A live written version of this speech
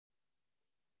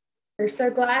We're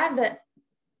so glad that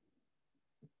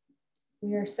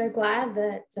looks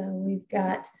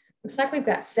like we've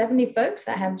got 70 folks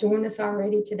that have joined us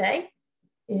already today.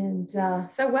 And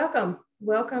so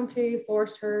welcome to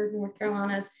Forest Herd North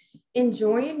Carolina's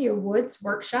Enjoying Your Woods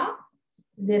workshop.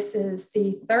 This is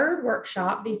the third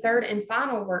and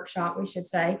final workshop, we should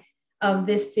say, of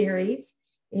this series.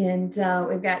 And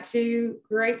we've got two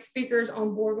great speakers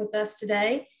on board with us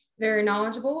today, very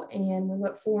knowledgeable, and we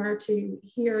look forward to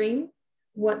hearing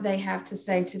what they have to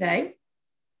say today.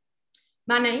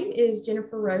 My name is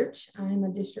Jennifer Roach. I'm a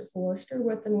district forester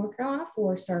with the North Carolina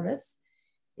Forest Service,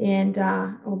 and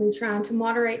I'll be trying to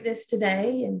moderate this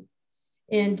today.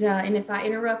 And if I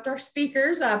interrupt our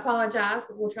speakers, I apologize,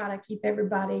 but we'll try to keep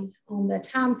everybody on the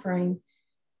time frame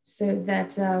so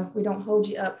that we don't hold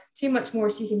you up too much more,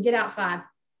 so you can get outside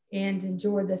and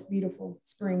enjoy this beautiful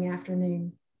spring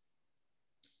afternoon.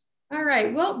 All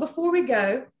right, well, before we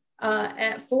go,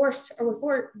 before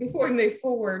we move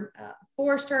forward,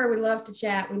 Forester, we love to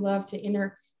chat, we love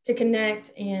to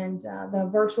connect, and the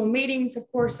virtual meetings,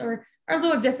 of course, are a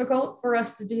little difficult for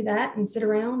us to do that and sit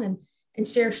around and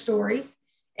share stories.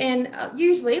 And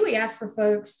usually we ask for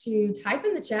folks to type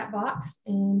in the chat box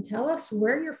and tell us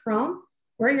where you're from,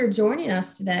 where you're joining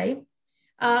us today.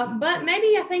 But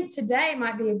maybe I think today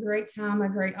might be a great time, a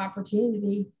great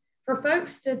opportunity for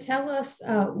folks to tell us,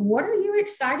 what are you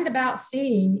excited about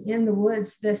seeing in the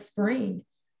woods this spring?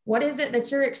 What is it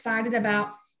that you're excited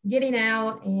about getting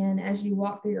out, and as you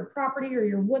walk through your property or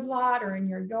your woodlot or in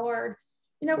your yard,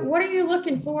 what are you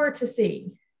looking forward to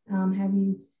see? Have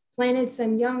you planted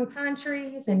some young pine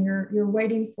trees and you're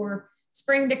waiting for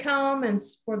spring to come and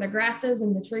for the grasses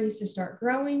and the trees to start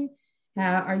growing?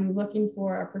 Are you looking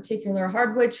for a particular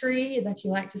hardwood tree that you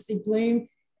like to see bloom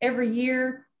every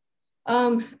year?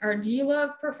 Or do you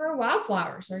prefer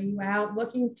wildflowers? Are you out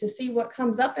looking to see what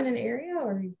comes up in an area,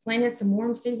 or you've planted some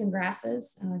warm season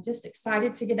grasses? Just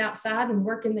excited to get outside and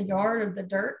work in the yard or the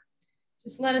dirt?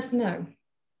 Just let us know.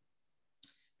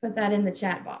 Put that in the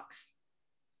chat box.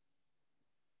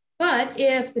 But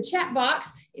if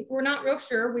we're not real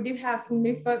sure, we do have some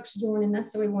new folks joining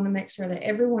us, so we want to make sure that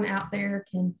everyone out there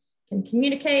can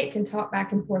communicate, can talk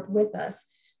back and forth with us.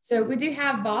 So we do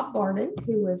have Bob Barden,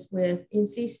 who is with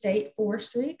NC State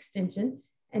Forestry Extension,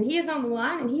 and he is on the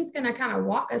line, and he's going to kind of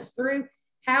walk us through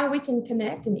how we can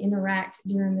connect and interact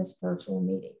during this virtual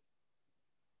meeting.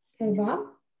 Okay, Bob?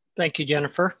 Thank you,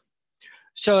 Jennifer.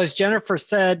 So as Jennifer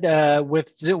said,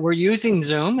 we're using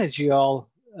Zoom, as you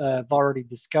all have already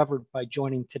discovered by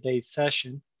joining today's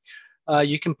session.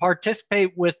 You can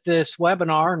participate with this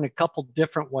webinar in a couple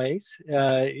different ways.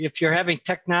 If you're having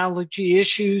technology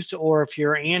issues, or if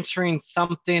you're answering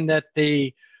something that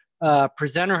the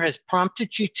presenter has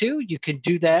prompted you to, you can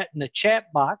do that in the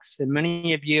chat box, and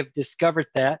many of you have discovered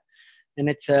that. And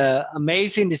it's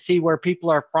amazing to see where people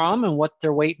are from and what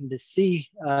they're waiting to see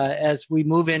as we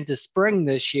move into spring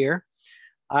this year.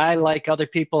 I, like other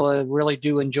people, really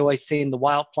do enjoy seeing the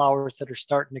wildflowers that are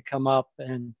starting to come up,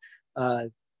 and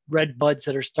red buds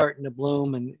that are starting to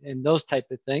bloom, and those type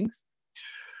of things.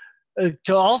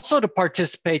 To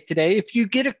participate today, if you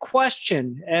get a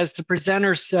question as the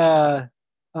presenters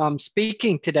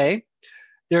speaking today,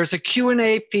 there's a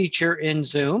Q&A feature in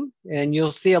Zoom, and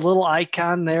you'll see a little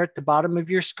icon there at the bottom of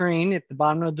your screen, at the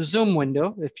bottom of the Zoom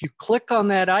window. If you click on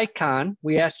that icon,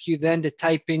 we ask you then to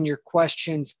type in your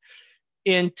questions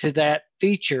into that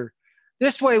feature.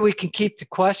 This way we can keep the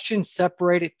questions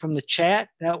separated from the chat.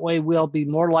 That way we'll be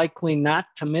more likely not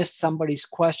to miss somebody's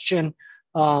question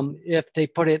if they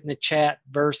put it in the chat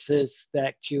versus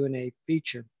that Q&A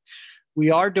feature. We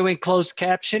are doing closed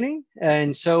captioning,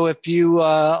 and so if you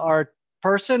are a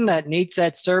person that needs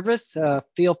that service,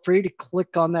 feel free to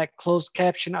click on that closed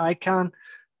caption icon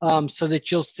so that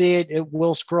you'll see it. It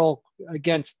will scroll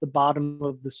against the bottom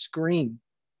of the screen.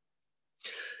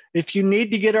 If you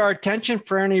need to get our attention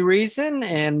for any reason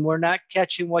and we're not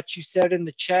catching what you said in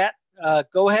the chat,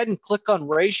 go ahead and click on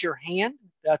raise your hand.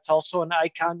 That's also an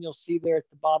icon you'll see there at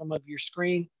the bottom of your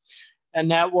screen.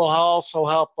 And that will also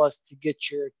help us to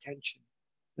get your attention.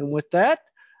 And with that,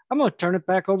 I'm going to turn it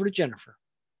back over to Jennifer.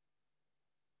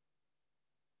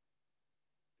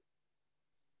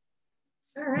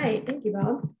 All right, thank you,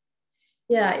 Bob.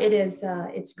 Yeah, it is.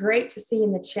 It's great to see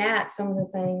in the chat some of the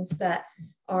things that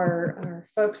our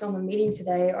folks on the meeting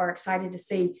today are excited to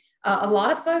see. A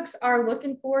lot of folks are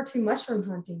looking forward to mushroom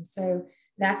hunting, so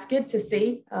that's good to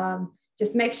see.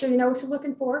 Just make sure you know what you're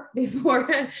looking for before,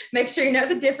 make sure you know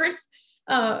the difference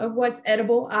of what's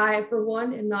edible. I, for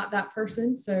one, am not that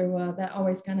person, so that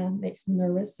always kind of makes me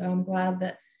nervous. So I'm glad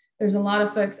that there's a lot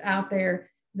of folks out there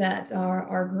that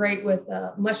are great with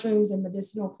mushrooms and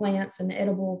medicinal plants and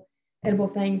edible edible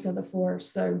things of the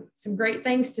forest. So some great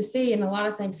things to see and a lot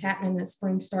of things happening as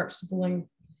spring starts to bloom.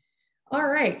 All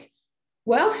right.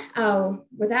 Well,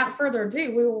 without further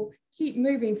ado, we will keep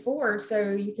moving forward.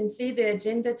 So you can see the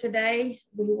agenda today.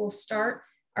 We will start.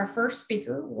 Our first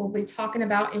speaker will be talking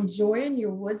about enjoying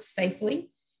your woods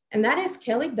safely. And that is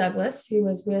Kelly Douglas, who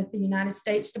is with the United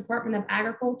States Department of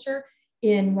Agriculture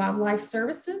in Wildlife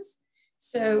Services.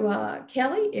 So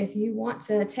Kelly, if you want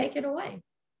to take it away.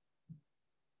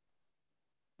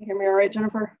 You hear me all right,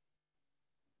 Jennifer?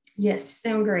 Yes,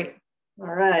 sound great. All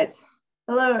right.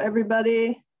 Hello,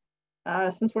 everybody.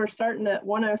 Since we're starting at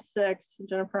 1:06,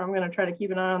 Jennifer, I'm going to try to keep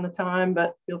an eye on the time,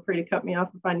 but feel free to cut me off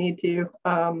if I need to.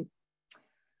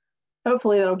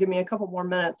 Hopefully that'll give me a couple more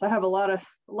minutes. I have a lot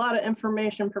of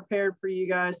information prepared for you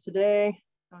guys today.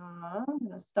 I'm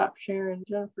going to stop sharing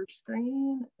Jennifer's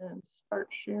screen and start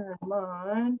sharing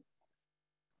mine.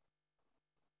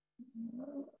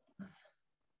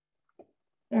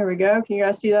 There we go. Can you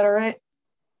guys see that all right?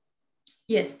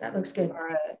 Yes, that looks good. All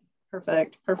right.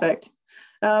 Perfect. Perfect.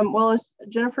 Well, as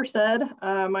Jennifer said,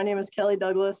 my name is Kelly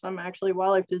Douglas. I'm actually a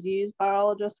wildlife disease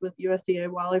biologist with USDA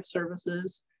Wildlife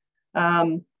Services.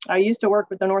 I used to work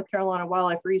with the North Carolina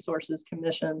Wildlife Resources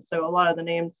Commission, so a lot of the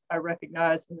names I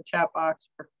recognize in the chat box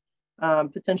are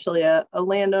potentially a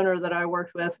landowner that I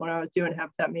worked with when I was doing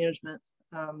habitat management.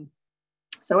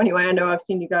 So anyway, I know I've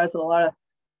seen you guys with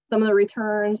some of the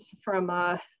returns from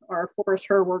our Forest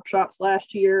Her workshops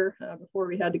last year before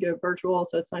we had to go virtual,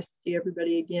 so it's nice to see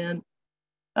everybody again.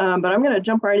 But I'm going to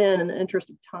jump right in the interest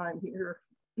of time here.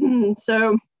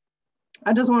 So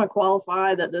I just want to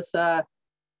qualify that this,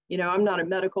 I'm not a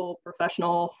medical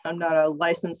professional. I'm not a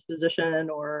licensed physician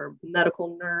or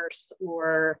medical nurse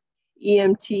or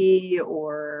EMT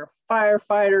or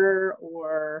firefighter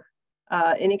or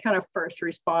any kind of first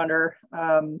responder.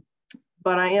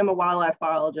 But I am a wildlife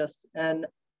biologist, and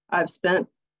I've spent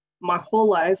my whole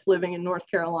life living in North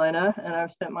Carolina, and I've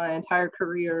spent my entire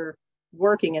career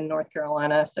working in North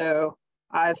Carolina. So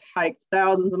I've hiked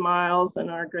thousands of miles in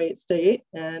our great state,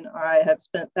 and I have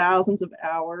spent thousands of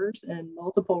hours in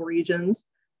multiple regions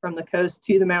from the coast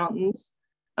to the mountains.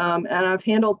 And I've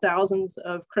handled thousands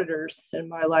of critters in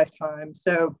my lifetime.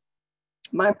 So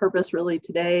my purpose really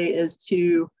today is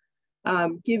to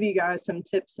give you guys some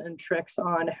tips and tricks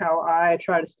on how I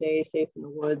try to stay safe in the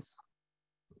woods.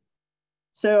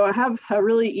 So I have a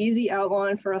really easy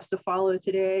outline for us to follow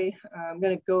today. I'm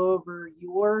going to go over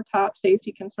your top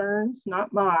safety concerns,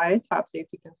 not my top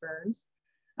safety concerns.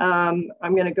 I'm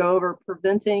going to go over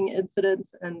preventing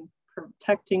incidents and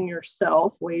protecting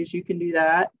yourself, ways you can do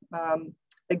that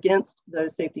against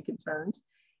those safety concerns.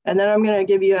 And then I'm going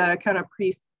to give you a kind of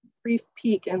brief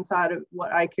peek inside of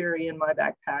what I carry in my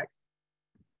backpack.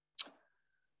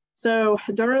 So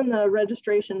during the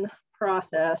registration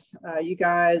process,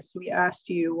 we asked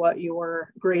you what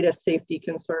your greatest safety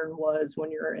concern was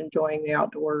when you're enjoying the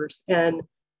outdoors. And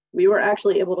we were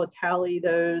actually able to tally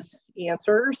those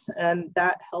answers, and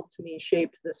that helped me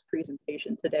shape this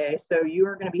presentation today. So you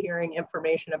are going to be hearing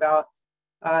information about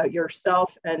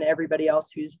yourself and everybody else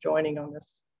who's joining on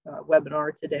this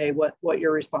webinar today, what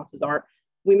your responses are.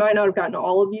 We might not have gotten to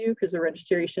all of you because the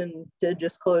registration did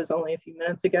just close only a few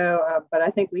minutes ago, but I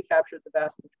think we captured the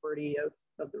vast majority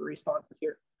of the responses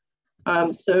here.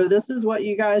 So this is what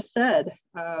you guys said.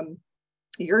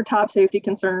 Your top safety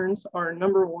concerns are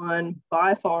number one,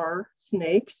 by far,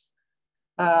 snakes.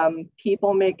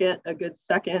 People make it a good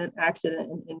second,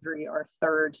 accident and injury are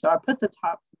third. So I put the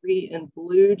top three in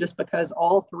blue just because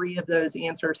all three of those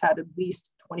answers had at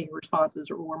least 20 responses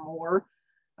or more.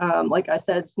 Like I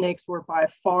said, snakes were by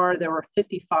far, there were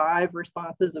 55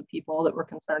 responses of people that were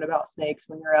concerned about snakes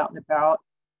when you're out and about.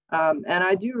 And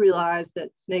I do realize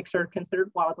that snakes are considered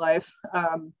wildlife,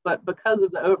 but because of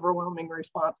the overwhelming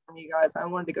response from you guys, I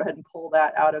wanted to go ahead and pull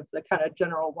that out of the kind of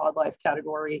general wildlife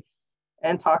category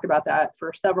and talk about that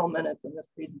for several minutes in this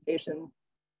presentation.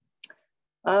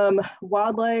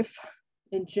 Wildlife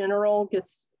in general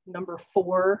gets number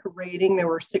 4 rating. There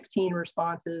were 16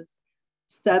 responses.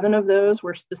 7 of those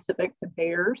were specific to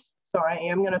bears. So I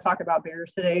am going to talk about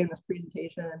bears today in this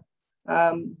presentation.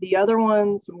 The other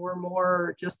ones were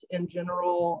more just in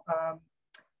general.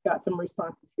 Got some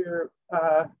responses here.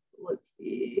 Let's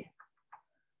see.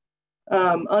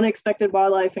 Unexpected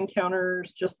wildlife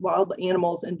encounters, just wild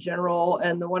animals in general.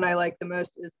 And the one I like the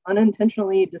most is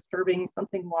unintentionally disturbing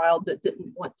something wild that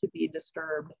didn't want to be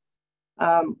disturbed,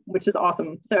 which is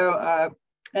awesome. So,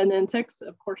 and then ticks,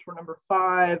 of course, were number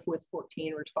 5 with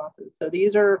 14 responses. So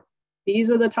these are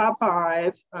the top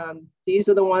 5. These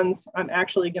are the ones I'm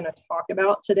actually going to talk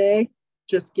about today,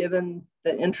 just given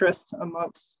the interest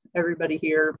amongst everybody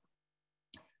here.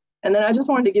 And then I just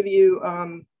wanted to give you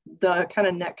the kind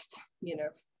of next,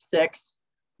 6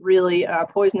 really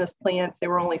poisonous plants. There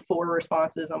were only 4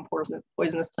 responses on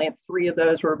poisonous plants. 3 of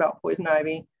those were about poison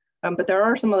ivy. But there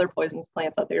are some other poisonous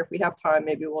plants out there. If we have time,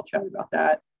 maybe we'll chat about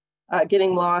that.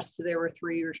 Getting lost, there were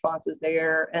 3 responses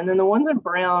there. And then the ones in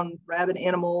brown, rabid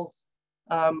animals,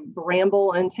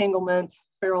 bramble entanglement,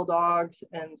 feral dogs,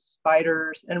 and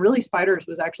spiders. And really spiders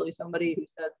was actually somebody who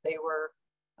said they were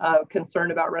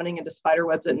concerned about running into spider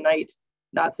webs at night,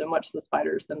 not so much the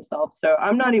spiders themselves. So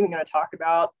I'm not even going to talk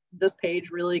about this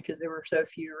page really because there were so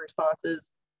few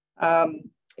responses.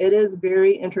 It is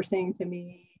very interesting to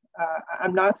me.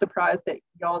 I'm not surprised that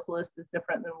y'all's list is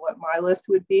different than what my list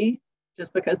would be,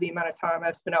 just because the amount of time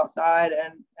I've spent outside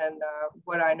and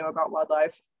what I know about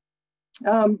wildlife.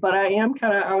 But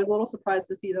I was a little surprised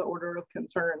to see the order of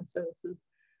concern. So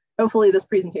hopefully this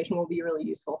presentation will be really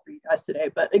useful for you guys today.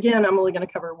 But again, I'm only going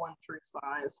to cover 1 through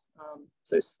 5.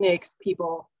 So snakes,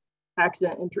 people,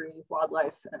 accident, injury,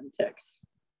 wildlife, and ticks.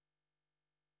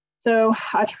 So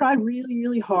I tried really,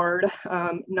 really hard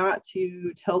not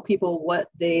to tell people what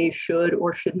they should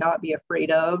or should not be afraid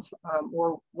of,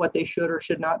 or what they should or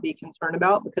should not be concerned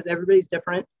about, because everybody's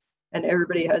different and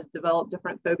everybody has developed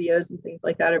different phobias and things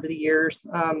like that over the years.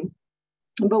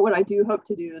 But what I do hope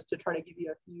to do is to try to give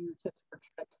you a few tips or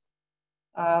tricks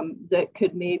that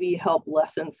could maybe help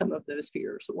lessen some of those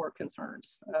fears or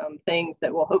concerns, things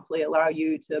that will hopefully allow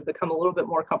you to become a little bit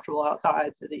more comfortable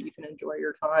outside so that you can enjoy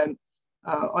your time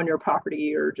on your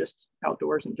property or just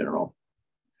outdoors in general.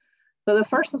 So the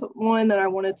first one that I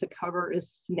wanted to cover is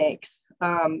snakes.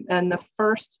 And the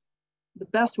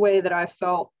best way that I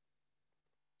felt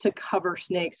to cover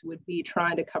snakes would be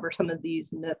trying to cover some of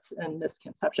these myths and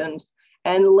misconceptions.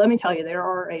 And let me tell you, there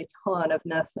are a ton of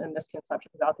myths and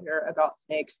misconceptions out there about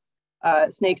snakes,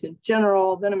 snakes in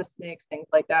general, venomous snakes, things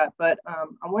like that. But I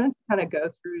wanted to kind of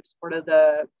go through sort of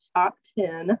the top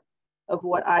 10 of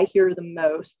what I hear the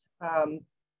most.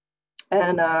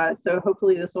 So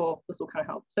hopefully this will kind of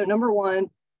help. So number 1,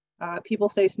 people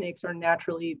say snakes are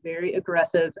naturally very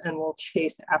aggressive and will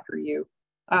chase after you.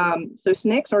 So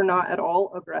snakes are not at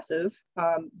all aggressive.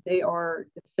 They are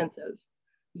defensive.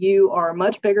 You are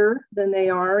much bigger than they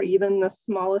are, even the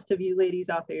smallest of you ladies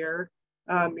out there.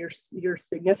 You're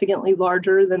significantly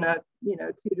larger than a 2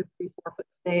 to 3, 4 foot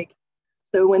snake.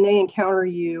 So when they encounter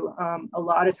you, a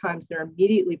lot of times they're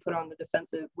immediately put on the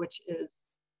defensive, which is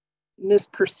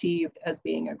misperceived as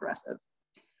being aggressive.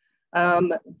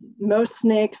 Most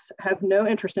snakes have no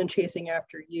interest in chasing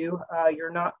after you.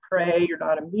 You're not prey, you're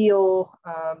not a meal.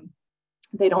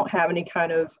 They don't have any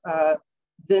kind of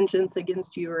vengeance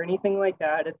against you or anything like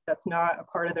that. That's not a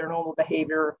part of their normal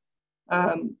behavior.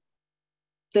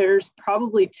 There's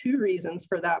probably 2 reasons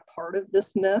for that part of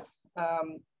this myth.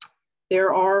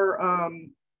 There are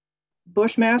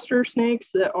bushmaster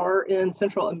snakes that are in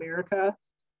Central America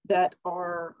that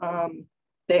are,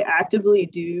 they actively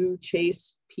do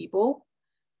chase people.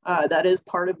 That is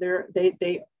part of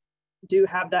they do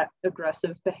have that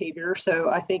aggressive behavior. So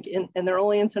I think, and they're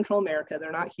only in Central America,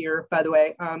 they're not here, by the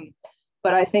way.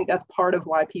 But I think that's part of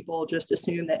why people just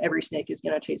assume that every snake is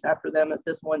going to chase after them, if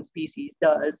this one species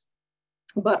does.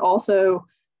 But also,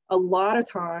 a lot of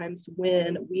times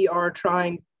when we are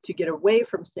trying to get away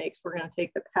from snakes, we're going to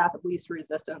take the path of least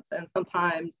resistance. And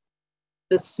sometimes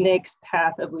the snake's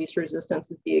path of least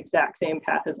resistance is the exact same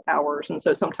path as ours. And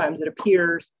so sometimes it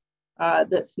appears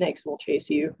that snakes will chase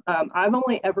you. I've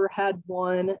only ever had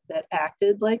one that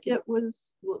acted like it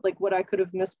was like what I could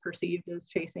have misperceived as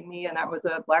chasing me, and that was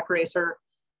a black racer.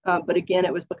 But again,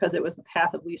 it was because it was the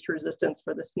path of least resistance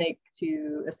for the snake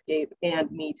to escape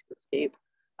and me to escape.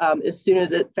 As soon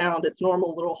as it found its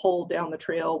normal little hole down the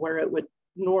trail where it would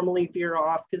normally veer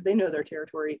off, because they know their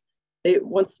territory,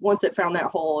 once it found that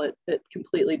hole, it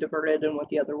completely diverted and went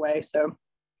the other way. So,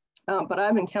 but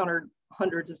I've encountered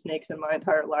hundreds of snakes in my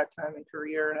entire lifetime and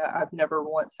career, and I've never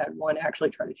once had one actually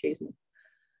try to chase me.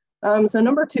 So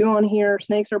number 2 on here,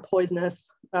 snakes are poisonous.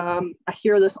 I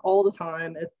hear this all the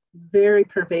time. It's very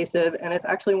pervasive, and it's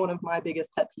actually one of my biggest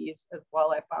pet peeves as a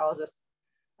wildlife biologist.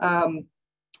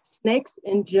 Snakes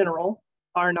in general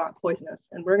are not poisonous,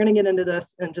 and we're going to get into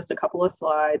this in just a couple of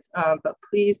slides, but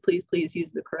please, please, please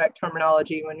use the correct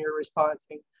terminology when you're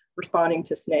responding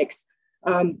to snakes.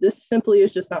 This simply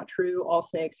is just not true. All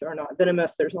snakes are not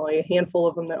venomous. There's only a handful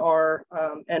of them that are,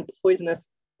 and poisonous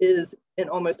is in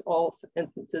almost all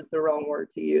instances the wrong word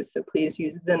to use, so please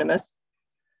use venomous.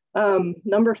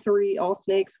 Number 3, all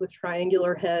snakes with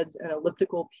triangular heads and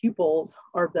elliptical pupils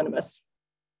are venomous.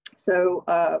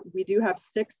 So we do have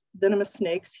 6 venomous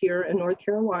snakes here in North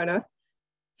Carolina.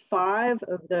 5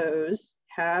 of those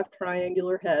have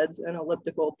triangular heads and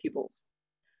elliptical pupils.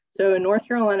 So in North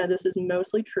Carolina, this is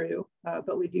mostly true,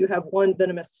 but we do have one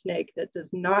venomous snake that does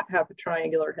not have a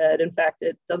triangular head. In fact,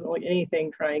 it doesn't look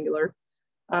anything triangular,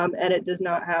 and it does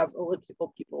not have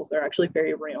elliptical pupils. They're actually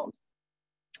very round.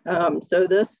 And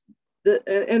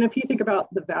if you think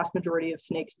about the vast majority of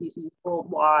snake species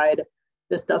worldwide,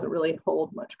 this doesn't really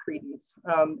hold much credence.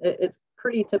 It's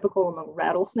pretty typical among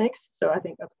rattlesnakes, so I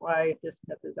think that's why this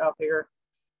myth is out there.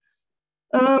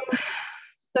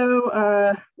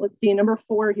 Let's see, number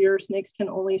 4 here, snakes can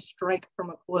only strike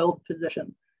from a coiled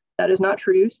position. That is not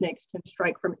true. Snakes can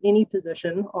strike from any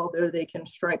position, although they can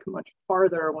strike much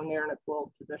farther when they're in a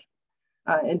coiled position.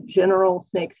 In general,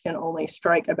 snakes can only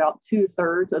strike about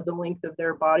 2/3 of the length of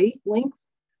their body length.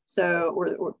 So,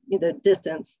 or the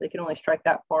distance, they can only strike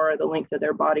that far, the length of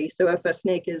their body. So if a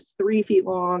snake is 3 feet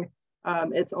long,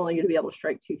 it's only going to be able to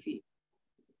strike 2 feet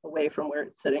away from where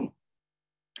it's sitting.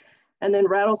 And then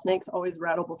rattlesnakes always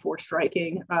rattle before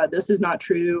striking. This is not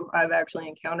true. I've actually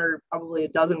encountered probably a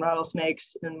dozen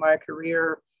rattlesnakes in my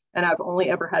career, and I've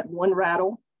only ever had one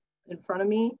rattle in front of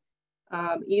me.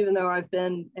 Even though I've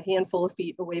been a handful of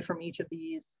feet away from each of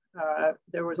these,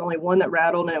 there was only one that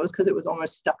rattled, and it was because it was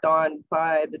almost stepped on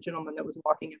by the gentleman that was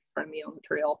walking in front of me on the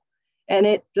trail. And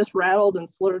it just rattled and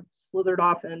slithered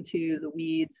off into the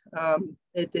weeds.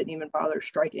 It didn't even bother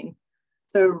striking.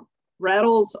 So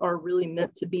rattles are really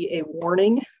meant to be a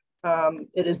warning.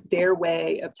 It is their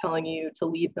way of telling you to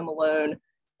leave them alone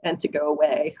and to go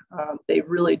away. They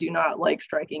really do not like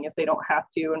striking if they don't have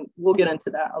to, and we'll get into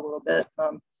that a little bit.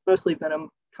 It's mostly venom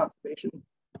conservation.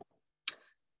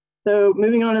 So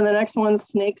moving on to the next one,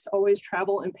 snakes always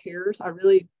travel in pairs. I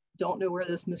really don't know where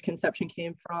this misconception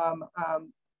came from.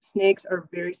 Snakes are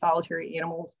very solitary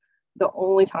animals. The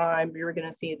only time you're going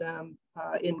to see them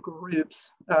in groups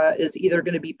is either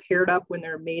going to be paired up when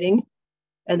they're mating,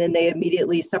 and then they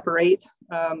immediately separate,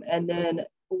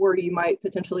 or you might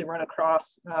potentially run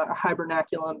across a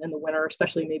hibernaculum in the winter,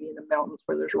 especially maybe in the mountains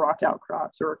where there's rock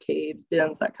outcrops or caves,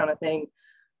 dens, that kind of thing.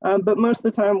 But most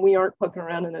of the time we aren't poking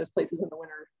around in those places in the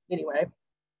winter anyway.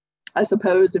 I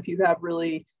suppose if you have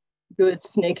really good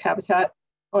snake habitat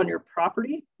on your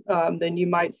property, then you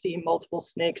might see multiple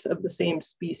snakes of the same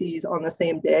species on the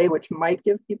same day, which might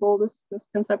give people this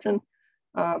misconception,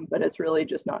 but it's really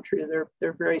just not true.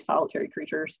 They're very solitary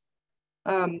creatures.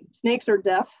 Snakes are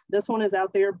deaf. This one is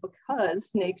out there because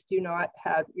snakes do not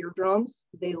have eardrums.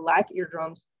 They lack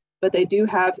eardrums, but they do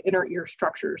have inner ear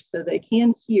structures. So they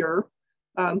can hear,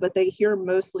 but they hear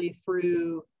mostly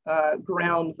through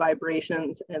ground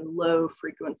vibrations and low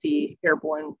frequency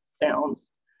airborne sounds.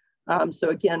 So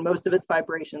again, most of it's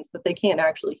vibrations, but they can't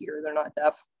actually hear. They're not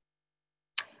deaf.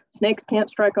 Snakes can't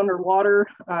strike underwater.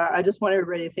 I just want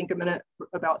everybody to think a minute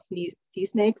about sea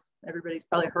snakes. Everybody's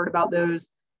probably heard about those.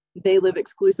 They live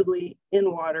exclusively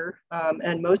in water,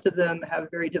 and most of them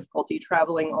have very difficulty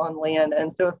traveling on land. And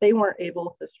so if they weren't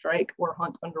able to strike or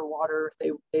hunt underwater,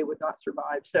 they would not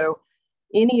survive. So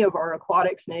any of our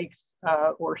aquatic snakes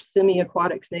or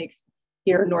semi-aquatic snakes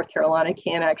here in North Carolina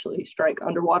can actually strike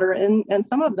underwater. And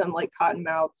some of them, like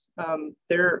cottonmouths,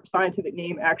 their scientific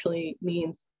name actually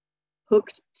means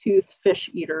hooked tooth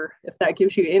fish eater, if that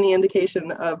gives you any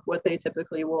indication of what they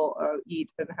typically will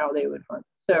eat and how they would hunt.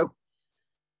 So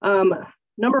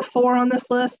number 4 on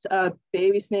this list,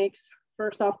 baby snakes.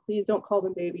 First off, please don't call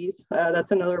them babies.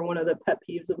 That's another one of the pet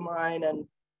peeves of mine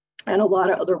and a lot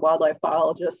of other wildlife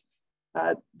biologists.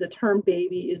 The term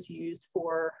baby is used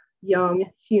for young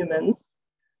humans.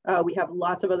 We have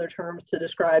lots of other terms to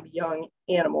describe young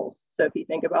animals. So if you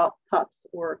think about pups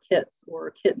or kits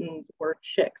or kittens or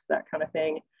chicks, that kind of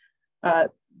thing,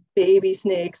 baby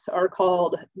snakes are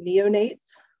called neonates,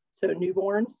 so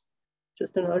newborns,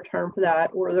 just another term for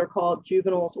that, or they're called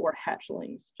juveniles or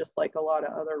hatchlings, just like a lot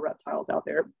of other reptiles out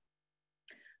there.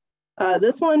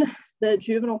 This one, the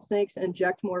juvenile snakes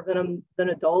inject more venom than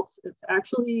adults. It's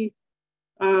actually,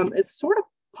 it's sort of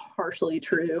partially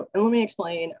true. And let me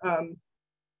explain.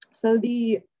 So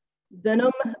the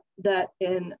venom that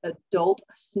an adult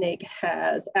snake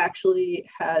has actually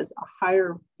has a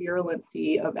higher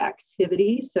virulency of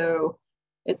activity. So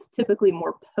it's typically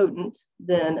more potent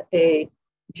than a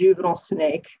juvenile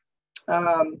snake.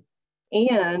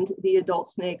 And the adult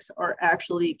snakes are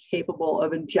actually capable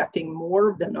of injecting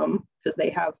more venom because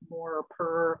they have more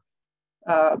per,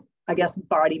 I guess,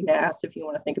 body mass, if you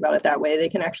want to think about it that way. They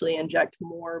can actually inject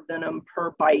more venom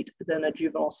per bite than a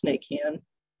juvenile snake can.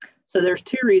 So there's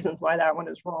 2 reasons why that one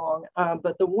is wrong.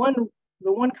 But the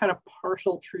one kind of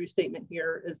partial true statement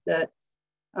here is that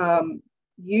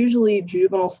usually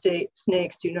juvenile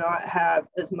snakes do not have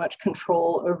as much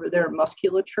control over their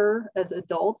musculature as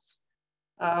adults.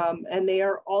 And they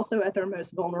are also at their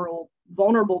most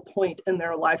vulnerable point in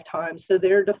their lifetime. So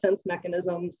their defense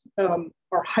mechanisms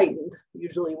are heightened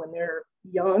usually when they're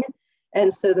young.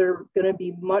 And so they're going to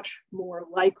be much more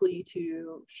likely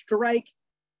to strike,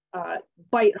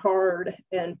 bite hard,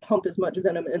 and pump as much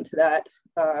venom into that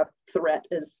threat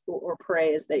or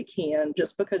prey as they can,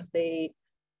 just because they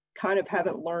kind of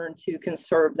haven't learned to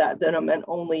conserve that venom and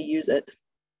only use it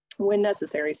when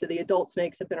necessary. So the adult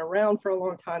snakes have been around for a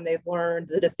long time. They've learned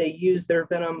that if they use their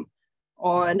venom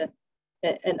on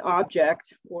an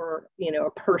object, or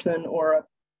a person or a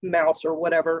mouse or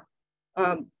whatever,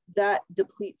 that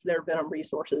depletes their venom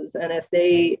resources. And if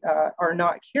they are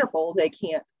not careful, they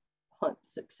can't hunt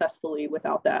successfully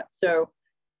without that. So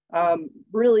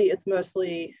really, it's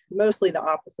mostly the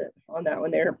opposite on that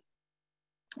one there.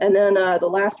 And then the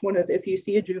last one is, if you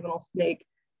see a juvenile snake,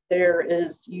 there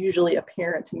is usually a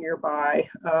parent nearby.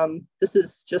 This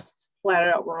is just flat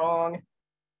out wrong.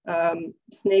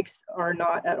 Snakes are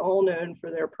not at all known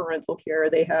for their parental care.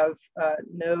 They have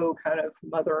no kind of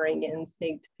mothering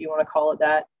instinct, if you want to call it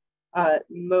that.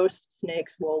 Most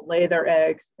snakes will lay their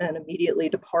eggs and immediately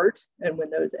depart. And when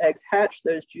those eggs hatch,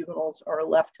 those juveniles are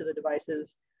left to the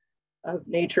devices of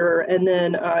nature. And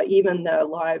then even the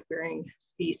live bearing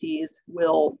species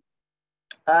will,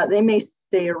 they may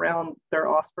stay around their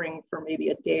offspring for maybe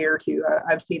a day or two.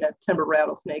 I've seen a timber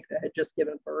rattlesnake that had just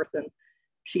given birth, and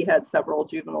she had several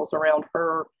juveniles around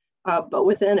her. But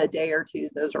within a day or two,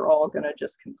 those are all going to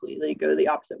just completely go the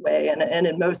opposite way. And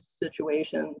in most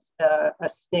situations, a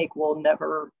snake will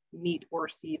never meet or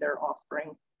see their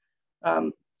offspring.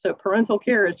 So parental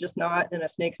care is just not in a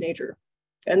snake's nature.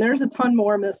 And there's a ton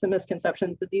more myths and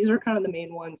misconceptions, but these are kind of the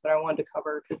main ones that I wanted to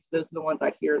cover, because those are the ones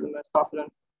I hear the most often.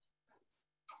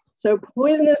 So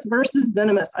poisonous versus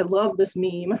venomous. I love this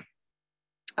meme.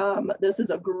 This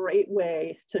is a great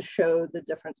way to show the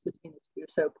difference between the two.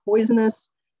 So poisonous,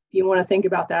 if you want to think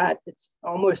about that, it's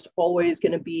almost always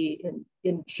going to be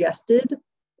ingested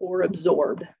or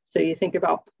absorbed. So you think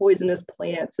about poisonous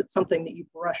plants, it's something that you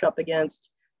brush up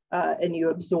against and you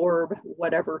absorb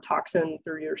whatever toxin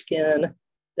through your skin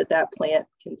that plant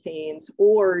contains,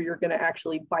 or you're going to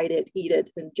actually bite it, eat it,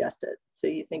 ingest it. So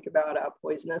you think about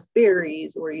poisonous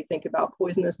berries, or you think about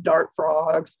poisonous dart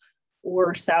frogs,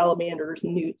 or salamanders,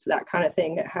 newts, that kind of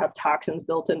thing, that have toxins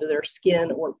built into their skin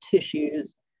or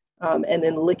tissues. And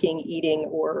then licking, eating,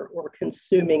 or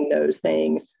consuming those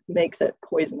things makes it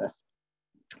poisonous.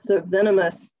 So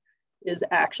venomous is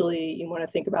actually, you want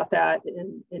to think about that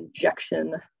in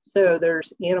injection. So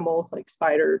there's animals like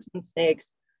spiders and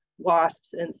snakes,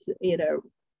 wasps, and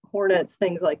hornets,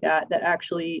 things like that, that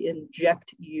actually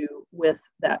inject you with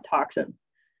that toxin.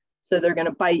 So they're going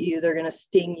to bite you, they're going to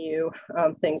sting you,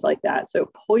 things like that. So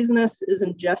poisonous is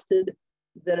ingested,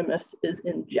 venomous is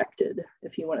injected,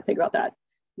 if you want to think about that.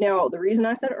 Now, the reason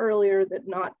I said earlier that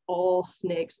not all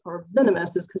snakes are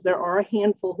venomous is because there are a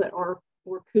handful that are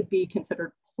or could be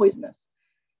considered poisonous.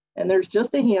 And there's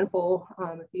just a handful.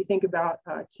 If you think about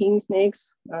king snakes,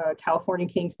 California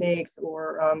king snakes,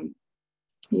 or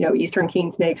eastern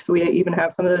king snakes, we even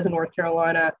have some of those in North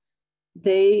Carolina.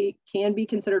 They can be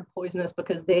considered poisonous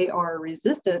because they are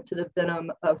resistant to the venom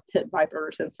of pit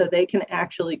vipers, and so they can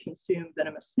actually consume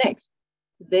venomous snakes.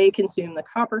 They consume the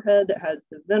copperhead that has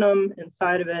the venom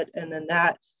inside of it, and then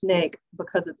that snake,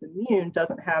 because it's immune,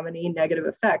 doesn't have any negative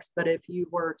effects. But if you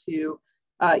were to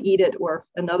eat it, or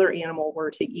if another animal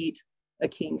were to eat a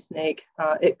king snake,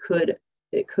 it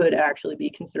could actually be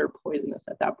considered poisonous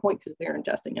at that point because they're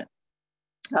ingesting it.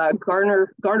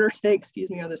 Garter snakes,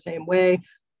 are the same way.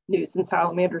 Newts and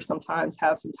salamanders sometimes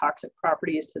have some toxic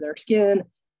properties to their skin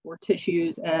or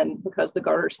tissues, and because the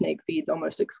garter snake feeds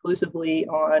almost exclusively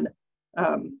on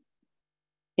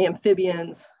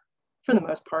amphibians, for the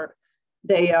most part,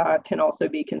 they can also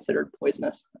be considered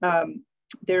poisonous.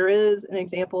 There is an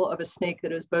example of a snake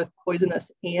that is both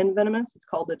poisonous and venomous. It's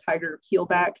called the tiger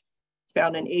keelback. It's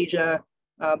found in Asia,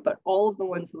 but all of the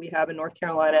ones that we have in North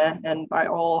Carolina, and by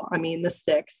all, I mean the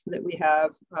 6 that we have,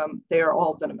 they are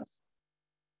all venomous.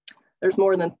 There's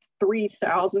more than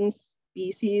 3,000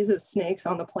 species of snakes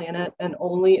on the planet, and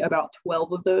only about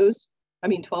 12%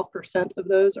 of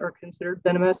those are considered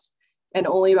venomous, and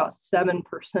only about 7%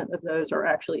 of those are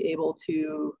actually able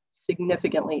to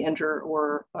significantly injure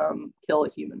or kill a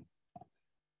human.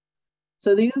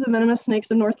 So these are the venomous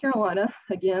snakes of North Carolina.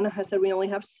 Again, I said we only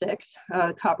have 6.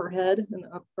 Copperhead in the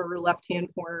upper left-hand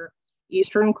corner.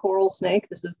 Eastern coral snake,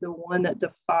 this is the one that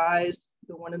defies,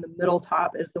 the one in the middle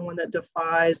top is the one that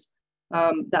defies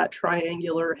that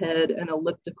triangular head and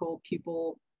elliptical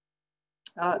pupil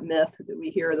myth that we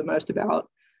hear the most about.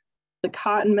 The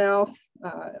cottonmouth,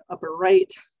 upper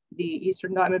right, the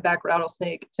eastern diamondback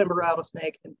rattlesnake, timber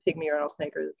rattlesnake, and pygmy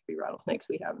rattlesnake are the 3 rattlesnakes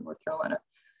we have in North Carolina.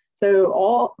 So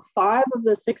all 5 of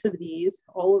the 6 of these,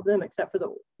 all of them except for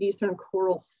the eastern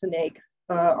coral snake,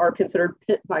 are considered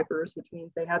pit vipers, which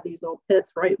means they have these little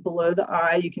pits right below the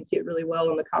eye. You can see it really well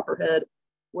in the copperhead,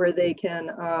 where they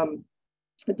can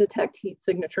detect heat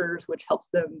signatures, which helps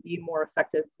them be more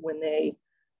effective when they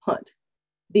hunt.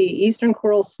 The eastern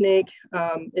coral snake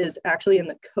is actually in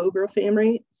the cobra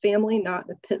family, not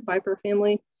the pit viper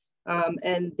family.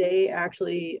 And they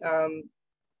actually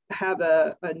have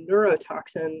a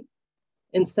neurotoxin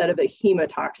instead of a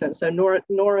hemotoxin. So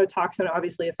neurotoxin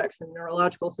obviously affects the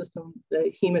neurological system.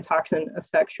 The hemotoxin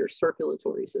affects your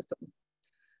circulatory system.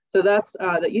 So that's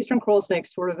the eastern coral snake,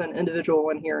 sort of an individual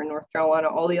one here in North Carolina.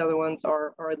 All the other ones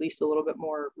are at least a little bit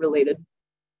more related.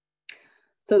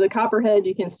 So the copperhead,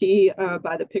 you can see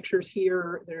by the pictures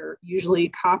here, they're usually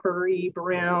coppery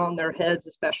brown, their heads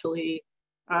especially.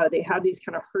 They have these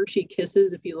kind of Hershey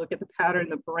kisses. If you look at the pattern,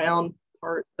 the brown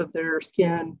part of their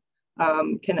skin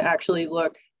can actually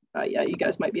look, yeah, you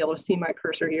guys might be able to see my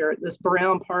cursor here. This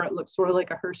brown part looks sort of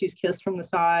like a Hershey's kiss from the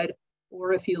side.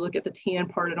 Or if you look at the tan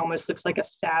part, it almost looks like a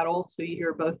saddle. So you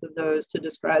hear both of those to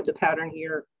describe the pattern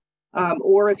here.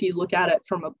 Or if you look at it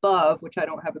from above, which I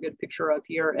don't have a good picture of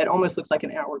here, it almost looks like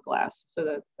an hourglass.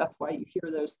 So that's why you hear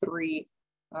those 3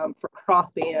 for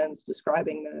cross bands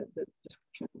describing the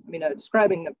description.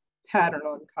 Describing the pattern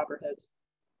on copperheads.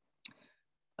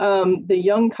 The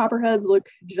young copperheads look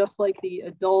just like the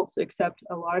adults, except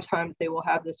a lot of times they will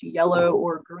have this yellow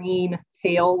or green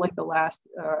tail, like the last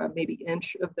maybe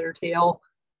inch of their tail.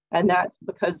 And that's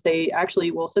because they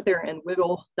actually will sit there and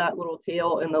wiggle that little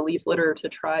tail in the leaf litter to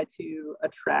try to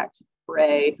attract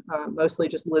prey, mostly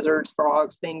just lizards,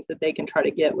 frogs, things that they can try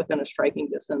to get within a striking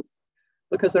distance,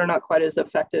 because they're not quite as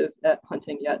effective at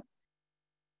hunting yet.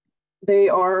 They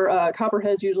are,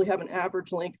 copperheads usually have an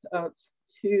average length of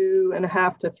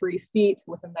 2.5 to 3 feet,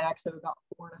 with a max of about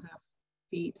 4.5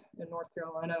 feet in North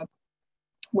Carolina.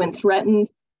 When threatened,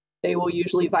 they will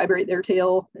usually vibrate their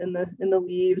tail in the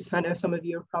leaves. I know some of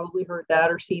you have probably heard that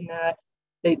or seen that.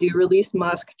 They do release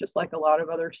musk, just like a lot of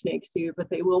other snakes do, but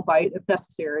they will bite if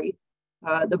necessary.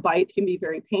 The bite can be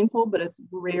very painful, but it's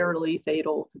rarely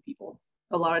fatal to people.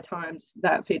 A lot of times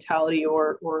that fatality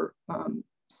or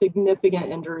significant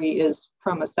injury is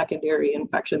from a secondary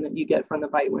infection that you get from the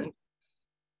bite wound.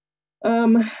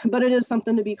 But it is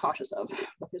something to be cautious of,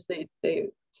 because they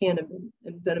can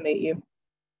envenomate you.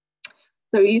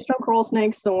 So eastern coral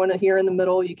snakes, the one here in the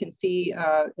middle, you can see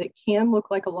it can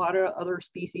look like a lot of other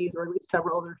species, or at least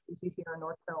several other species here in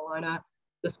North Carolina,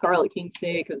 the scarlet king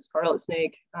snake or the scarlet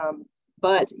snake.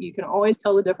 But you can always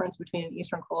tell the difference between an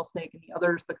eastern coral snake and the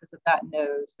others because of that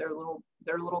nose. Their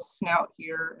little snout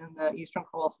here in the eastern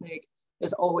coral snake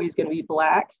is always going to be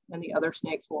black, and the other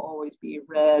snakes will always be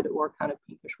red or kind of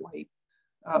pinkish white.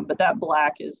 But that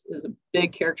black is a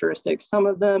big characteristic. Some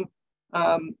of them,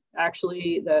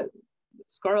 actually, the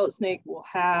scarlet snake will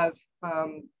have,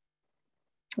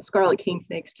 scarlet king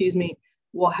snake, excuse me,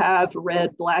 will have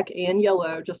red, black, and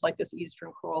yellow, just like this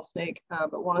eastern coral snake.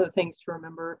 But one of the things to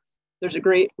remember, there's a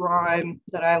great rhyme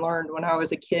that I learned when I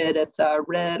was a kid. It's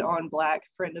red on black,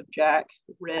 friend of Jack,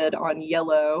 red on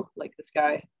yellow, like this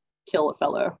guy, kill a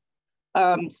fellow.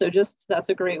 So just, that's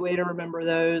a great way to remember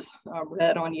those.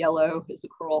 Red on yellow is a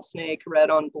coral snake.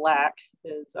 Red on black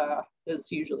is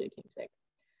usually a king snake.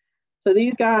 So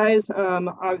these guys,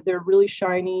 they're really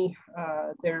shiny.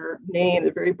 They're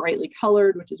very brightly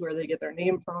colored, which is where they get their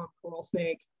name from, coral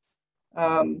snake.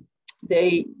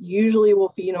 They usually will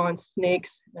feed on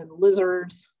snakes and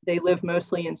lizards. They live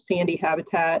mostly in sandy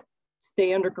habitat,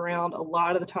 stay underground a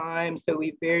lot of the time, so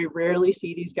we very rarely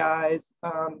see these guys.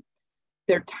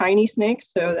 They're tiny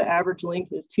snakes, so the average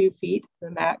length is 2 feet.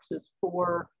 The max is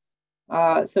 4.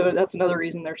 So that's another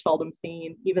reason they're seldom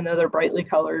seen, even though they're brightly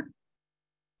colored.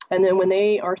 And then when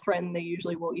they are threatened, they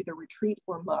usually will either retreat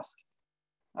or musk.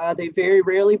 They very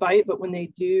rarely bite, but when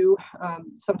they do,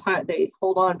 sometimes they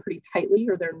hold on pretty tightly,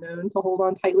 or they're known to hold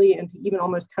on tightly and to even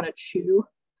almost kind of chew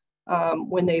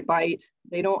when they bite.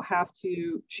 They don't have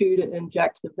to chew to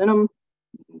inject the venom,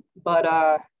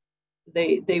 but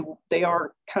they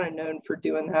are kind of known for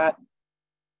doing that.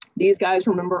 These guys,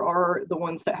 remember, are the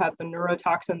ones that have the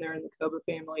neurotoxin. They're in the cobra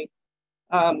family.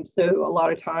 So a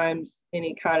lot of times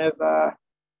any kind of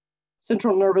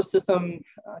central nervous system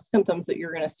symptoms that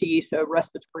you're going to see, so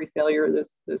respiratory failure,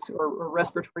 or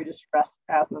respiratory distress,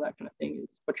 asthma, that kind of thing,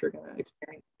 is what you're going to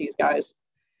experience with these guys.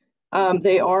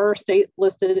 They are state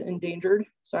listed endangered,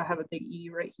 so I have a big E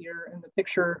right here in the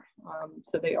picture.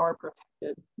 So they are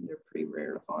protected. They're pretty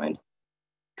rare to find.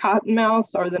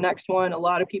 Cottonmouths are the next one. A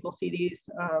lot of people see these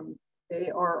They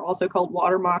are also called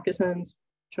water moccasins,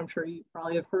 which I'm sure you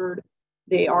probably have heard.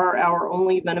 They are our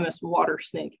only venomous water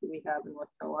snake that we have in North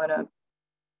Carolina.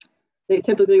 They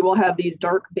typically will have these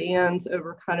dark bands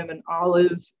over kind of an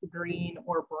olive green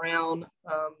or brown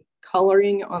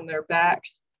coloring on their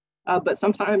backs. But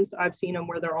sometimes I've seen them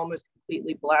where they're almost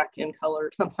completely black in color.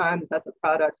 Sometimes that's a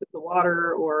product of the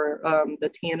water or the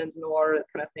tannins in the water, that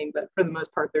kind of thing. But for the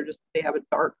most part, they have a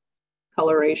dark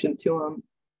coloration to them.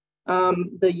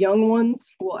 The young ones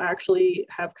will actually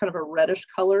have kind of a reddish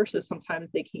color. So sometimes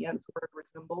they can sort of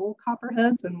resemble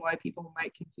copperheads, and why people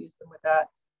might confuse them with that.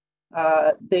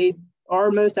 They are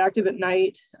most active at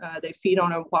night. They feed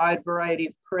on a wide variety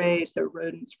of prey, so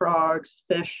rodents, frogs,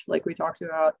 fish, like we talked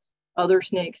about, other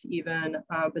snakes even,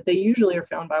 but they usually are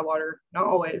found by water, not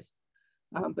always,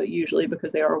 but usually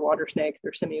because they are a water snake,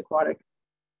 they're semi-aquatic.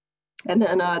 And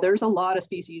then there's a lot of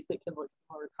species that can look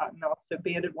similar to cottonmouth. So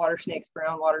banded water snakes,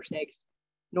 brown water snakes,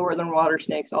 northern water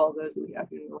snakes, all of those that we have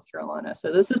in North Carolina.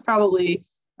 So this is probably,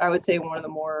 I would say, one of the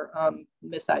more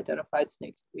misidentified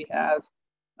snakes we have.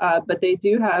 But they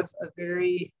do have a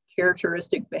very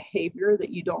characteristic behavior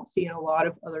that you don't see in a lot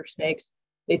of other snakes.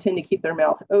 They tend to keep their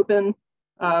mouth open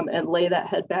and lay that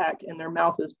head back, and their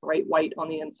mouth is bright white on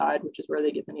the inside, which is where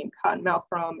they get the name cottonmouth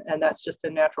from. And that's just a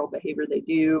natural behavior they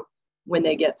do when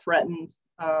they get threatened.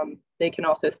 They can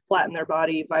also flatten their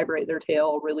body, vibrate their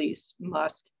tail, release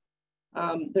musk.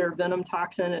 Their venom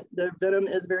toxin, the venom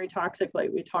is very toxic,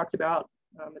 like we talked about.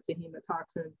 It's a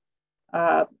hemotoxin.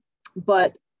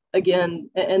 But again,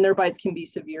 and their bites can be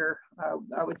severe.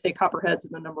 I would say copperheads are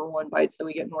the #1 bites that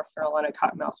we get in North Carolina.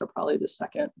 Cottonmouths are probably the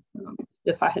second,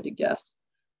 if I had to guess.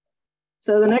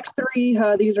 So the next three,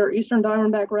 these are Eastern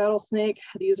diamondback rattlesnake.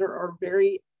 These are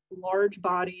very large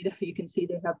bodied. You can see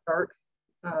they have dark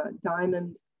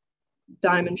diamond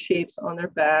shapes on their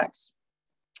backs,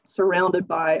 surrounded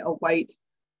by a white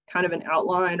kind of an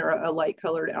outline or a light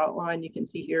colored outline. You can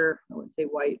see here, I wouldn't say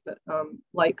white, but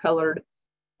light colored.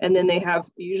 And then they have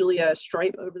usually a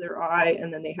stripe over their eye,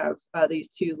 and then they have these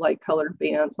two light colored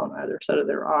bands on either side of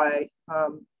their eye.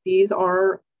 These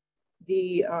are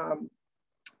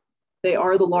they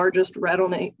are the largest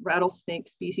rattlesnake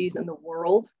species in the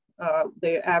world.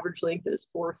 The average length is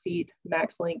 4 feet,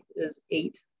 max length is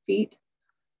 8 feet.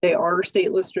 They are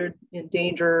state listed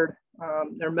endangered.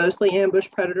 They're mostly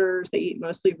ambush predators. They eat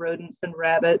mostly rodents and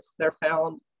rabbits. They're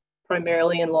found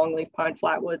primarily in longleaf pine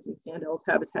flatwoods and sand hills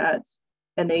habitats.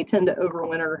 And they tend to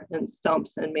overwinter in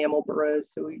stumps and mammal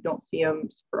burrows, so we don't see them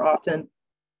super often.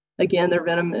 Again, their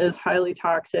venom is highly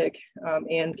toxic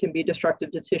and can be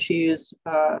destructive to tissues,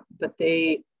 but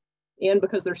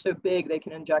because they're so big, they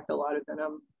can inject a lot of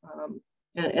venom,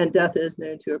 and death is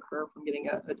known to occur from getting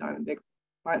a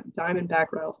diamondback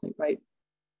rattlesnake bite.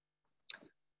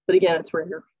 But again, it's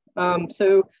rare.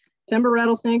 So timber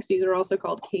rattlesnakes, these are also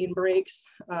called cane brakes.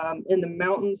 In the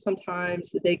mountains,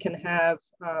 sometimes they can have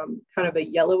kind of a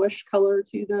yellowish color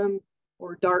to them,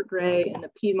 or dark gray. In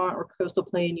the Piedmont or coastal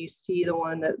plain, you see the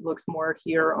one that looks more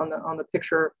here on the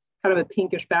picture, kind of a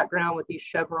pinkish background with these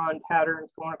chevron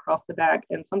patterns going across the back,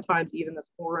 and sometimes even this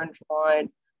orange line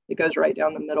that goes right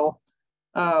down the middle.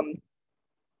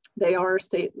 They are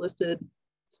state listed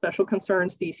special concern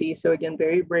species. So again,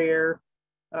 very rare,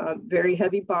 very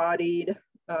heavy bodied,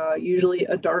 usually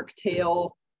a dark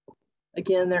tail.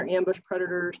 Again, they're ambush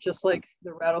predators, just like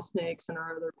the rattlesnakes and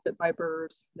our other pit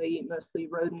vipers. They eat mostly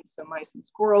rodents, so mice and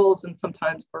squirrels, and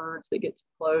sometimes birds that get too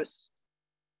close.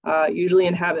 Usually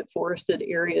inhabit forested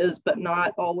areas, but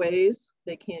not always.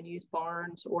 They can use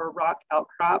barns or rock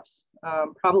outcrops.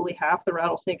 Probably half the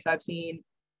rattlesnakes I've seen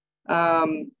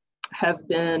have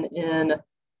been in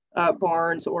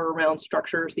barns or around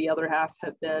structures. The other half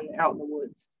have been out in the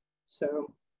woods.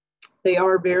 So they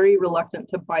are very reluctant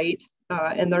to bite,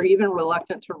 and they're even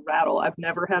reluctant to rattle. I've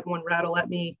never had one rattle at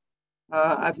me.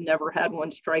 I've never had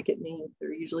one strike at me.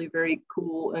 They're usually very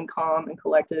cool and calm and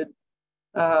collected,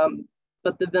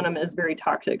 but the venom is very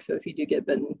toxic. So if you do get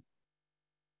bitten,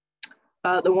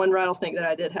 the one rattlesnake that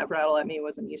I did have rattle at me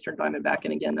was an Eastern diamondback,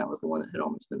 and again, that was the one that had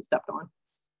almost been stepped on.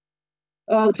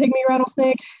 The pygmy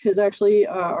rattlesnake is actually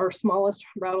our smallest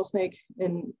rattlesnake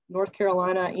in North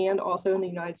Carolina and also in the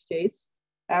United States.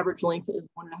 Average length is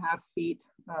 1.5 feet,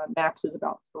 max is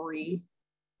about 3.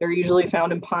 They're usually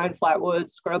found in pine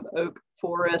flatwoods, scrub oak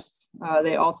forests.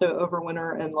 They also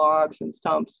overwinter in logs and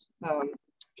stumps,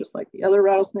 just like the other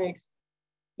rattlesnakes.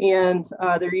 And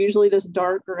they're usually this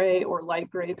dark gray or light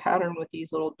gray pattern with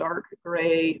these little dark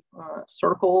gray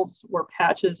circles or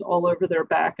patches all over their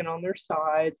back and on their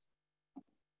sides.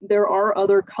 There are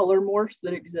other color morphs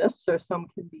that exist. So some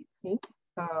can be pink,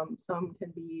 some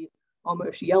can be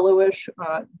almost yellowish.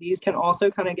 These can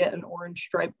also kind of get an orange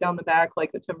stripe down the back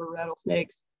like the timber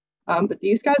rattlesnakes, but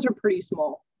these guys are pretty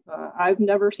small. I've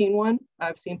never seen one.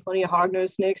 I've seen plenty of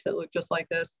hognose snakes that look just like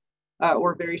this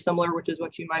or very similar, which is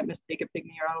what you might mistake a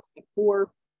pygmy rattlesnake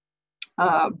for,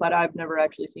 but I've never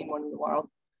actually seen one in the wild.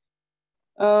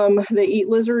 They eat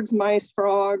lizards, mice,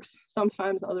 frogs,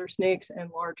 sometimes other snakes, and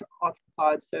large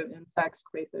arthropods, so insects,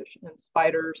 crayfish, and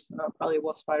spiders, probably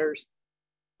wolf spiders.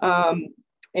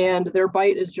 And their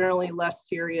bite is generally less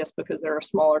serious because they're a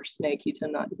smaller snake. You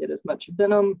tend not to get as much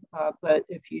venom, but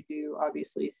if you do,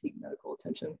 obviously seek medical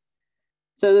attention.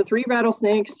 So the 3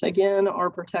 rattlesnakes, again, are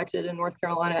protected in North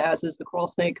Carolina, as is the coral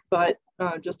snake. But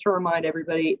just to remind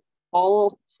everybody,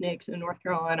 all snakes in North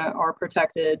Carolina are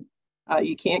protected.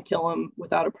 You can't kill them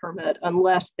without a permit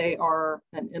unless they are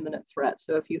an imminent threat.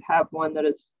 So if you have one that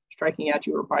is striking at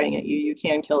you or biting at you, you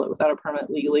can kill it without a permit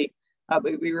legally, but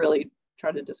we really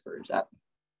try to discourage that.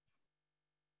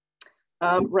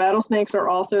 Rattlesnakes are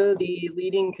also the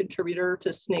leading contributor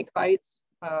to snake bites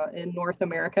in North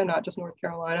America, not just North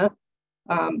Carolina,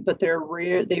 but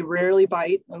they rarely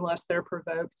bite unless they're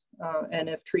provoked, and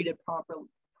if treated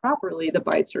properly, the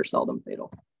bites are seldom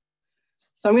fatal.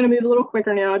 So I'm going to move a little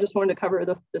quicker now. I just wanted to cover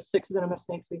the 6 venomous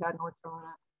snakes we had in North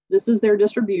Carolina. This is their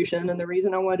distribution, and the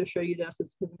reason I wanted to show you this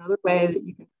is because another way that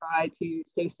you can try to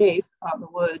stay safe out in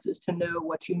the woods is to know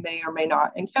what you may or may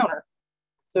not encounter.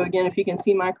 So again, if you can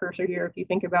see my cursor here, if you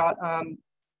think about,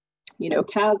 you know,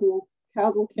 Caswell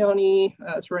County,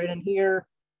 it's right in here,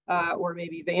 or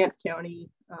maybe Vance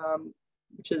County,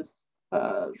 which is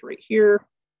right here.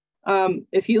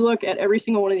 If you look at every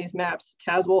single one of these maps,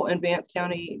 Caswell and Vance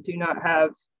County do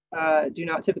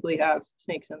not typically have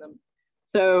snakes in them.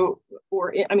 So,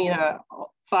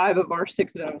 5 of our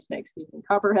 6 venomous snakes.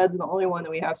 Copperhead's the only one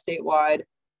that we have statewide.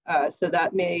 So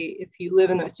that may, if you live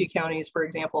in those 2 counties, for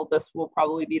example, this will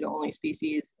probably be the only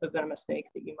species of venomous snake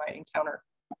that you might encounter.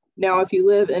 Now, if you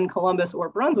live in Columbus or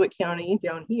Brunswick County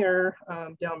down here,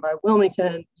 down by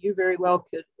Wilmington, you very well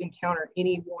could encounter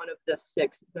any one of the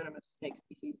 6 venomous snake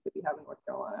species that we have in North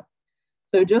Carolina.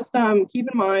 So just keep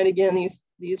in mind, again,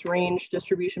 these range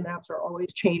distribution maps are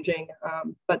always changing,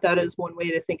 but that is one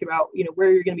way to think about, you know,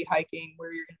 where you're going to be hiking,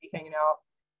 where you're going to be hanging out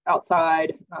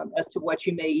outside, as to what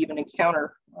you may even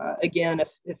encounter. Again,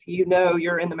 if you know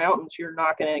you're in the mountains, you're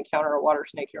not going to encounter a water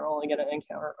snake. You're only going to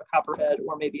encounter a copperhead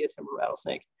or maybe a timber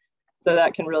rattlesnake. So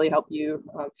that can really help you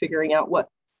figuring out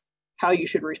how you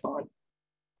should respond.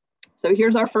 So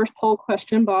here's our first poll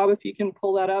question, Bob, if you can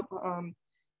pull that up.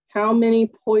 How many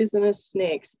poisonous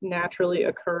snakes naturally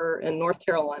occur in North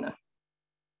Carolina?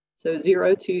 So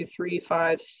 0, 2, 3,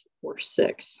 5, or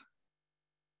 6.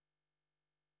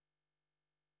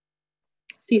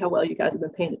 See how well you guys have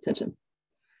been paying attention.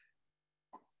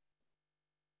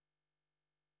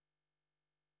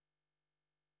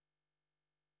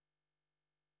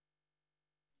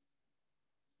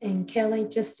 And Kelly,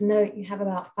 just to note, you have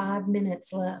about 5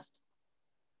 minutes left.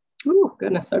 Ooh,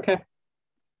 goodness, okay.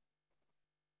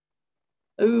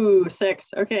 Ooh, 6.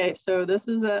 Okay, so this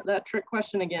is that trick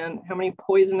question again. How many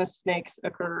poisonous snakes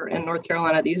occur in North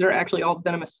Carolina? These are actually all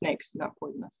venomous snakes, not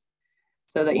poisonous.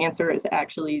 So the answer is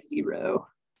actually 0.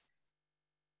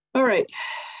 All right,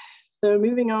 so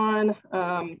moving on.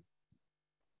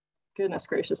 Goodness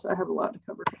gracious, I have a lot to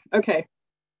cover. Okay,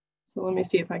 so let me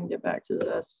see if I can get back to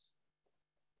this.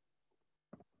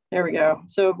 There we go.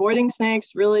 So avoiding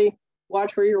snakes, really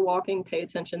watch where you're walking, pay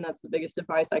attention. That's the biggest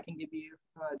advice I can give you.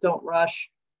 Don't rush.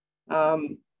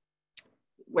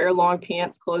 Wear long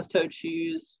pants, closed-toed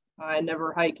shoes. I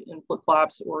never hike in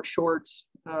flip-flops or shorts.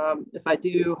 If I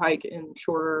do hike in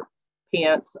shorter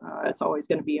pants, it's always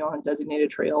going to be on designated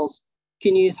trails. You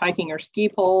can use hiking or ski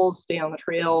poles, stay on the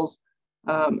trails,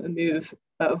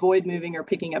 avoid moving or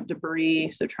picking up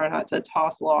debris. So try not to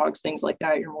toss logs, things like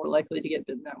that. You're more likely to get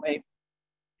bitten that way.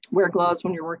 Wear gloves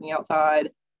when you're working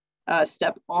outside.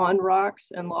 Step on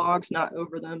rocks and logs, not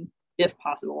over them, if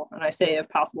possible. And I say if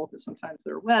possible because sometimes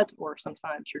they're wet or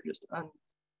sometimes you're just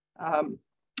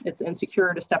it's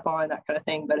insecure to step on, that kind of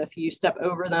thing. But if you step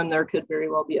over them, there could very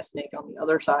well be a snake on the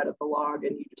other side of the log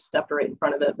and you just stepped right in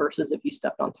front of it, versus if you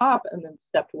stepped on top and then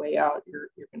stepped way out, you're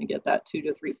going to get that 2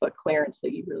 to 3 foot clearance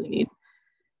that you really need.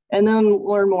 And then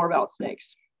learn more about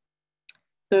snakes.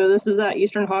 So this is that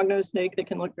eastern hognose snake that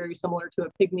can look very similar to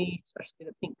a pygmy, especially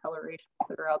the pink colorations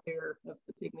that are out there of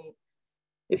the pygmy.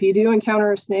 If you do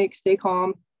encounter a snake, stay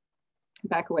calm,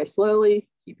 back away slowly,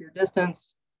 keep your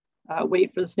distance,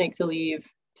 wait for the snake to leave,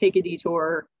 take a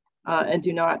detour, and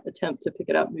do not attempt to pick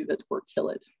it up, move it, or kill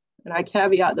it. And I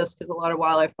caveat this because a lot of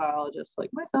wildlife biologists like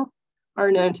myself are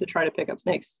known to try to pick up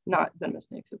snakes, not venomous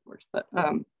snakes, of course, but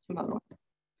some other ones.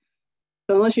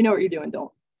 So unless you know what you're doing, don't.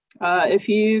 If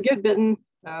you get bitten,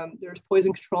 there's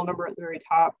poison control number at the very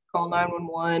top. Call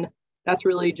 911. That's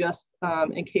really just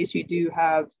in case you do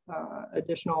have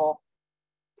additional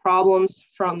problems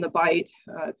from the bite.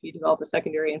 If you develop a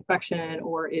secondary infection,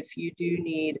 or if you do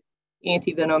need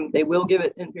antivenom, they will give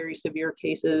it in very severe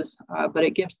cases, but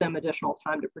it gives them additional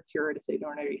time to procure it if they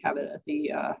don't already have it at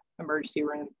the emergency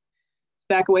room.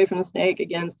 Back away from the snake.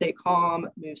 Again, stay calm,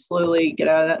 move slowly, get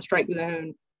out of that strike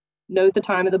zone. Note the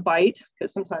time of the bite,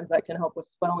 because sometimes that can help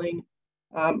with swelling.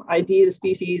 ID the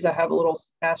species. I have a little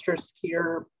asterisk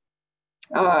here.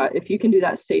 If you can do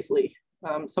that safely.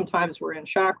 Sometimes we're in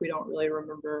shock. We don't really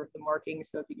remember the markings.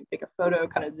 So if you can take a photo,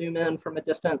 kind of zoom in from a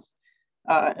distance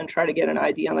and try to get an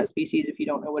ID on that species if you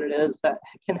don't know what it is, that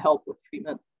can help with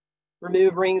treatment.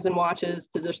 Remove rings and watches,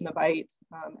 position the bite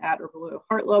at or below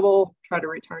heart level, try to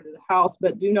return to the house,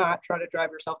 but do not try to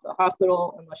drive yourself to the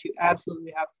hospital unless you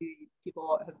absolutely have to.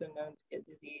 People have been known to get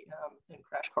dizzy in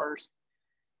crash cars.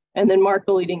 And then mark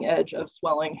the leading edge of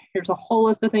swelling. Here's a whole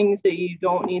list of things that you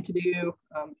don't need to do.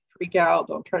 Freak out,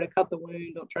 don't try to cut the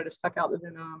wound, don't try to suck out the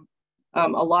venom.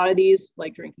 A lot of these,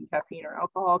 like drinking caffeine or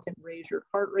alcohol, can raise your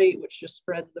heart rate, which just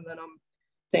spreads the venom.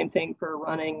 Same thing for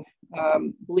running.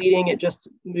 Bleeding, it just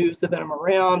moves the venom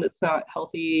around. It's not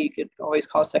healthy. It could always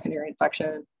cause secondary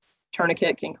infection.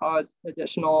 Tourniquet can cause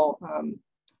additional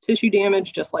tissue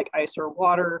damage, just like ice or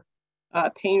water.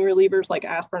 Pain relievers like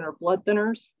aspirin or blood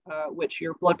thinners, which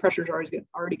your blood pressure is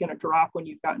already going to drop when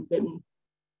you've gotten bitten.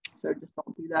 So just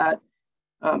don't do that.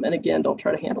 And again, don't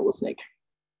try to handle the snake.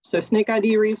 So snake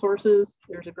ID resources,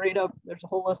 there's a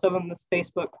whole list of them in this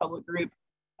Facebook public group.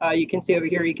 You can see over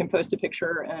here, you can post a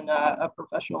picture and a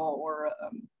professional or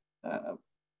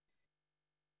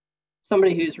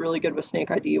somebody who's really good with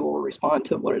snake ID will respond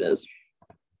to what it is.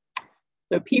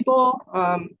 So people,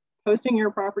 posting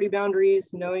your property boundaries,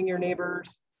 knowing your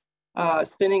neighbors,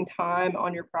 spending time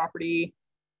on your property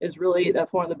is really,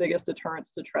 that's one of the biggest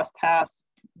deterrents to trespass.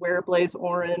 Wear blaze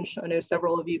orange. I know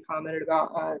several of you commented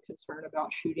about concern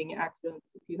about shooting accidents.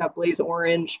 If you have blaze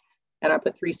orange, and I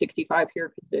put 365 here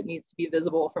because it needs to be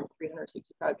visible from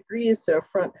 365 degrees. So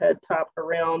front, head, top,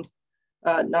 around,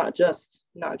 not just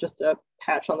a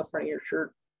patch on the front of your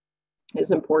shirt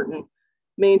is important.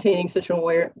 Maintaining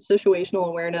situational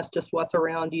awareness, just what's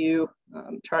around you.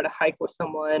 Try to hike with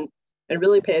someone and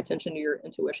really pay attention to your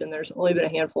intuition. There's only been a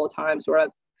handful of times where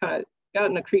I've kind of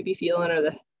gotten a creepy feeling or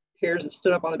the hairs have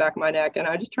stood up on the back of my neck and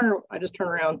I just turn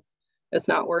around. It's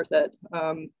not worth it.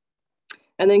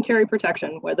 And then carry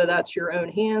protection, whether that's your own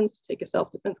hands, take a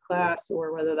self-defense class,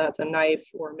 or whether that's a knife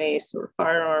or mace or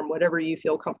firearm, whatever you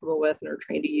feel comfortable with and are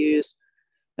trained to use.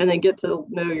 And then get to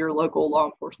know your local law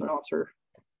enforcement officer.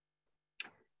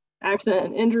 Accident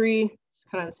and injury, it's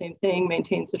kind of the same thing,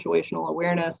 maintain situational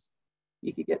awareness.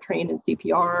 You could get trained in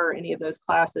CPR, any of those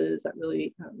classes. That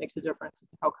really makes a difference as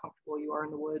to how comfortable you are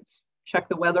in the woods. Check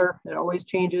the weather, it always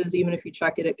changes. Even if you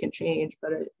check it, it can change,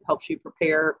 but it helps you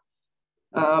prepare.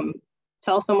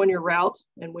 Tell someone your route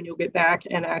and when you'll get back,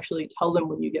 and actually tell them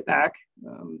when you get back.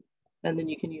 And then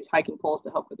you can use hiking poles to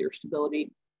help with your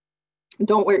stability.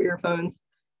 Don't wear earphones.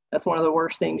 That's one of the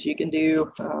worst things you can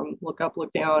do. Look up,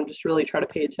 look down, just really try to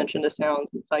pay attention to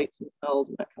sounds and sights and smells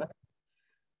and that kind of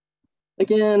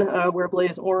thing. Again, wear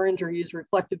blaze orange or use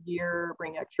reflective gear,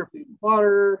 bring extra food and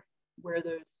water, wear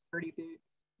those sturdy boots,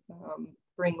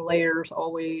 bring layers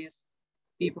always.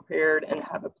 Be prepared and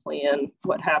have a plan.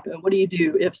 What happened? What do you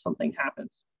do if something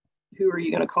happens? Who are you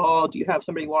going to call? Do you have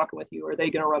somebody walking with you? Are they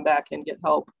going to run back and get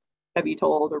help? Have you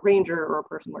told a ranger or a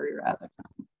person where you're at?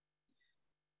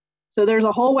 So there's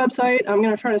a whole website. I'm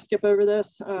going to try to skip over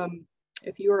this.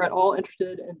 If you are at all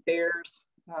interested in bears,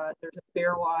 there's a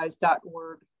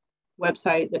bearwise.org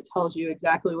website that tells you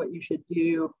exactly what you should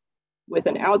do with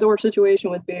an outdoor situation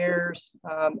with bears,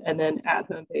 and then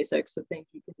at-home basics of things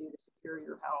you can do to secure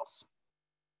your house.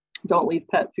 Don't leave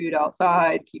pet food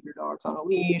outside, keep your dogs on a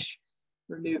leash,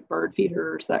 remove bird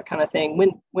feeders, that kind of thing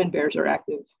when bears are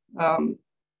active.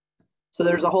 So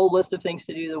there's a whole list of things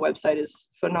to do. The website is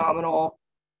phenomenal.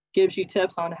 Gives you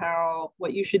tips on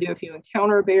what you should do if you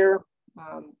encounter a bear.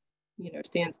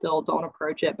 Stand still, don't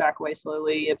approach it, back away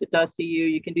slowly. If it does see you,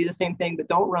 you can do the same thing, but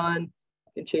don't run.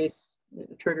 You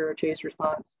can trigger a chase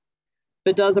response.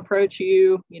 If it does approach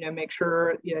you, make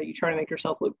sure you try to make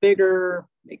yourself look bigger,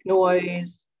 make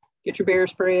noise. Get your bear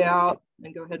spray out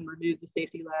and go ahead and remove the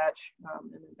safety latch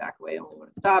and then back away only when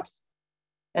it stops.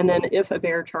 And then if a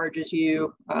bear charges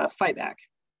you, fight back.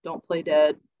 Don't play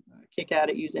dead, kick at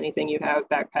it, use anything you have,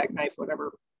 backpack, knife,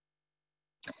 whatever.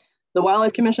 The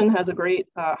Wildlife Commission has a great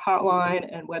hotline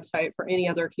and website for any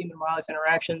other human-wildlife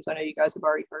interactions. I know you guys have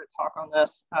already heard a talk on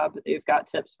this, but they've got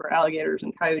tips for alligators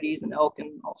and coyotes and elk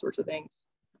and all sorts of things.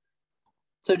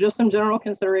 So just some general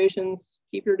considerations: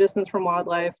 keep your distance from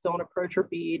wildlife, don't approach or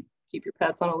feed, keep your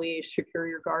pets on a leash, secure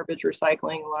your garbage,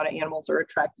 recycling. A lot of animals are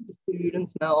attracted to food and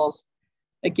smells.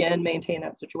 Again, maintain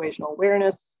that situational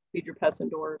awareness, feed your pets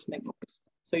indoors, make noise.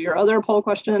 So your other poll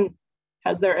question: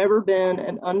 has there ever been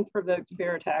an unprovoked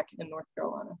bear attack in North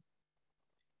Carolina?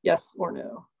 Yes or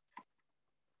no?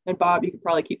 And Bob, you could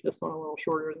probably keep this one a little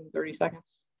shorter than 30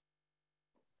 seconds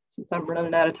since I'm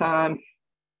running out of time.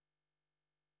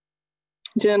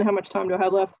 Jen, how much time do I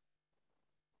have left?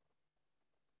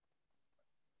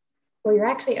 Well, you're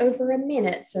actually over a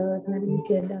minute, so maybe you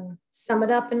could sum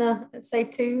it up in say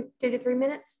 2 to 3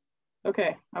 minutes.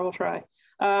 Okay, I will try.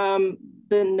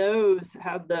 The no's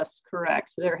have this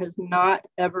correct. There has not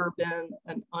ever been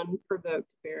an unprovoked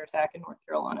bear attack in North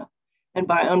Carolina. And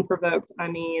by unprovoked, I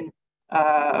mean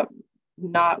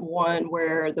not one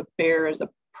where the bear is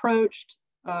approached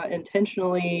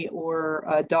intentionally or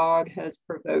a dog has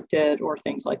provoked it or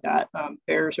things like that.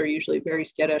 Bears are usually very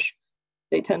skittish.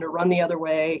 They tend to run the other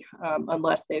way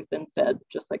unless they've been fed,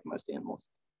 just like most animals.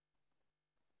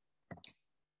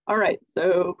 All right,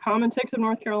 so common ticks of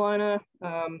North Carolina.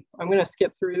 I'm gonna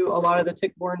skip through a lot of the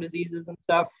tick-borne diseases and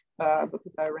stuff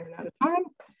because I ran out of time.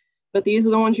 But these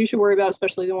are the ones you should worry about,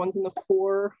 especially the ones in the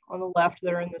 4 on the left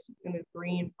that are in the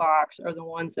green box are the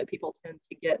ones that people tend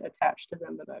to get attached to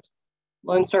them the most.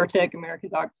 Lone Star tick, American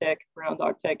dog tick, brown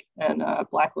dog tick, and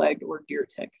blackleg or deer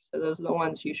tick. So those are the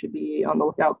ones you should be on the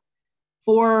lookout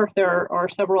for. There are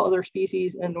several other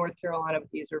species in North Carolina,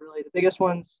 but these are really the biggest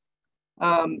ones.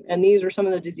 And these are some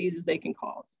of the diseases they can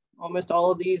cause. Almost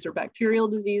all of these are bacterial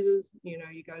diseases. You know,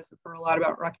 you guys have heard a lot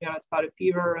about Rocky Mountain spotted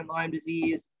fever and Lyme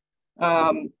disease,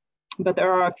 but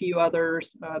there are a few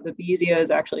others. The Babesia is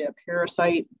actually a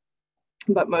parasite,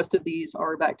 but most of these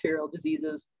are bacterial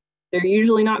diseases. They're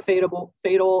usually not fatal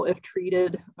if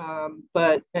treated,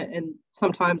 and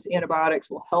sometimes antibiotics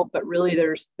will help, but really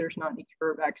there's not any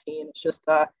cure vaccine. It's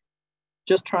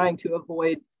just trying to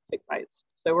avoid tick bites.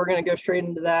 So we're going to go straight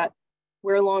into that.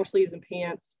 Wear long sleeves and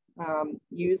pants.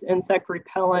 Use insect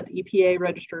repellent, EPA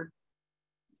registered.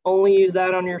 Only use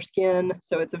that on your skin.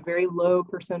 So it's a very low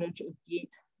percentage of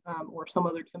DEET or some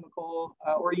other chemical,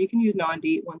 or you can use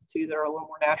non-DEET ones too that are a little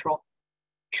more natural.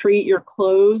 Treat your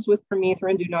clothes with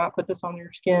permethrin. Do not put this on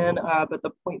your skin, but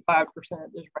the 0.5%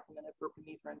 is recommended for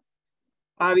permethrin.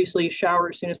 Obviously, shower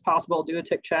as soon as possible. Do a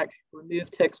tick check. Remove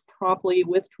ticks promptly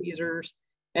with tweezers,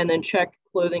 and then check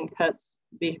clothing, pets,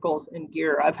 vehicles, and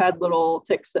gear. I've had little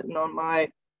ticks sitting on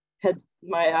my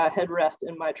headrest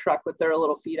in my truck with their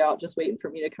little feet out, just waiting for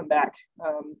me to come back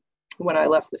when I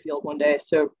left the field one day.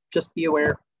 So just be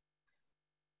aware.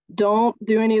 Don't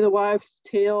do any of the wives'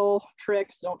 tail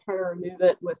tricks. Don't try to remove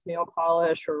it with nail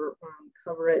polish or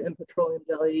cover it in petroleum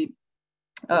jelly.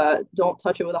 Don't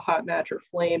touch it with a hot match or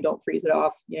flame. Don't freeze it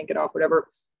off, yank it off, whatever.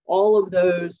 All of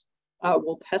those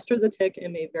will pester the tick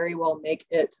and may very well make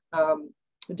it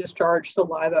discharge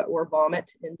saliva or vomit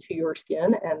into your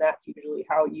skin. And that's usually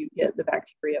how you get the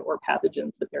bacteria or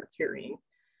pathogens that they're carrying.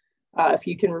 If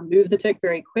you can remove the tick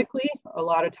very quickly, a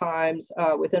lot of times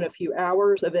within a few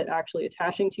hours of it actually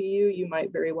attaching to you, you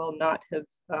might very well not have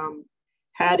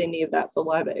had any of that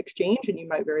saliva exchange, and you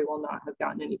might very well not have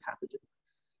gotten any pathogen.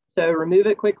 So remove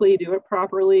it quickly, do it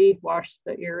properly, wash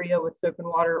the area with soap and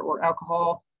water or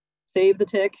alcohol, save the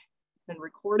tick and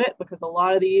record it, because a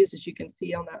lot of these, as you can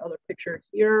see on that other picture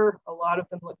here, a lot of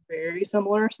them look very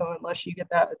similar. So unless you get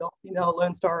that adult female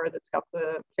Lone Star that's got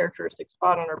the characteristic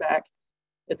spot on her back,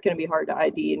 it's going to be hard to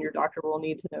ID, and your doctor will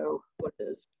need to know what it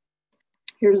is.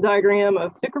 Here's a diagram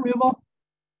of tick removal.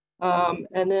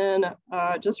 And then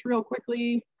just real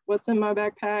quickly, what's in my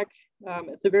backpack?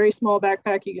 It's a very small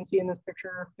backpack. You can see in this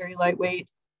picture, very lightweight,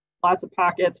 lots of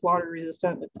pockets, water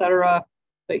resistant, etc.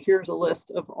 But here's a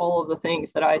list of all of the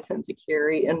things that I tend to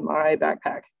carry in my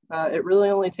backpack. It really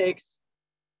only takes,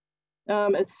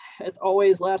 it's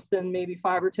always less than maybe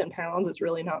 5 or 10 pounds. It's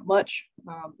really not much.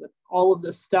 With all of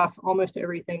this stuff, almost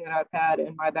everything that I've had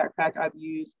in my backpack, I've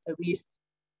used at least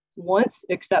once,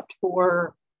 except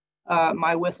for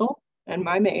my whistle and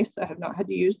my mace. I have not had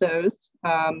to use those.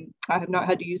 I have not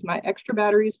had to use my extra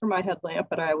batteries for my headlamp,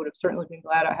 but I would have certainly been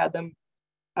glad I had them.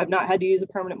 I've not had to use a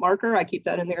permanent marker. I keep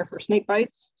that in there for snake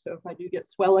bites. So if I do get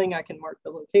swelling, I can mark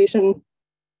the location.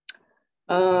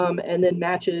 And then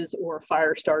matches or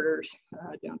fire starters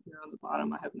down here on the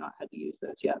bottom. I have not had to use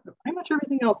those yet, but pretty much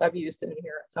everything else I've used in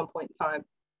here at some point in time.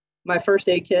 My first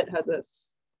aid kit has a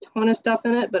ton of stuff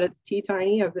in it, but it's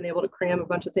tiny. I've been able to cram a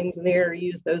bunch of things in there,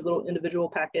 use those little individual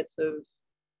packets of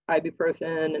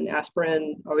ibuprofen and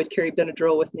aspirin, always carry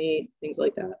Benadryl with me, things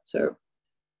like that. So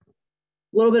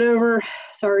a little bit over,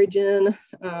 sorry, Jen.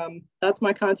 That's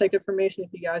my contact information if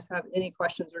you guys have any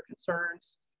questions or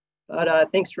concerns.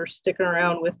 But thanks for sticking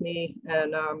around with me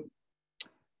and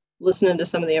listening to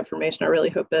some of the information. I really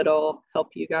hope it'll help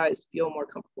you guys feel more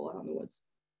comfortable out in the woods.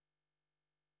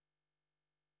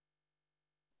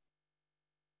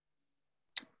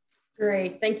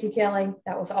 Great. Thank you, Kelly.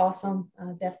 That was awesome.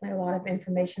 Definitely a lot of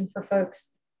information for folks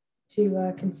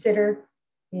to consider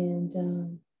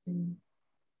and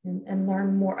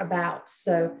learn more about.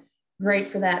 So great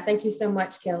for that. Thank you so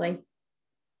much, Kelly.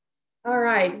 All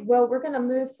right. Well, we're going to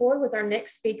move forward with our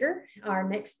next speaker. Our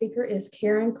next speaker is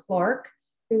Karen Clark,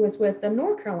 who is with the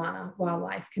North Carolina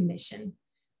Wildlife Commission.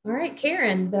 All right,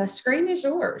 Karen, the screen is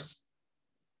yours.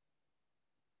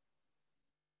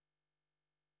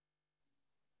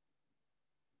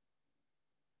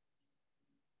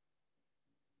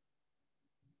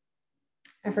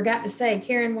 I forgot to say,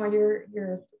 Karen, while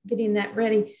you're getting that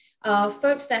ready,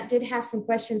 folks that did have some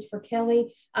questions for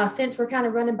Kelly, since we're kind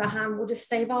of running behind, we'll just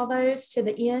save all those to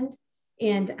the end.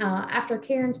 And after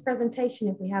Karen's presentation,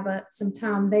 if we have some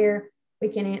time there, we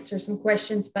can answer some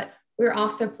questions. But we're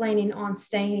also planning on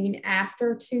staying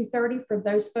after 2:30 for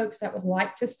those folks that would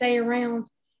like to stay around,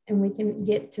 and we can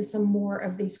get to some more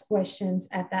of these questions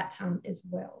at that time as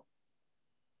well.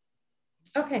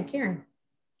 Okay, Karen.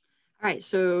 All right,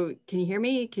 so can you hear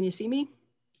me? Can you see me?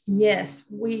 Yes,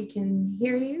 we can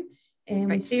hear you and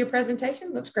Great. we see your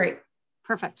presentation. Looks great.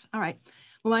 Perfect. All right.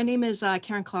 Well, my name is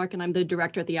Karen Clark, and I'm the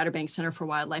director at the Outer Banks Center for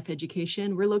Wildlife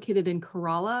Education. We're located in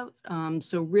Corolla.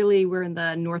 So really, we're in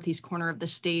the northeast corner of the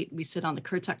state. We sit on the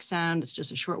Currituck Sound. It's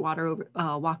just a short walk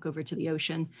over to the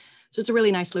ocean. So it's a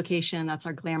really nice location. That's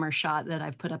our glamour shot that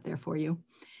I've put up there for you.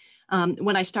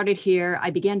 When I started here,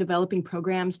 I began developing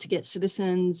programs to get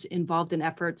citizens involved in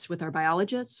efforts with our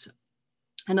biologists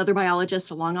and other biologists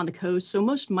along on the coast. So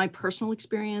most of my personal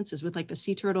experience is with like the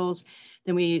sea turtles.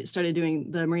 Then we started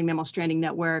doing the Marine Mammal Stranding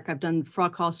Network. I've done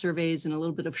frog call surveys and a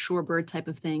little bit of shorebird type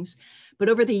of things. But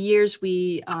over the years,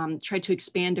 we tried to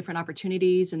expand different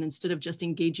opportunities. And instead of just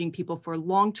engaging people for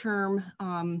long-term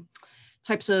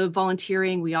types of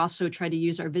volunteering, we also try to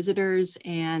use our visitors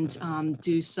and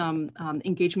do some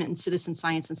engagement in citizen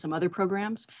science and some other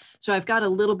programs. So I've got a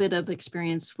little bit of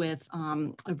experience with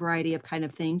a variety of kind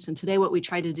of things. And today what we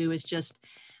try to do is just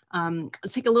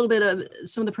take a little bit of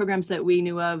some of the programs that we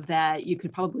knew of that you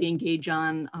could probably engage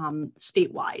on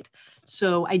statewide.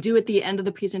 So I do at the end of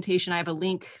the presentation, I have a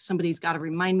link. Somebody's got to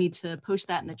remind me to post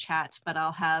that in the chat, but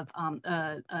I'll have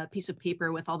a piece of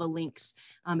paper with all the links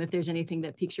if there's anything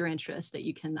that piques your interest that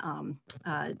you can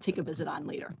take a visit on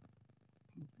later.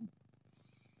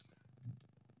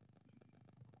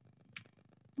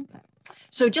 Okay.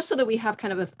 So just so that we have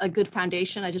kind of a good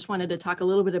foundation, I just wanted to talk a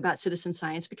little bit about citizen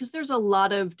science because there's a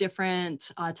lot of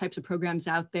different types of programs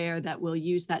out there that will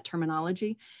use that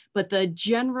terminology. But the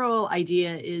general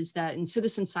idea is that in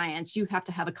citizen science, you have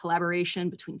to have a collaboration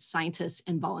between scientists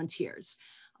and volunteers.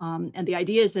 And the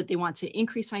idea is that they want to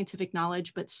increase scientific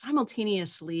knowledge, but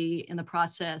simultaneously in the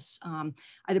process,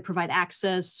 either provide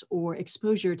access or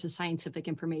exposure to scientific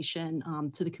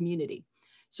information to the community.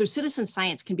 So citizen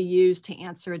science can be used to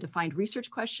answer a defined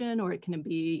research question, or it can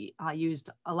be used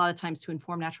a lot of times to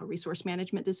inform natural resource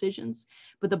management decisions.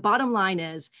 But the bottom line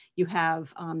is you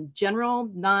have general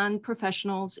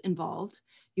non-professionals involved.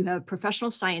 You have professional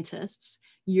scientists.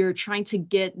 You're trying to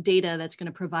get data that's going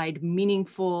to provide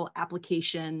meaningful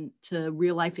application to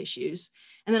real life issues.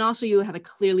 And then also you have a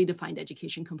clearly defined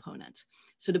education component.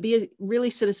 So to be a really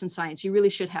citizen science, you really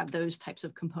should have those types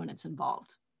of components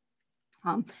involved.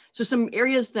 So some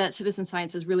areas that citizen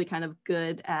science is really kind of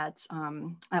good at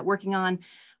working on: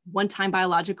 one-time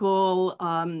biological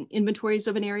inventories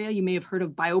of an area. You may have heard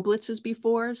of BioBlitzes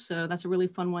before, so that's a really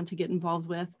fun one to get involved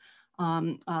with.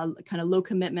 Kind of low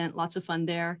commitment, lots of fun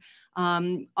there.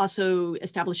 Also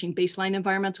establishing baseline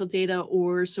environmental data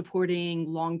or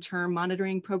supporting long-term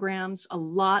monitoring programs. A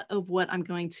lot of what I'm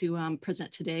going to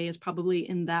present today is probably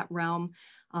in that realm.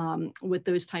 With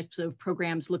those types of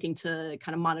programs looking to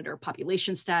kind of monitor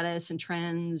population status and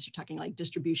trends. You're talking like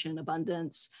distribution,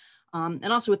 abundance,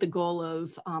 and also with the goal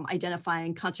of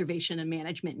identifying conservation and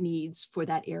management needs for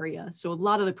that area. So a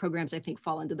lot of the programs, I think,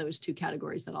 fall into those two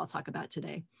categories that I'll talk about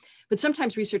today. But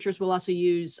sometimes researchers will also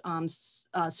use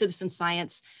citizen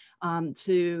science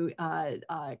to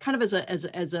kind of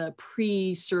as a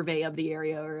pre-survey of the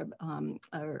area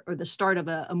or the start of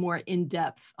a more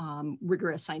in-depth,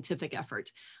 rigorous scientific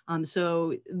effort.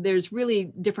 So there's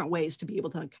really different ways to be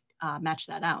able to match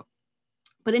that out.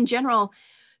 But in general,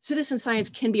 citizen science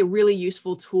can be a really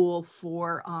useful tool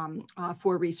for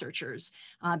researchers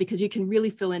because you can really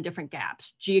fill in different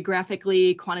gaps,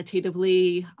 geographically,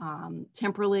 quantitatively,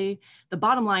 temporally. The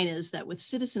bottom line is that with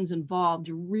citizens involved,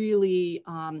 you're really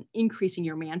increasing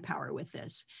your manpower with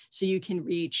this. So you can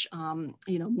reach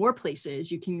more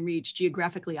places, you can reach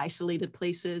geographically isolated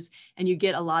places, and you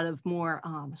get a lot of more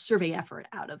survey effort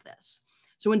out of this.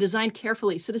 So when designed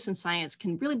carefully, citizen science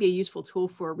can really be a useful tool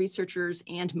for researchers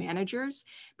and managers,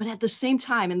 but at the same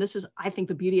time, and this is, I think,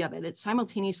 the beauty of it, it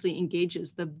simultaneously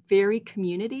engages the very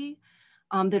community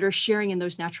that are sharing in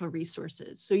those natural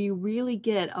resources. So you really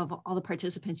get, of all the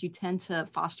participants, you tend to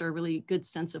foster a really good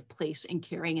sense of place and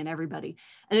caring in everybody.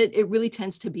 And it really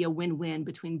tends to be a win-win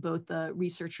between both the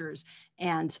researchers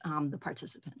and the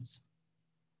participants.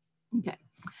 Okay.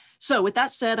 So with that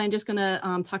said, I'm just going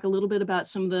to talk a little bit about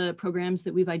some of the programs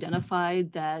that we've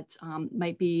identified that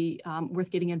might be worth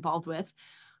getting involved with.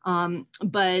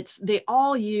 But they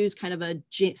all use kind of a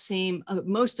same,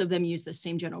 most of them use the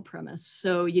same general premise.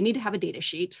 So you need to have a data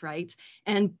sheet, right?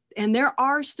 And there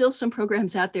are still some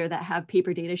programs out there that have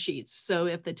paper data sheets. So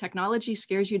if the technology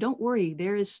scares you, don't worry,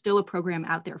 there is still a program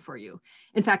out there for you.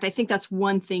 In fact, I think that's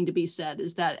one thing to be said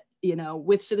is that,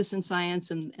 with citizen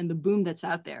science and the boom that's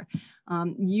out there,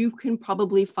 you can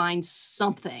probably find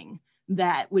something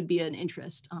that would be an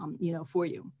interest, for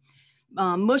you.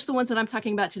 Most of the ones that I'm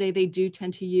talking about today, they do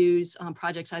tend to use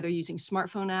projects either using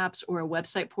smartphone apps or a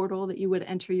website portal that you would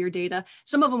enter your data.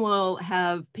 Some of them will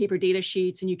have paper data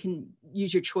sheets, and you can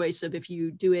use your choice of if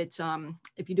you do it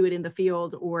in the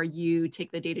field or you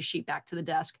take the data sheet back to the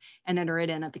desk and enter it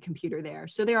in at the computer there.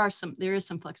 So there is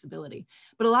some flexibility.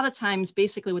 But a lot of times,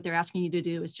 basically what they're asking you to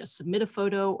do is just submit a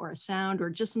photo or a sound or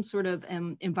just some sort of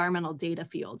environmental data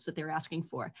fields that they're asking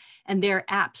for. And their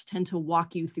apps tend to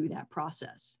walk you through that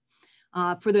process.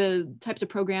 For the types of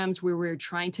programs where we're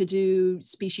trying to do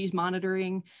species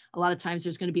monitoring, a lot of times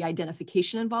there's going to be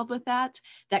identification involved with that.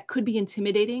 That could be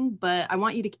intimidating, but I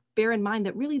want you to bear in mind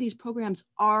that really these programs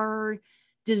are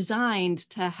designed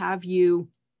to have you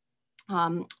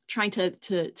trying to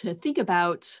think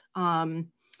about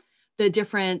the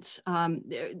different,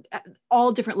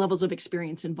 all different levels of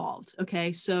experience involved,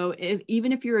 okay? So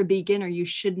even if you're a beginner, you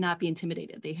should not be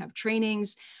intimidated. They have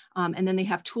trainings, and then they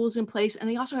have tools in place, and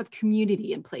they also have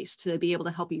community in place to be able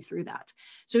to help you through that.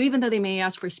 So even though they may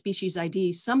ask for species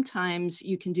ID, sometimes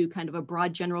you can do kind of a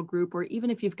broad general group, or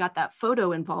even if you've got that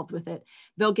photo involved with it,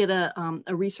 they'll get a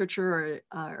researcher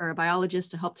or a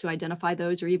biologist to help to identify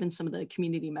those, or even some of the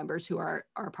community members who are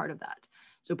a part of that.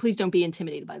 So please don't be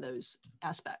intimidated by those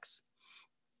aspects.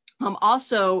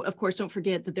 Also, of course, don't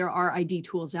forget that there are ID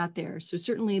tools out there. So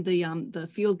certainly the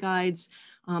field guides,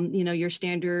 your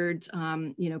standard,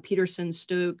 Peterson,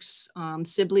 Stokes,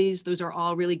 Sibley's, those are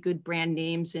all really good brand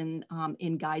names in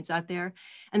guides out there.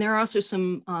 And there are also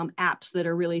some apps that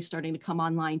are really starting to come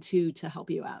online too to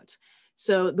help you out.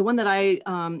 So the one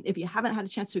that if you haven't had a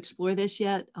chance to explore this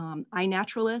yet,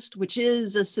 iNaturalist, which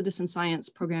is a citizen science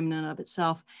program in and of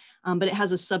itself, but it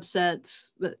has a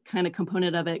subset kind of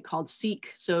component of it called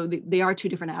Seek. So they are two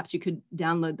different apps. You could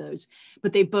download those,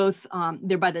 but they both,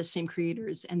 they're by the same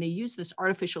creators, and they use this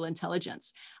artificial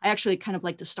intelligence. I actually kind of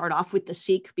like to start off with the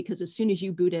Seek, because as soon as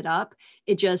you boot it up,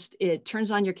 it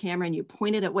turns on your camera and you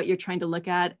point it at what you're trying to look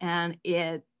at, and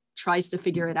it tries to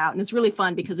figure it out. And it's really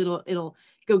fun because it'll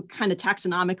go kind of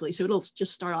taxonomically. So it'll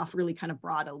just start off really kind of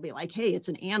broad. It'll be like, hey, it's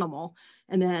an animal.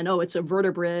 And then, oh, it's a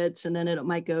vertebrate. And then it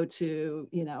might go to,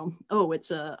 oh,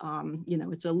 it's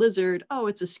a lizard. Oh,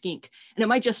 it's a skink. And it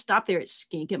might just stop there at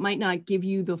skink. It might not give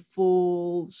you the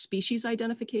full species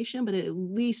identification, but it at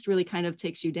least really kind of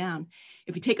takes you down.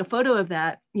 If you take a photo of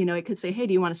that, it could say, hey,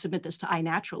 do you want to submit this to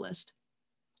iNaturalist?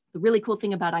 The really cool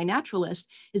thing about iNaturalist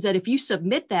is that if you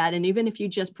submit that, and even if you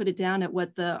just put it down at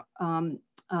what the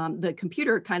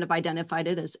computer kind of identified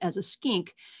it as a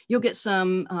skink, you'll get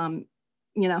some,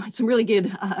 some really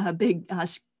good big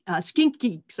skink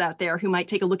geeks out there who might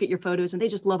take a look at your photos, and they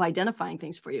just love identifying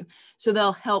things for you. So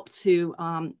they'll help to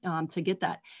get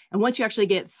that. And once you actually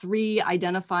get 3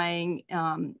 identifying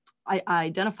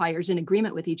identifiers in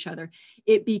agreement with each other,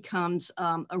 it becomes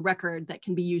a record that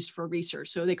can be used for research.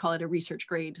 So they call it a research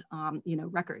grade,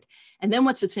 record. And then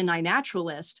once it's in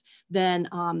iNaturalist, then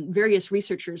various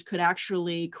researchers could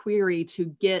actually query to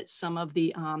get some of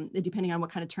the, depending on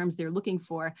what kind of terms they're looking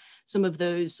for, some of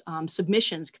those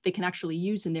submissions they can actually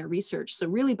use in their research. So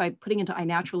really by putting into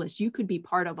iNaturalist, you could be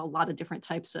part of a lot of different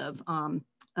types of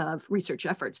research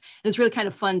efforts. And it's really kind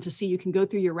of fun to see. You can go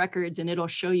through your records and it'll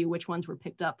show you which ones were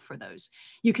picked up for those.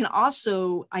 You can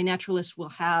also, iNaturalist will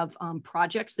have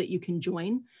projects that you can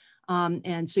join.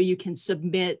 And so you can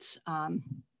submit,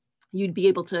 you'd be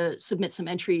able to submit some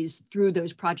entries through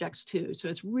those projects too. So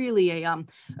it's really a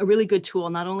really good tool,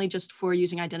 not only just for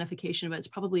using identification, but it's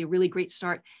probably a really great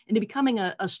start into becoming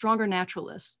a stronger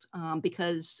naturalist,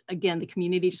 because again, the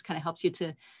community just kind of helps you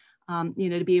to,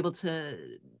 to be able to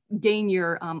gain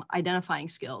your identifying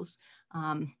skills.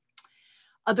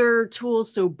 Other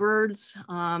tools, so birds,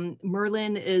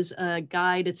 Merlin is a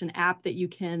guide. It's an app that you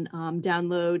can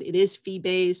download. It is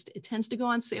fee-based. It tends to go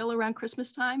on sale around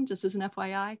Christmas time, just as an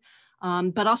FYI.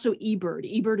 But also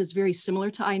eBird. eBird is very similar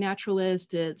to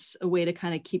iNaturalist. It's a way to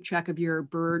kind of keep track of your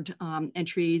bird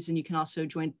entries, and you can also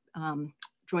join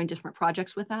different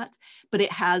projects with that. But it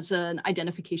has an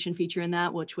identification feature in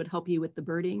that, which would help you with the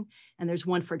birding. And there's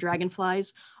one for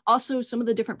dragonflies. Also, some of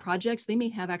the different projects, they may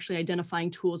have actually identifying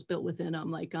tools built within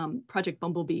them, like Project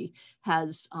Bumblebee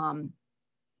has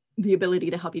the ability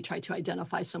to help you try to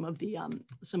identify some of the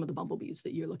bumblebees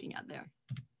that you're looking at there.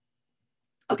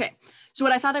 Okay, so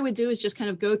what I thought I would do is just kind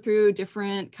of go through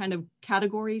different kind of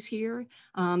categories here.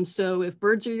 So if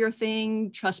birds are your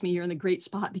thing, trust me, you're in the great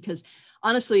spot, because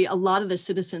honestly, a lot of the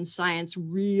citizen science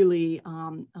really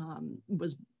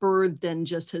was birthed and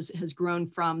just has grown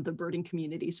from the birding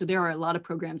community. So there are a lot of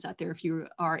programs out there if you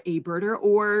are a birder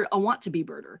or a want-to-be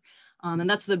birder. And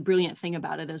that's the brilliant thing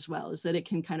about it as well, is that it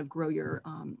can kind of grow your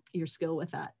skill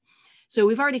with that. So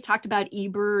we've already talked about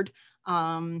eBird.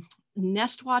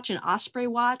 Nest Watch and Osprey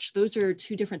Watch, those are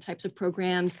two different types of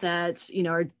programs that,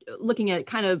 are looking at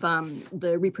kind of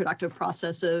the reproductive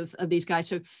process of these guys.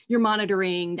 So you're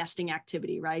monitoring nesting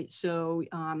activity, right? So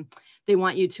they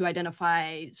want you to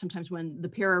identify sometimes when the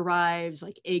pair arrives,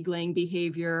 like egg laying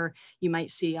behavior, you might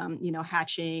see,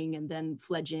 hatching and then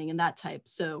fledging and that type.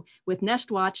 So with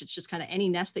Nest Watch, it's just kind of any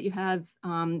nest that you have,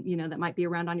 that might be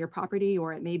around on your property,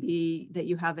 or it may be that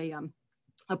you have a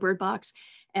bird box.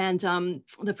 And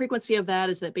the frequency of that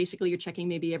is that basically you're checking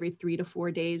maybe every 3 to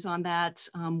 4 days on that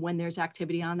when there's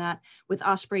activity on that. With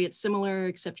Osprey, it's similar,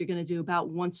 except you're going to do about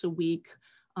once a week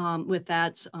with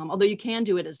that, although you can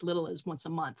do it as little as once a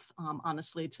month,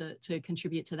 honestly, to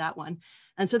contribute to that one.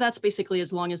 And so that's basically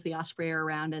as long as the Osprey are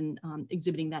around and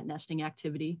exhibiting that nesting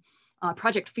activity.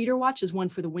 Project Feeder Watch is one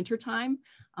for the winter time,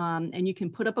 and you can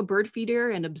put up a bird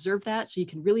feeder and observe that. So you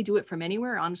can really do it from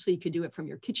anywhere. Honestly, you could do it from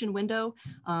your kitchen window.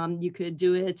 You could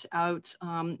do it out,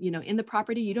 in the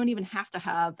property. You don't even have to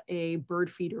have a bird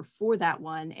feeder for that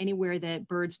one. Anywhere that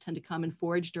birds tend to come and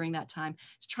forage during that time.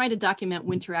 It's trying to document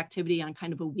winter activity on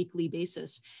kind of a weekly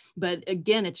basis. But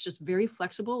again, it's just very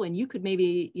flexible, and you could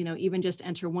maybe, even just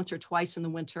enter once or twice in the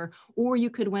winter, or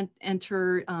you could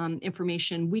enter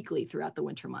information weekly throughout the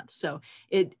winter months. So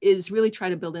it is really try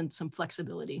to build in some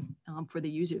flexibility for the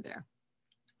user there.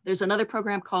 There's another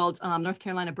program called North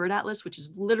Carolina Bird Atlas, which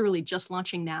is literally just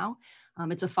launching now.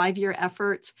 It's a 5-year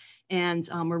effort, and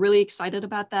we're really excited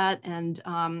about that. And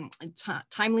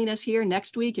timeliness here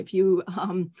next week, if you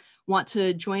want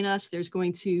to join us, there's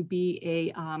going to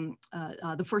be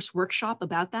the first workshop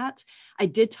about that. I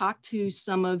did talk to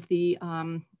some of the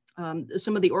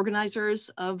organizers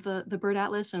of the Bird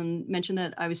Atlas and mentioned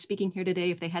that I was speaking here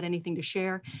today if they had anything to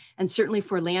share. And certainly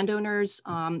for landowners,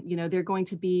 they're going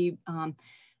to be,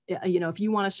 if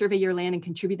you want to survey your land and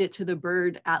contribute it to the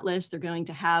Bird Atlas, they're going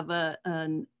to have a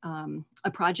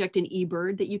project in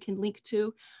eBird that you can link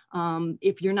to.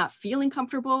 If you're not feeling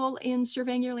comfortable in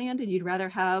surveying your land and you'd rather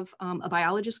have a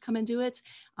biologist come and do it,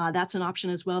 that's an option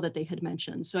as well that they had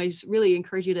mentioned. So I just really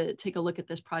encourage you to take a look at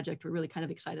this project. We're really kind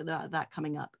of excited about that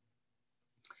coming up.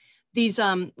 These,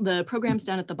 the programs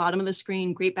down at the bottom of the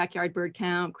screen, Great Backyard Bird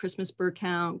Count, Christmas Bird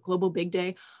Count, Global Big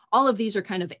Day, all of these are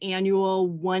kind of annual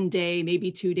 1-day,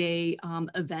 maybe 2-day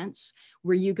events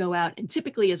where you go out and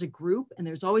typically as a group, and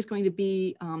there's always going to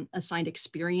be assigned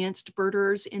experienced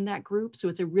birders in that group. So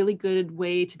it's a really good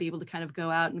way to be able to kind of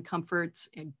go out in comfort,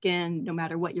 again, no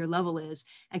matter what your level is,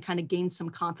 and kind of gain some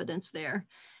confidence there.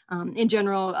 In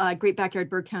general, Great Backyard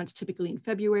Bird Count's typically in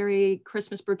February.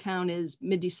 Christmas bird count is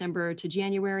mid-December to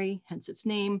January, hence its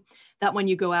name. That one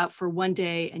you go out for one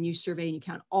day and you survey and you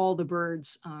count all the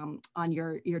birds on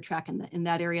your track in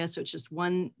that area. So it's just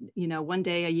one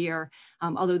day a year,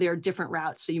 although there are different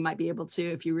routes. So you might be able to,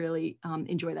 if you really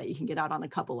enjoy that, you can get out on a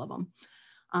couple of them.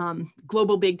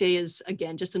 Global Big Day is,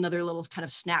 again, just another little kind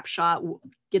of snapshot,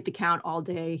 get the count all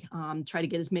day, try to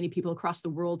get as many people across the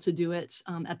world to do it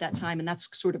at that time. And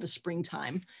that's sort of a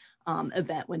springtime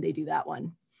event when they do that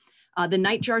one. The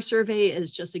Nightjar Survey is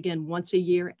just, again, once a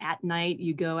year at night.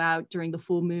 You go out during the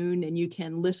full moon and you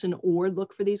can listen or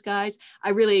look for these guys.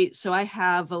 I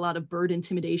have a lot of bird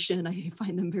intimidation. I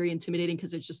find them very intimidating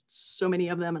because there's just so many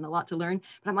of them and a lot to learn.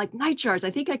 But I'm like, nightjars, I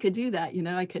think I could do that.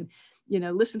 I could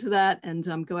listen to that and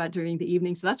go out during the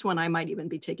evening. So that's one I might even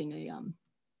be taking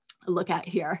a look at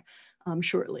here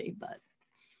shortly.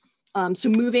 But so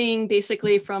moving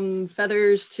basically from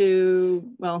feathers to,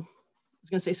 well, I was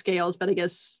going to say scales, but I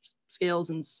guess scales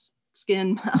and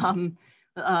skin.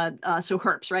 So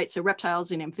herps, right? So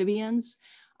reptiles and amphibians.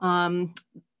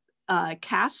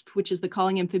 CASP, which is the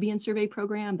Calling Amphibian Survey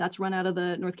Program, that's run out of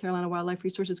the North Carolina Wildlife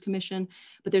Resources Commission.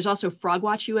 But there's also Frog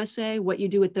Watch USA. What you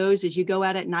do with those is you go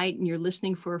out at night and you're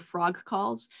listening for frog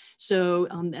calls. So,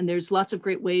 and there's lots of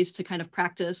great ways to kind of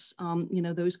practice,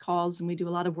 those calls. And we do a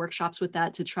lot of workshops with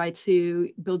that to try to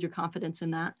build your confidence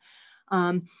in that.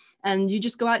 And you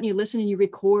just go out and you listen and you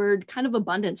record kind of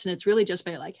abundance. And it's really just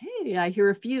by like, hey, I hear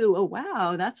a few. Oh,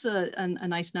 wow, that's a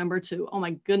nice number, to, oh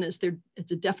my goodness,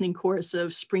 it's a deafening chorus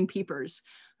of spring peepers,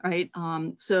 right?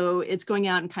 So it's going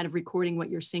out and kind of recording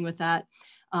what you're seeing with that.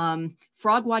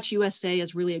 Frog Watch USA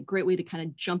is really a great way to kind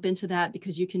of jump into that,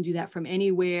 because you can do that from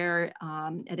anywhere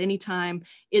at any time.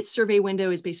 Its survey window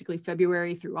is basically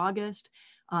February through August.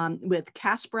 With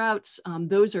CASP routes,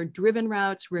 those are driven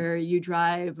routes where you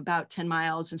drive about 10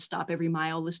 miles and stop every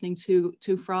mile listening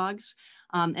to frogs.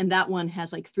 And that one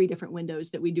has like 3 different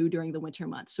windows that we do during the winter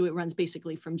months. So it runs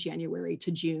basically from January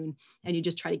to June, and you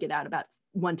just try to get out about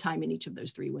one time in each of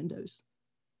those 3 windows.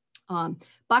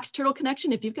 Box turtle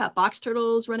connection. If you've got box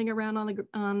turtles running around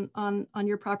on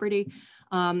your property,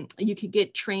 you could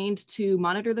get trained to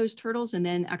monitor those turtles and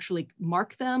then actually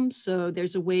mark them. So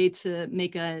there's a way to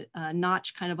make a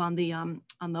notch kind of on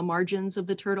the margins of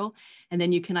the turtle, and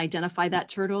then you can identify that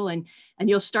turtle, and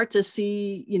you'll start to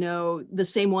see the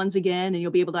same ones again, and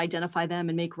you'll be able to identify them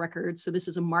and make records. So this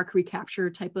is a mark recapture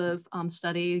type of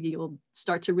study. You'll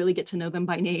start to really get to know them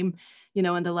by name,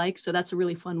 and the like. So that's a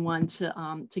really fun one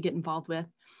to get involved with.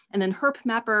 And then Herp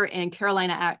Mapper and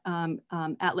Carolina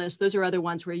Atlas, those are other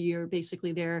ones where you're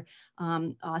basically their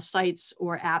sites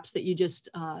or apps that you just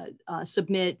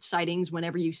submit sightings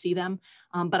whenever you see them.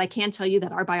 But I can tell you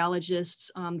that our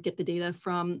biologists get the data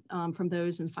from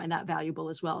those and find that valuable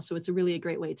as well. So it's a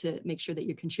great way to make sure that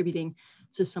you're contributing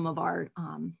to some of our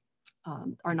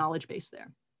knowledge base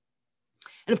there.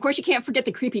 And of course, you can't forget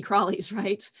the creepy crawlies,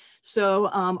 right? So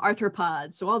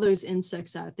arthropods, so all those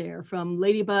insects out there, from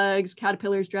ladybugs,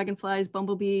 caterpillars, dragonflies,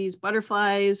 bumblebees,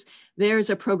 butterflies,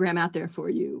 there's a program out there for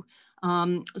you.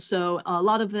 So a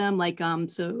lot of them, like,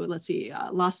 so let's see,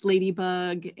 lost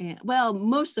ladybug, and well,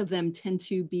 most of them tend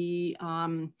to be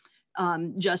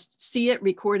just see it,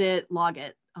 record it, log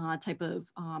it type of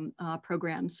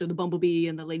programs. So the bumblebee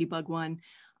and the ladybug one.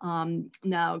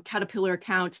 Now caterpillar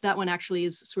count, that one actually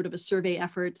is sort of a survey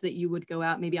effort that you would go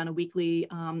out maybe on a weekly,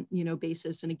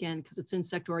 basis. And again, because it's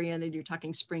insect oriented, you're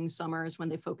talking spring, summer is when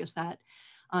they focus that.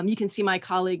 You can see my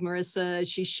colleague, Marissa,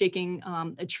 she's shaking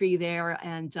a tree there,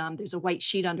 and there's a white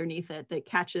sheet underneath it that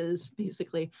catches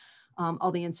basically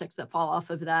all the insects that fall off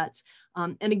of that.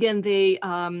 And again, they,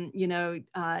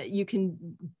 you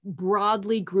can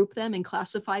broadly group them and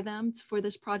classify them for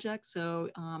this project. So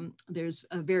there's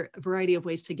a variety of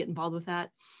ways to get involved with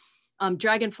that.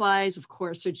 Dragonflies, of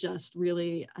course, are just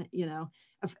really,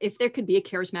 if there could be a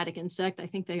charismatic insect, I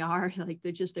think they are. Like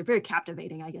they're very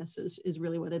captivating, I guess, is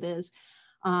really what it is.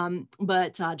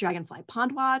 But dragonfly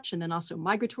pond watch, and then also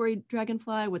migratory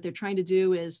dragonfly, what they're trying to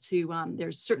do is to,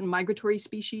 there's certain migratory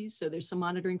species, so there's some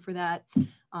monitoring for that.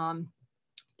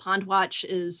 Pond watch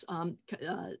is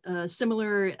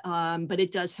similar, but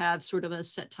it does have sort of a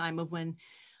set time of when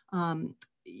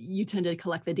you tend to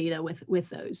collect the data with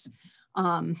those.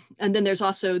 And then there's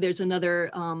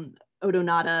another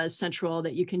Odonata central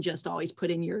that you can just always put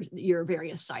in your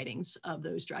various sightings of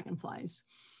those dragonflies.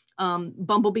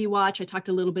 Bumblebee watch, I talked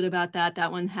a little bit about that.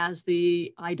 That one has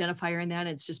the identifier in that.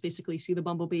 It's just basically see the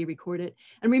bumblebee, record it.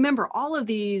 And remember, all of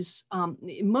these,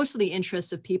 most of the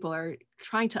interests of people are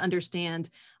trying to understand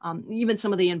even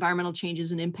some of the environmental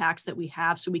changes and impacts that we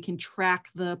have, so we can track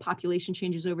the population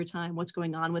changes over time, what's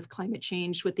going on with climate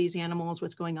change with these animals,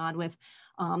 what's going on with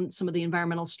some of the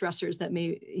environmental stressors that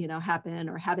may happen,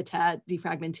 or habitat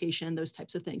defragmentation, those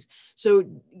types of things. So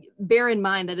bear in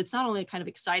mind that it's not only kind of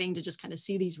exciting to just kind of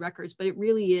see these records, but it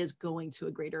really is going to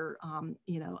a greater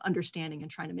understanding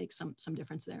and trying to make some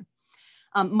difference there.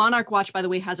 Monarch Watch, by the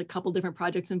way, has a couple different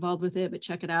projects involved with it, but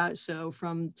check it out. So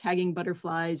from tagging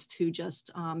butterflies to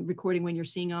just recording when you're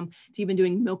seeing them, to even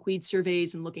doing milkweed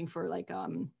surveys and looking for like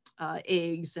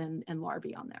eggs and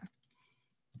larvae on there.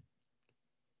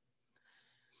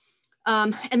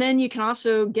 And then you can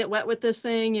also get wet with this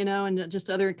thing, and just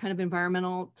other kind of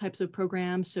environmental types of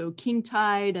programs. So King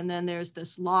Tide, and then there's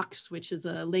this LOX, which is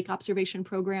a lake observation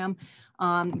program.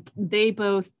 They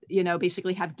both,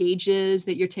 basically have gauges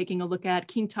that you're taking a look at.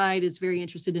 King Tide is very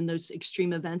interested in those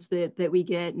extreme events that we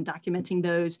get and documenting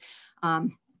those.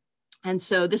 And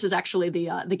so this is actually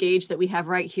the gauge that we have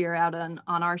right here out on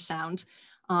our sound.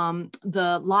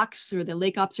 The LOX, or the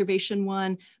lake observation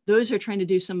one, those are trying to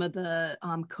do some of the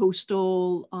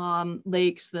coastal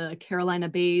lakes, the Carolina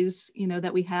bays,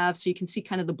 that we have. So you can see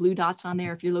kind of the blue dots on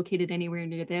there if you're located anywhere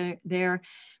near there.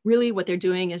 Really what they're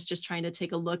doing is just trying to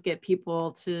take a look at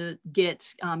people to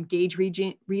get gauge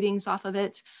readings off of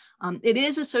it. It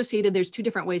is associated, there's two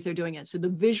different ways they're doing it. So the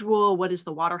visual, what is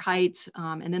the water height?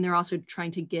 And then they're also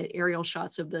trying to get aerial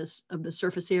shots of the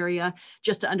surface area,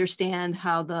 just to understand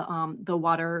how the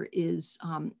water is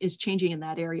changing in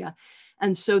that area.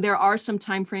 And so there are some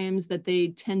timeframes that they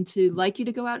tend to like you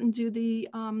to go out and do the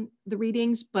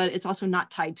readings, but it's also not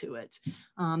tied to it.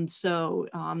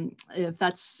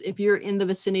 If you're in the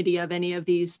vicinity of any of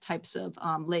these types of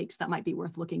lakes, that might be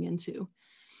worth looking into.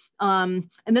 And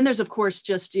then there's, of course,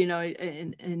 just,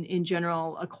 in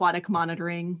general, aquatic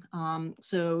monitoring.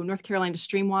 So North Carolina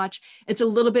Stream Watch, it's a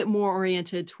little bit more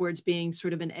oriented towards being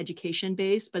sort of an education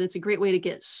base, but it's a great way to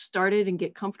get started and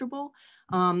get comfortable,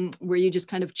 where you just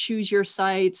kind of choose your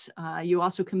sites. You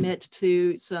also commit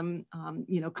to some,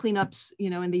 cleanups,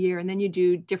 in the year, and then you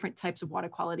do different types of water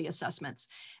quality assessments.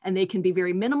 And they can be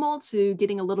very minimal to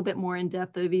getting a little bit more in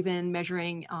depth of even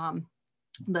measuring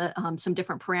some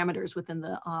different parameters within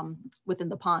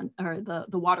the pond, or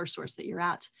the water source that you're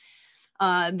at.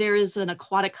 There is an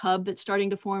aquatic hub that's starting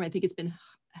to form. I think it's been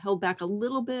held back a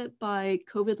little bit by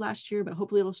COVID last year, but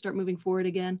hopefully it'll start moving forward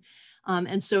again.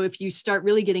 And so if you start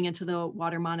really getting into the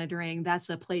water monitoring, that's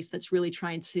a place that's really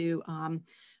trying to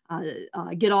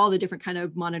get all the different kind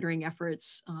of monitoring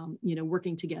efforts,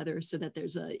 working together so that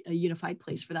there's a unified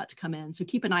place for that to come in. So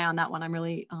keep an eye on that one. I'm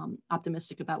really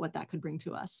optimistic about what that could bring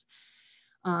to us.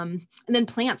 And then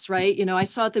plants, right? I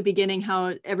saw at the beginning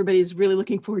how everybody's really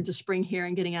looking forward to spring here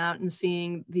and getting out and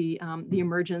seeing the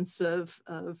emergence of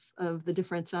the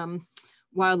different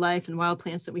wildlife and wild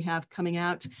plants that we have coming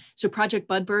out. So Project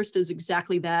Budburst is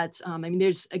exactly that.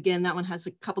 There's, again, that one has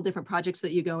a couple different projects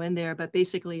that you go in there, but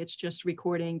basically it's just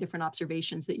recording different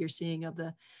observations that you're seeing of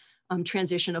the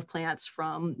transition of plants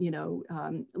from,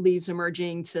 leaves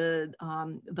emerging to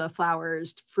the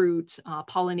flowers, fruit,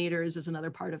 pollinators is another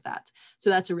part of that. So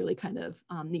that's a really kind of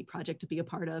neat project to be a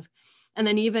part of. And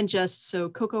then even just, so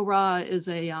Cocoa Raw is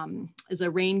a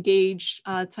rain gauge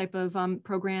type of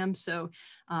program. So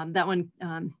that one,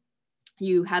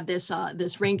 you have this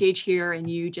rain gauge here, and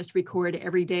you just record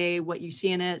every day what you see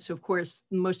in it. So of course,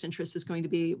 most interest is going to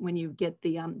be when you get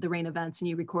the rain events and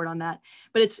you record on that.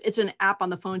 But it's an app on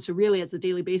the phone. So really, as a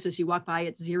daily basis, you walk by,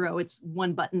 it's zero. It's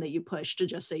one button that you push to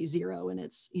just say zero, and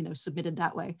it's submitted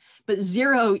that way. But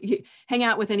zero, you hang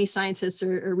out with any scientists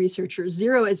or researchers,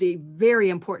 zero is a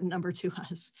very important number to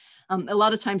us. A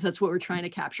lot of times, that's what we're trying to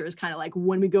capture, is kind of like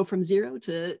when we go from zero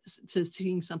to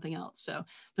seeing something else. So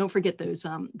don't forget those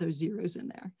zeros in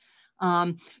there.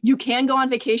 You can go on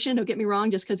vacation, don't get me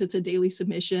wrong, just because it's a daily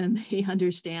submission. They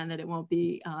understand that it won't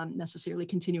be necessarily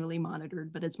continually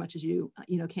monitored, but as much as you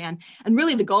can. And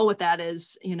really the goal with that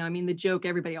is, the joke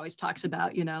everybody always talks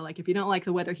about, like if you don't like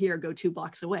the weather here, go 2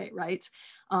 blocks away, right?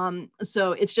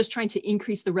 So it's just trying to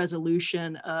increase the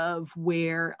resolution of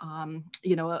where,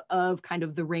 of kind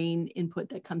of the rain input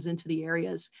that comes into the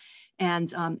areas.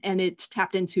 And it's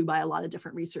tapped into by a lot of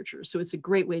different researchers. So it's a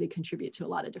great way to contribute to a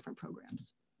lot of different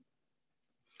programs.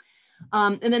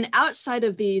 And then outside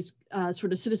of these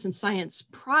sort of citizen science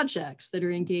projects that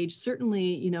are engaged,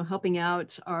 certainly, helping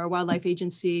out our wildlife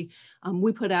agency,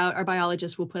 our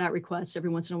biologists will put out requests every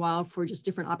once in a while for just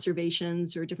different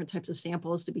observations or different types of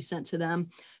samples to be sent to them.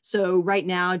 So right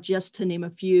now, just to name a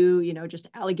few, just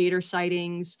alligator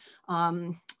sightings,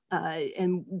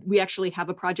 and we actually have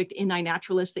a project in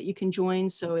iNaturalist that you can join.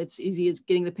 So it's easy as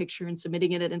getting the picture and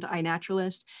submitting it into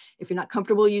iNaturalist. If you're not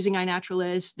comfortable using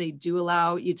iNaturalist, they do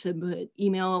allow you to put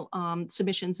email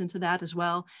submissions into that as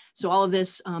well. So all of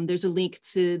this, there's a link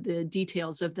to the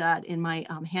details of that in my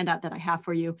handout that I have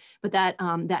for you. But that,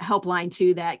 that helpline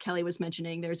too that Kelly was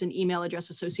mentioning, there's an email address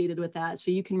associated with that.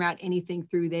 So you can route anything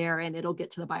through there and it'll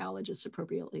get to the biologists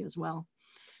appropriately as well.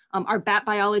 Our bat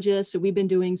biologists, so we've been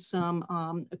doing some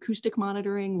acoustic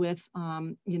monitoring with,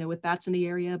 with bats in the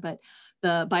area, but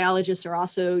the biologists are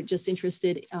also just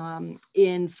interested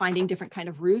in finding different kind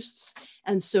of roosts.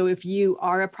 And so if you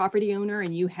are a property owner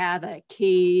and you have a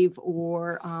cave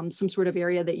or some sort of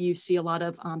area that you see a lot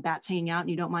of bats hanging out and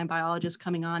you don't mind biologists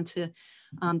coming on to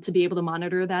be able to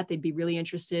monitor that, they'd be really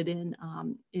interested in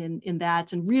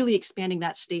that and really expanding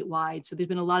that statewide. So there's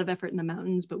been a lot of effort in the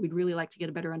mountains, but we'd really like to get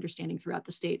a better understanding throughout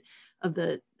the state of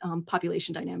the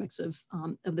population dynamics of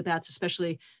the bats,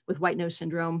 especially with white nose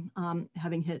syndrome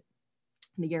having hit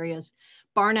in the areas.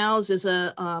 Barn owls is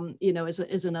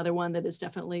is another one that is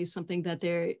definitely something that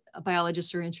their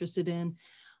biologists are interested in.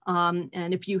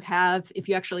 And if you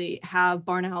actually have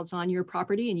barn owls on your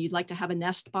property and you'd like to have a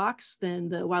nest box, then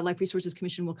the Wildlife Resources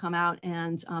Commission will come out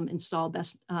and install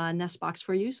best nest box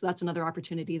for you. So that's another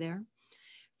opportunity there.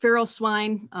 Feral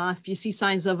swine, if you see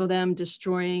signs of them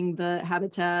destroying the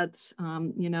habitats,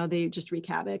 they just wreak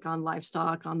havoc on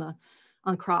livestock,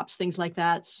 on crops, things like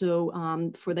that.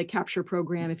 So for the capture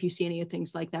program, if you see any of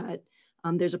things like that,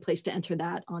 there's a place to enter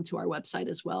that onto our website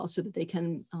as well so that they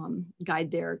can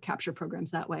guide their capture programs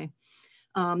that way.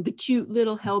 The cute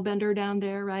little hellbender down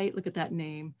there, right? Look at that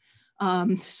name.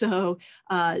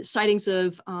 Sightings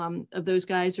of those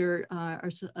guys are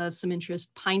of some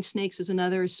interest. Pine snakes is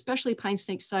another, especially pine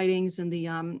snake sightings in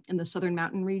the southern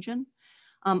mountain region.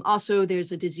 Also,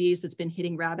 there's a disease that's been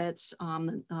hitting rabbits,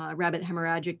 rabbit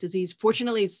hemorrhagic disease.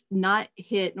 Fortunately, it's not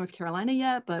hit North Carolina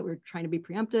yet, but we're trying to be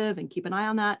preemptive and keep an eye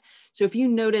on that. So if you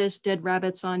notice dead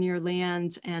rabbits on your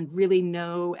land and really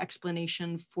no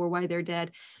explanation for why they're dead,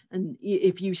 and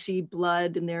if you see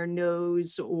blood in their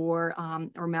nose or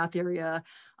mouth area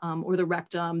or the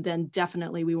rectum, then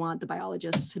definitely we want the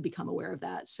biologists to become aware of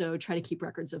that. So try to keep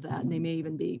records of that. And they may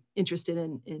even be interested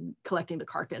in collecting the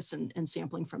carcass and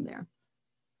sampling from there.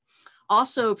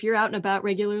 Also, if you're out and about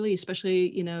regularly, especially,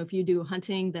 if you do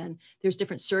hunting, then there's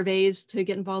different surveys to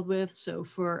get involved with. So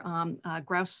for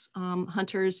grouse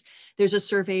hunters, there's a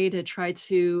survey to try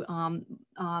to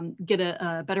get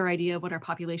a better idea of what our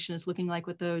population is looking like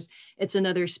with those. It's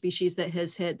another species that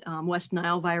has hit. West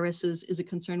Nile virus is a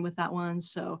concern with that one.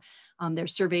 So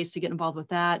there's surveys to get involved with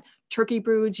that. Turkey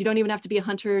broods, you don't even have to be a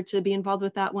hunter to be involved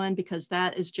with that one because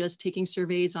that is just taking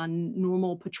surveys on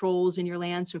normal patrols in your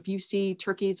land. So if you see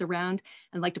turkeys around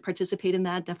and like to participate in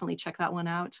that, definitely check that one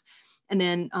out. And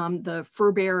then the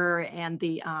fur bearer and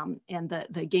the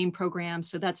game program.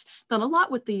 So that's done a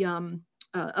lot with the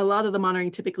a lot of the monitoring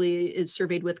typically is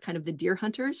surveyed with kind of the deer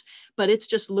hunters, but it's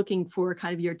just looking for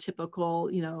kind of your typical,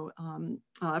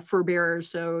 fur bearers.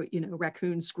 So,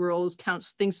 raccoons, squirrels,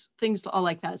 counts, things all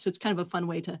like that. So it's kind of a fun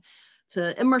way to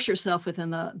immerse yourself within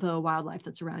the wildlife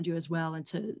that's around you as well, and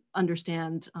to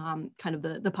understand kind of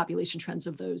the population trends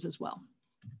of those as well.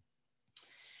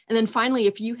 And then finally,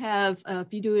 if you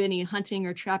do any hunting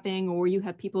or trapping, or you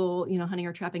have people, hunting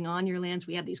or trapping on your lands,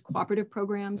 we have these cooperative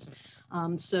programs.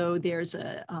 So there's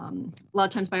a lot of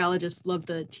times biologists love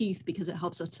the teeth because it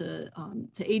helps us to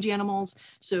age animals.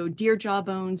 So deer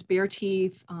jawbones, bear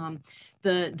teeth,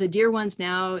 the deer ones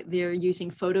now, they're using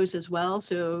photos as well.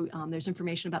 So there's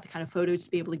information about the kind of photos to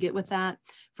be able to get with that.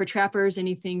 For trappers,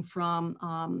 anything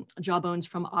from jawbones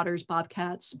from otters,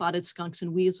 bobcats, spotted skunks,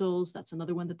 and weasels. That's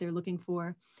another one that they're looking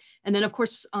for. And then, of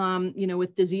course,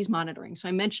 with disease monitoring. So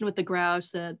I mentioned with the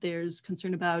grouse that there's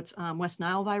concern about West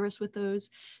Nile virus with those.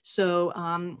 So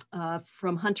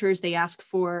from hunters, they ask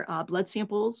for blood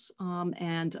samples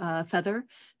and feather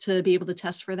to be able to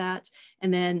test for that.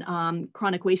 And then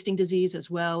chronic wasting disease as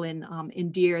well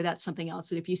in deer. That's something else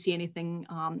that if you see anything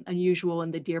unusual in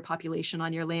the deer population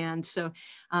on your land. So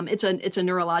it's a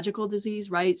neurological disease,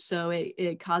 right? So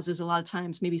it causes a lot of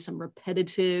times maybe some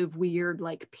repetitive, weird,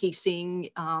 like pacing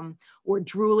or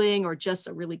drooling, or just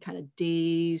a really kind of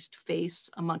dazed face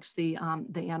amongst the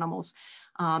animals.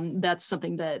 That's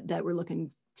something that we're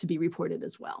looking to be reported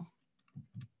as well.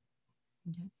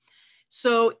 Okay.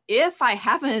 So if I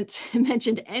haven't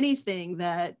mentioned anything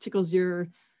that tickles your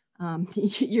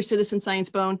your citizen science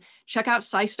bone, check out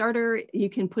SciStarter. You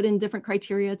can put in different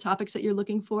criteria, topics that you're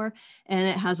looking for, and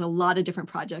it has a lot of different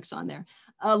projects on there,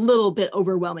 a little bit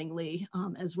overwhelmingly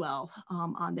as well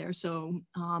on there. So,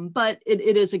 but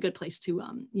it is a good place to,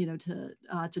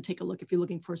 to take a look if you're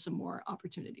looking for some more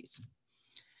opportunities.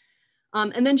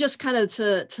 And then just kind of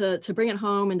to bring it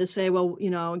home and to say, well,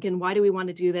 again, why do we want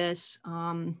to do this?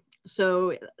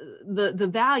 So the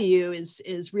value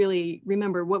is really,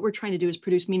 remember, what we're trying to do is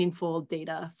produce meaningful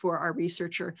data for our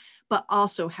researcher, but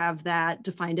also have that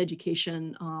defined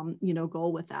education,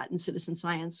 goal with that in citizen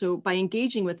science. So by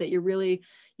engaging with it, you're really,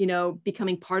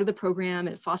 becoming part of the program.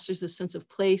 It fosters this sense of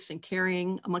place and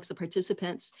caring amongst the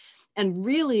participants. And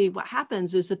really what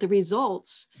happens is that the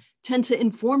results tend to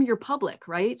inform your public,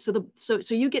 right? So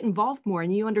you get involved more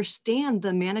and you understand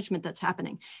the management that's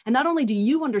happening. And not only do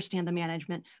you understand the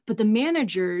management, but the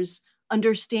managers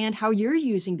understand how you're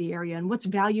using the area and what's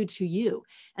valued to you.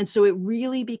 And so it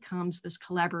really becomes this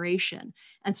collaboration.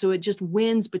 And so it just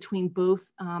wins between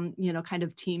both, kind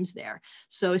of teams there.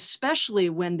 So especially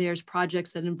when there's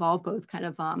projects that involve both kind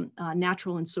of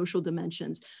natural and social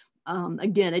dimensions,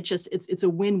 again, it's a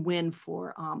win-win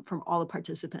for from all the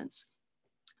participants.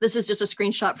 This is just a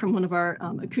screenshot from one of our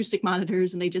acoustic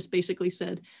monitors, and they just basically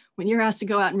said, when you're asked to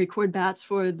go out and record bats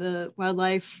for the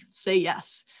wildlife, say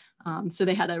yes. So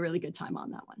they had a really good time on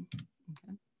that one.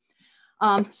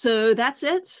 Okay. So that's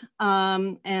it.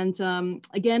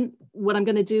 Again, what I'm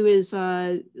going to do is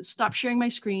stop sharing my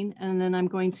screen, and then I'm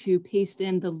going to paste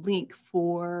in the link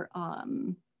for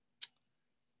my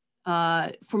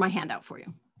handout for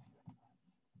you.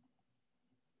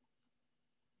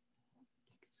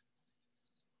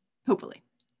 Hopefully.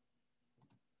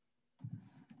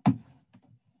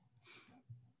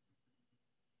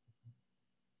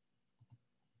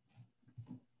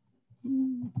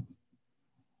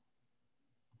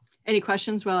 Any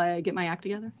questions while I get my act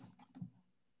together?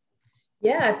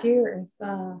 Yeah,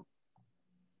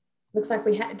 looks like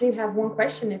we do have one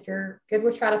question. If you're good,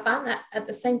 we'll try to find that at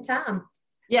the same time.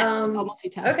 Yes, I'll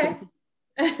multitask. Okay.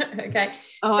 Okay.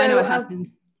 Oh, so, I know what happened.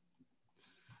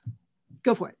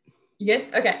 Go for it. You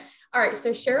good? Okay. All right. So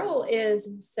Cheryl is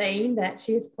saying that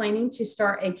she is planning to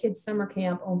start a kids summer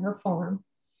camp on her farm.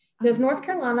 Does North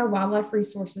Carolina Wildlife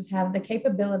Resources have the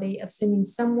capability of sending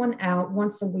someone out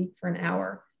once a week for an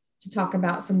hour to talk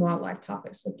about some wildlife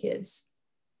topics with kids?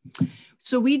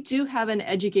 So we do have an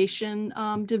education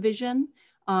division.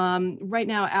 Right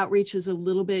now, outreach is a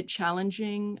little bit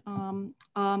challenging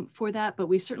for that, but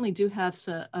we certainly do have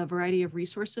a variety of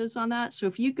resources on that. So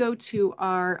if you go to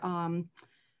our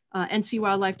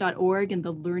ncwildlife.org and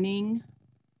the learning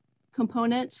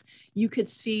components, you could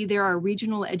see there are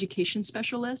regional education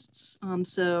specialists.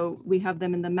 So we have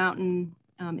them in the mountain,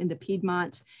 in the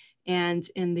Piedmont, and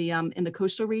in the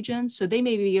coastal regions. So they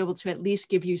may be able to at least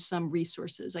give you some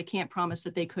resources. I can't promise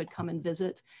that they could come and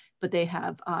visit, but they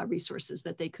have resources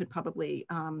that they could probably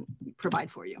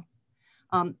provide for you.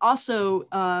 Also,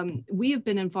 we have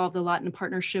been involved a lot in a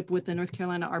partnership with the North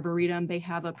Carolina Arboretum. They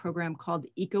have a program called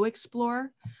Eco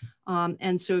Explore.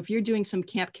 And so if you're doing some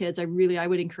camp kids, I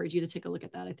would encourage you to take a look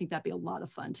at that. I think that'd be a lot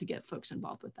of fun to get folks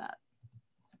involved with that.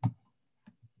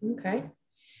 Okay.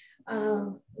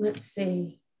 Let's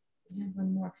see. We have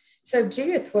one more. So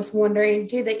Judith was wondering,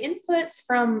 do the inputs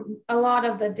from a lot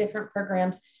of the different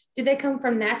programs, do they come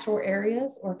from natural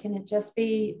areas, or can it just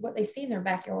be what they see in their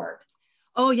backyard?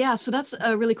 Oh yeah, so that's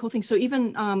a really cool thing. So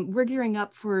even we're gearing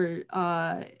up for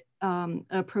a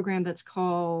program that's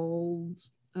called,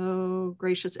 oh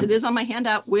gracious, it is on my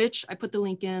handout, which I put the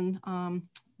link in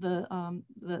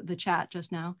the chat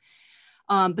just now.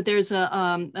 But there's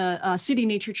a city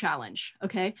nature challenge.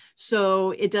 Okay,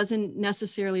 so it doesn't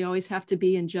necessarily always have to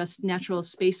be in just natural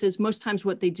spaces. Most times,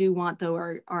 what they do want though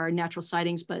are natural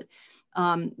sightings, but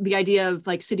the idea of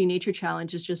like city nature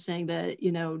challenge is just saying that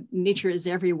nature is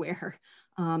everywhere.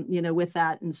 With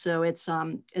that. And so it's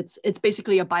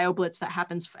basically a bio blitz that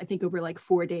happens, I think, over like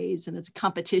 4 days, and it's a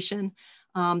competition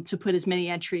to put as many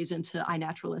entries into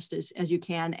iNaturalist as you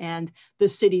can. And the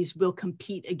cities will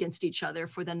compete against each other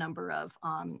for the number of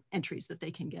entries that they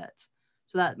can get.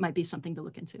 So that might be something to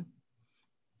look into.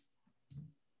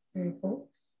 Very cool.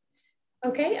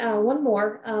 Okay, one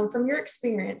more. From your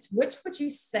experience, which would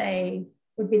you say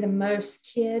would be the most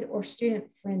kid or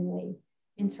student friendly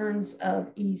in terms of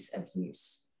ease of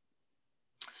use?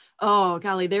 Oh,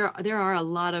 golly, there are a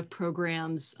lot of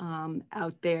programs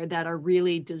out there that are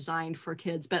really designed for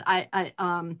kids, but I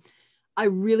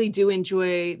really do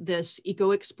enjoy this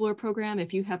Eco Explore program.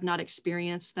 If you have not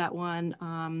experienced that one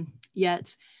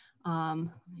yet,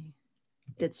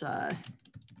 it's like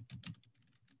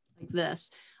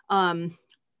this.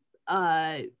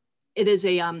 It is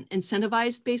a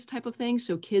incentivized based type of thing.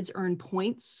 So kids earn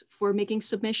points for making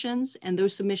submissions, and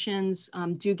those submissions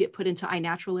do get put into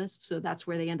iNaturalist. So that's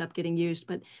where they end up getting used,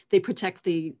 but they protect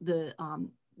the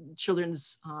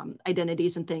children's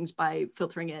identities and things by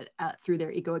filtering it through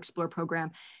their Eco Explore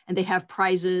program. And they have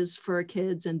prizes for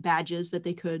kids and badges that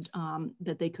they could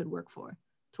work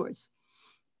towards.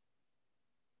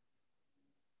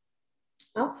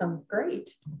 Awesome,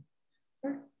 great.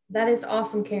 That is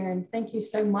awesome, Karen. Thank you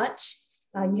so much.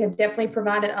 You have definitely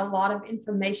provided a lot of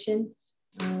information,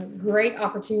 great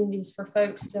opportunities for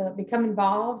folks to become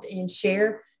involved and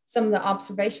share some of the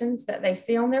observations that they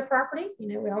see on their property. You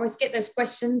know, we always get those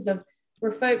questions of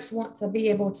where folks want to be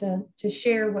able to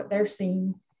share what they're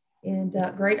seeing, and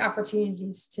great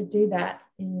opportunities to do that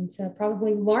and to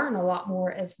probably learn a lot more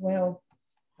as well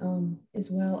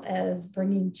as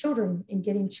bringing children and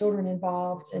getting children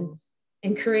involved and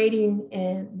creating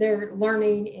and their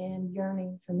learning and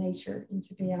yearning for nature and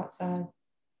to be outside.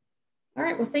 All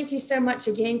right, well, thank you so much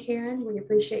again, Karen. We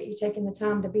appreciate you taking the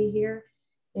time to be here.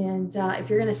 And if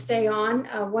you're gonna stay on,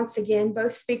 once again,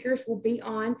 both speakers will be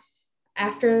on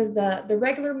after the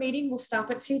regular meeting. Will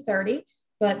stop at 2:30,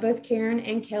 but both Karen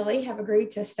and Kelly have agreed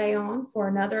to stay on for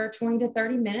another 20 to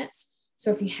 30 minutes.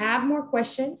 So if you have more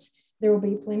questions, there will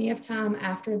be plenty of time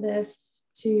after this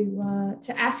to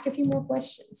ask a few more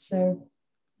questions. So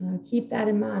keep that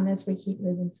in mind as we keep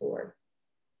moving forward.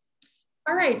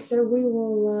 All right, so we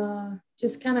will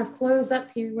just kind of close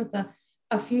up here with a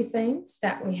few things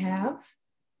that we have.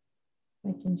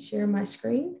 I can share my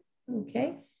screen,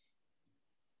 okay.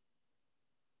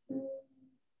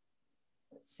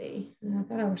 Let's see, I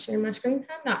thought I was sharing my screen.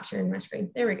 I'm not sharing my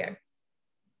screen, there we go.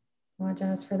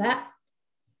 Apologize for that.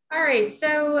 All right,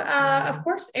 so of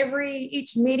course,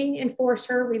 each meeting in Forest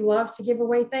Her, we love to give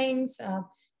away things,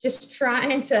 just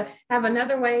trying to have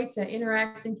another way to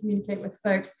interact and communicate with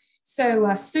folks.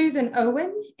 So Susan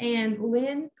Owen and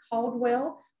Lynn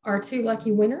Caldwell are two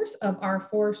lucky winners of our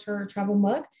Forest Her travel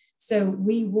mug. So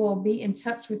we will be in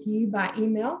touch with you by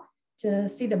email to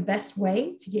see the best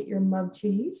way to get your mug to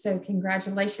you. So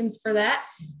congratulations for that.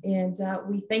 And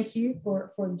we thank you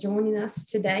for joining us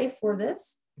today for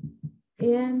this.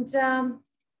 And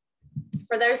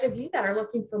for those of you that are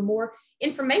looking for more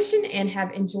information and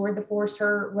have enjoyed the Forest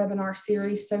Her webinar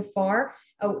series so far,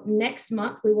 next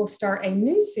month we will start a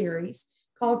new series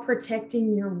called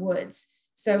Protecting Your Woods.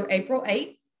 So April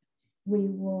 8th, we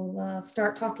will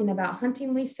start talking about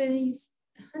hunting leases,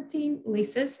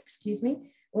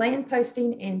 land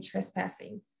posting and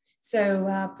trespassing.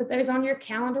 So put those on your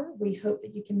calendar. We hope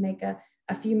that you can make a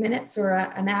few minutes or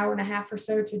an hour and a half or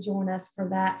so to join us for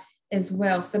that as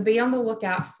well. So be on the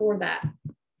lookout for that.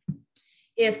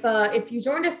 If you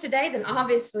joined us today, then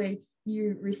obviously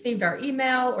you received our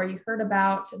email or you heard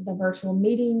about the virtual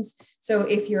meetings. So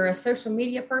if you're a social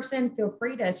media person, feel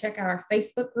free to check out our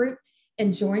Facebook group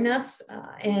and join us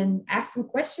and ask some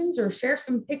questions or share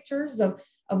some pictures of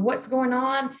what's going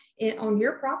on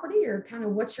your property, or kind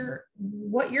of what you're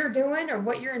doing or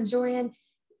what you're enjoying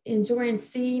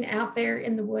seeing out there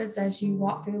in the woods as you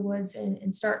walk through the woods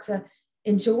and start to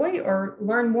enjoy or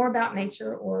learn more about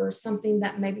nature, or something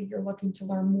that maybe you're looking to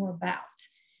learn more about.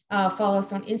 Follow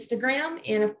us on Instagram,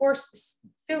 and of course,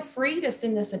 feel free to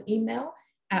send us an email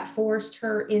at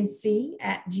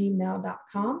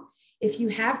foresternc@gmail.com. If you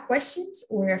have questions,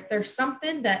 or if there's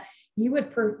something that you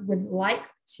would like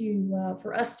to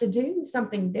for us to do,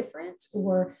 something different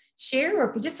or share, or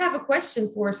if you just have a question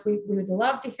for us, we would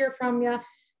love to hear from you.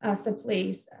 So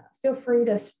please feel free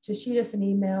to shoot us an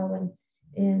email,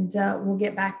 and we'll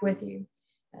get back with you.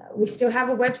 We still have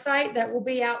a website that will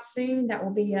be out soon. That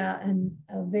will be a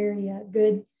very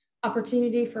good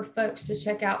opportunity for folks to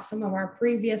check out some of our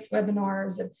previous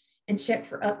webinars and check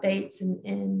for updates.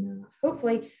 And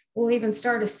hopefully we'll even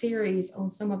start a series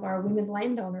on some of our women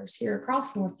landowners here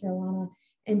across North Carolina,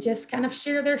 and just kind of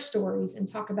share their stories and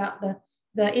talk about the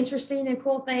interesting and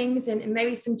cool things, and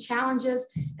maybe some challenges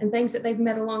and things that they've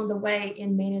met along the way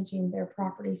in managing their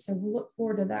property. So we'll look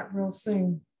forward to that real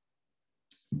soon.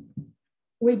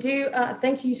 We do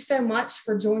thank you so much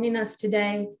for joining us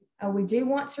today. We do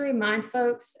want to remind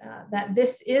folks that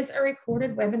this is a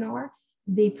recorded webinar.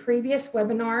 The previous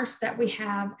webinars that we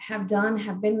have done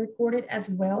have been recorded as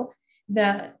well. We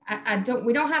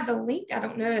don't have the link. I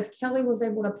don't know if Kelly was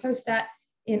able to post that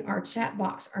in our chat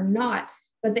box or not.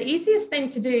 But the easiest thing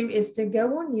to do is to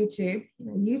go on YouTube,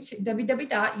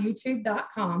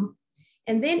 www.youtube.com,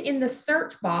 and then in the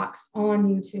search box on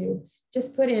YouTube,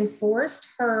 just put in Forest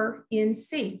Her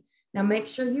NC. Now make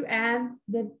sure you add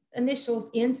the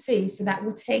initials NC, so that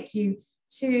will take you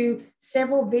to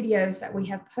several videos that we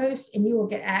have posted, and you will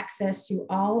get access to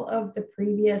all of the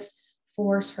previous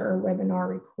Forest Her webinar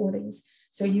recordings.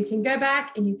 So you can go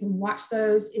back and you can watch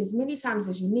those as many times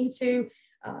as you need to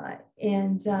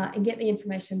and get the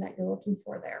information that you're looking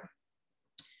for there.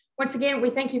 Once again, we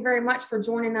thank you very much for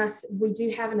joining us. We do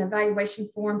have an evaluation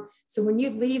form. So when you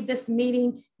leave this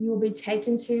meeting, you will be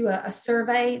taken to a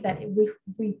survey that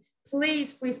we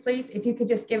please, if you could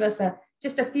just give us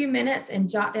just a few minutes and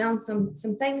jot down some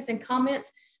things and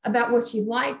comments about what you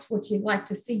liked, what you'd like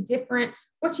to see different,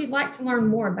 what you'd like to learn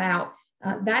more about.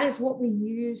 That is what we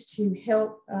use to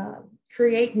help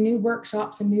create new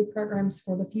workshops and new programs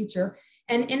for the future.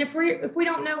 And if we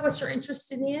don't know what you're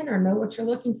interested in or know what you're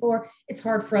looking for, it's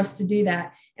hard for us to do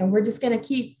that. And we're just going to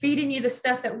keep feeding you the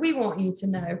stuff that we want you to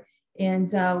know. And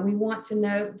we want to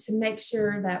know, to make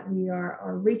sure that we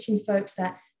are reaching folks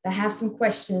that have some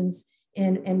questions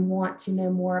and want to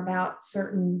know more about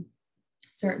certain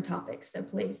topics. So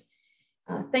please,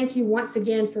 thank you once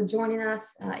again for joining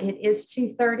us. It is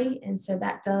 2:30, and so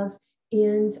that does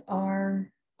end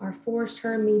our Forest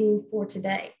Her meeting for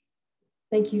today.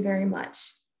 Thank you very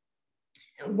much.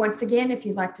 Once again, if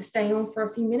you'd like to stay on for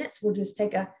a few minutes, we'll just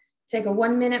take a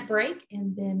 1-minute break,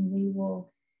 and then we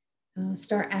will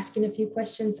start asking a few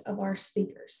questions of our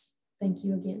speakers. Thank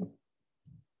you again.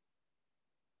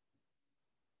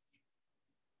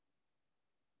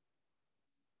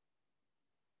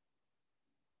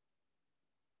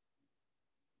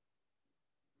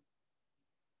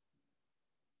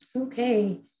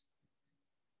 Okay,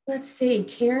 let's see,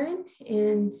 Karen,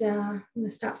 and I'm gonna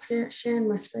stop sharing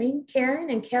my screen. Karen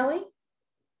and Kelly,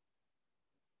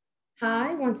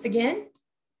 hi, once again.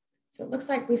 So it looks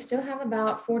like we still have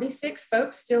about 46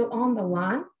 folks still on the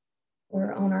line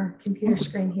or on our computer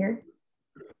screen here.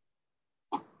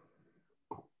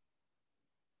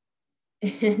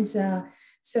 And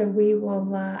so we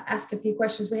will ask a few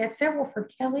questions. We had several for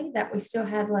Kelly that we still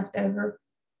had left over.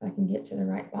 If I can get to the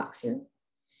right box here.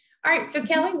 All right, so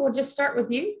Kelly, we'll just start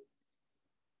with you.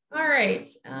 All right,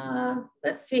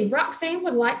 let's see. Roxanne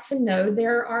would like to know,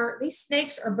 these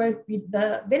snakes are both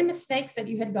the venomous snakes that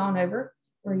you had gone over,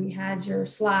 where you had your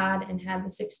slide and had the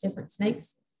 6 different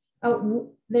snakes.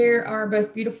 Oh, they are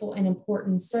both beautiful and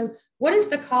important. So what is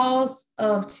the cause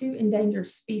of 2 endangered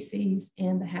species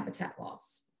and the habitat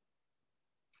loss?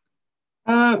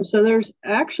 So there's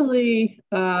actually,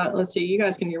 let's see, you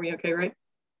guys can hear me okay, right?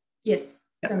 Yes,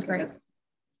 sounds great.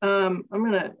 I'm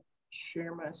gonna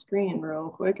share my screen real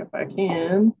quick if I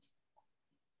can.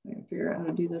 I can figure out how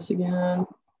to do this again.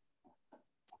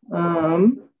 Let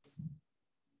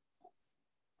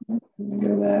me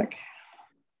go back.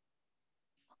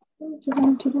 Let's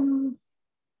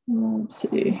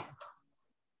see.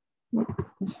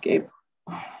 Escape.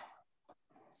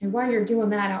 And while you're doing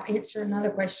that, I'll answer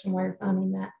another question while you're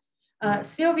finding that.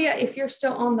 Sylvia, if you're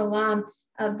still on the line,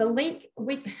 the link,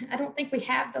 I don't think we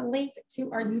have the link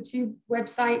to our YouTube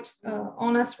website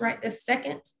on us right this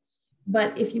second,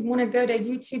 but if you want to go to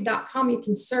youtube.com, you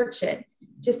can search it.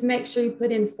 Just make sure you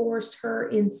put in Forest Her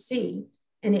NC,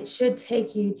 and it should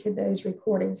take you to those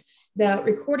recordings. The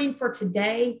recording for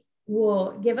today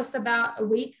will give us about a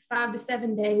week, 5 to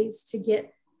 7 days to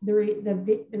get the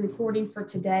recording for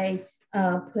today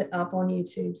put up on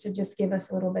YouTube. So just give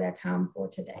us a little bit of time for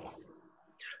today's.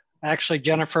 Actually,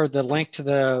 Jennifer, the link to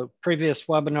the previous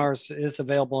webinars is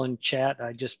available in chat.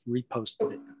 I just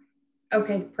reposted it.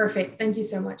 Okay, perfect. Thank you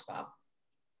so much, Bob.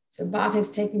 So Bob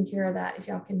has taken care of that, if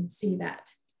y'all can see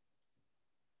that.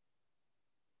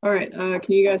 All right, can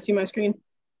you guys see my screen?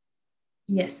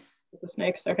 Yes. With the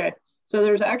snakes, okay. So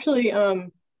there's actually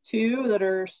 2 that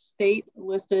are state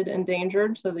listed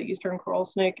endangered. So the eastern coral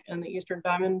snake and the eastern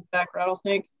diamondback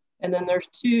rattlesnake. And then there's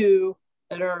 2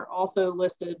 that are also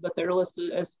listed, but they're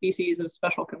listed as species of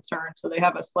special concern. So they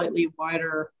have a slightly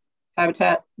wider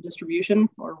habitat distribution,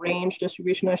 or range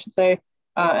distribution, I should say.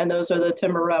 And those are the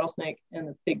timber rattlesnake and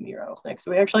the pygmy rattlesnake.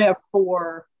 So we actually have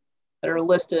 4 that are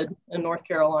listed in North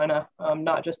Carolina,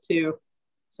 not just 2.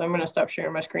 So I'm gonna stop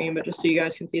sharing my screen, but just so you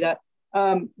guys can see that.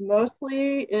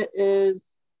 Mostly it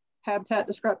is habitat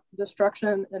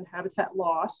destruction and habitat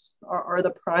loss are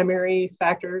the primary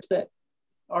factors that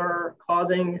are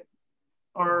causing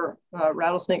our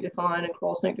rattlesnake decline and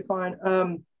coral snake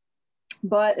decline.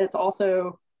 But it's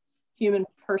also human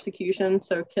persecution,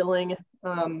 so killing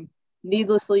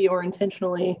needlessly or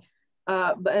intentionally,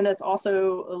 and it's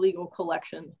also illegal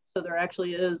collection. So there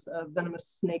actually is a venomous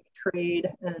snake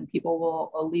trade, and people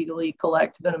will illegally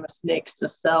collect venomous snakes to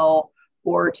sell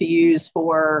or to use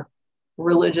for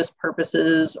religious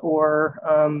purposes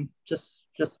or just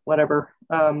whatever.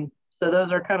 So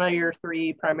those are kind of your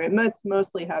 3 primary, and that's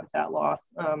mostly habitat loss.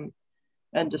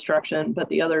 and destruction, but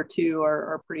the other two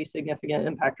are pretty significant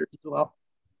impactors as well.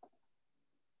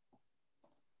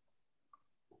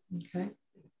 Okay.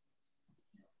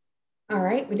 All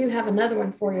right, we do have another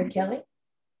one for you, Kelly.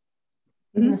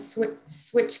 I'm going to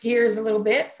switch gears a little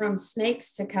bit from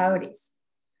snakes to coyotes.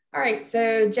 All right,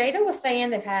 so Jada was saying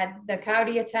they've had the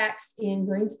coyote attacks in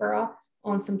Greensboro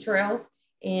on some trails,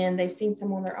 and they've seen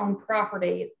some on their own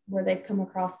property where they've come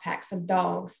across packs of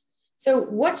dogs. So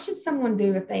what should someone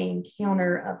do if they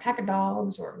encounter a pack of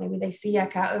dogs, or maybe they see a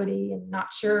coyote and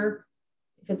not sure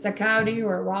if it's a coyote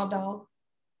or a wild dog?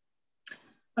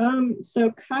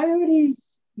 So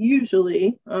coyotes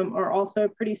usually are also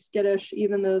pretty skittish,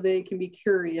 even though they can be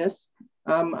curious.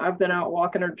 I've been out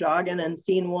walking or jogging and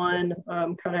seen one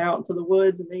kind of out into the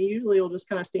woods, and they usually will just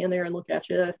kind of stand there and look at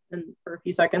you and for a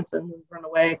few seconds and then run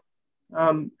away.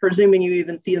 Presuming you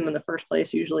even see them in the first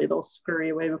place, usually they'll scurry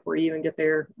away before you even get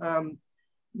there.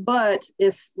 But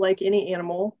if, like any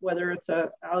animal, whether it's an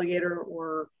alligator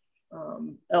or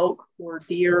elk or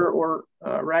deer or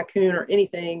raccoon or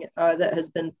anything that has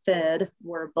been fed,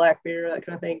 or a black bear, that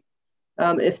kind of thing,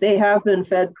 if they have been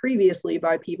fed previously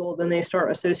by people, then they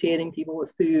start associating people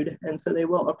with food. And so they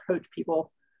will approach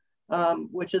people,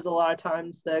 which is a lot of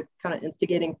times the kind of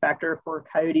instigating factor for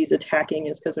coyotes attacking,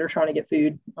 is because they're trying to get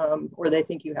food, or they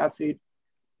think you have food.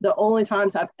 The only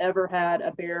times I've ever had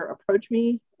a bear approach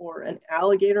me, or an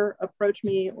alligator approach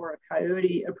me, or a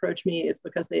coyote approach me, it's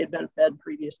because they had been fed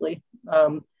previously.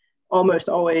 Almost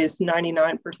always,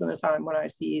 99% of the time when I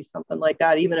see something like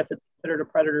that, even if it's considered a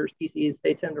predator species,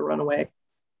 they tend to run away.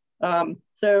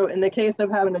 So in the case of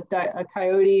having a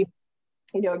coyote,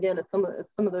 you know, again, it's some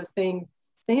of those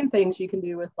things, same things you can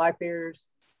do with black bears.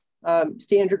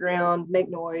 Stand your ground, make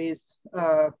noise,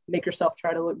 make yourself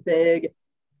try to look big.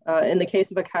 In the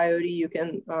case of a coyote, you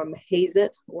can haze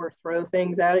it or throw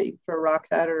things at it. You can throw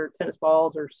rocks at it, or tennis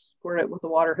balls, or squirt it with a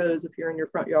water hose if you're in your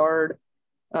front yard,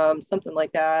 something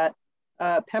like that.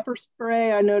 Pepper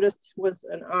spray, I noticed, was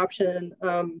an option.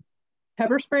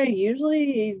 Pepper spray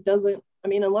usually doesn't, I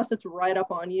mean, unless it's right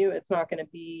up on you, it's not going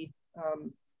to be,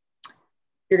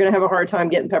 you're going to have a hard time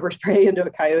getting pepper spray into a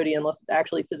coyote unless it's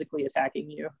actually physically attacking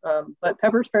you. But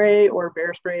pepper spray or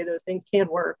bear spray, those things can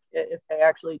work if they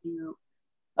actually do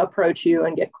approach you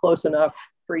and get close enough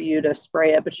for you to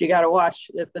spray it. But you got to watch,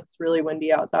 if it's really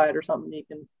windy outside or something, you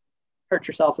can hurt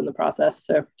yourself in the process.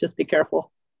 So just be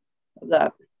careful of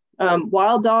that.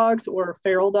 Wild dogs or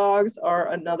feral dogs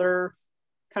are another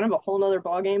kind of a whole nother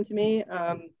ballgame to me.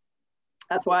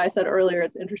 That's why I said earlier,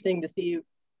 it's interesting to see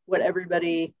what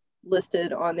everybody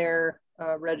listed on their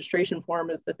registration form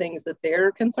as the things that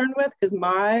they're concerned with, because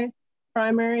my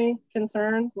primary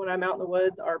concerns when I'm out in the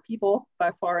woods are people.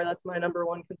 By far, that's my number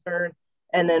one concern.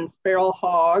 And then feral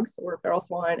hogs or feral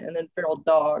swine, and then feral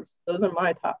dogs. Those are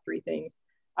my top three things.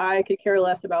 I could care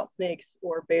less about snakes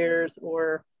or bears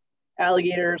or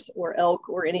alligators or elk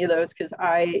or any of those, because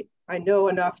I know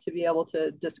enough to be able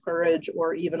to discourage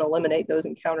or even eliminate those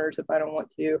encounters if I don't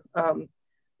want to.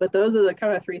 But those are the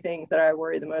kind of three things that I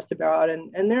worry the most about.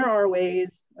 And there are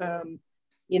ways,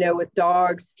 you know, with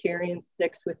dogs carrying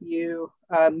sticks with you,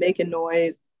 making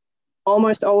noise.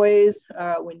 Almost always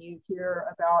when you hear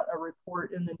about a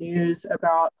report in the news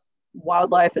about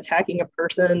wildlife attacking a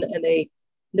person and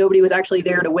nobody was actually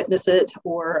there to witness it,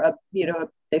 or you know,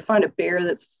 they find a bear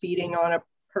that's feeding on a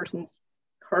person's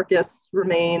carcass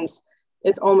remains,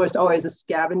 it's almost always a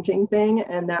scavenging thing,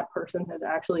 and that person has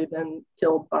actually been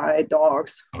killed by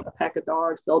dogs, a pack of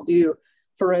dogs. They'll do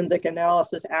forensic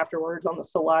analysis afterwards on the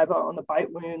saliva, on the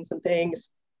bite wounds and things.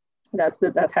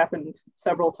 That's happened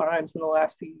several times in the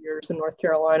last few years in North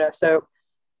Carolina. So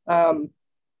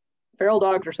feral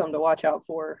dogs are something to watch out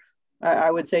for. I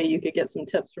would say you could get some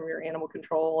tips from your animal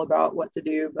control about what to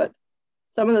do, but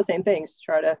some of the same things.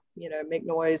 Try to, you know, make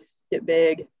noise, get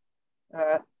big,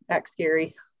 act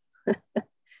scary.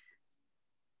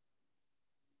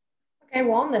 Okay,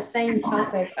 well, on the same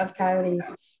topic of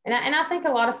coyotes, and I think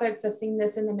a lot of folks have seen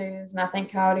this in the news, and I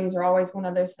think coyotes are always one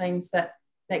of those things that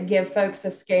give folks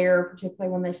a scare,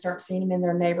 particularly when they start seeing them in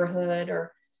their neighborhood,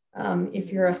 or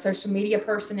if you're a social media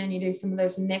person and you do some of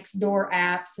those next door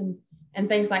apps and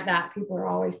things like that, people are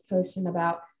always posting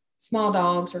about small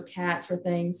dogs or cats or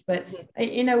things. But,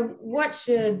 you know, what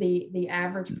should the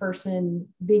average person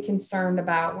be concerned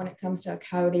about when it comes to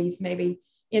coyotes, maybe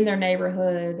in their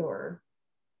neighborhood? Or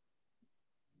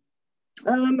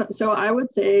so I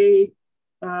would say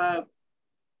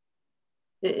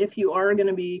if you are going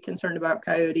to be concerned about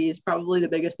coyotes, probably the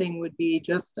biggest thing would be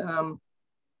just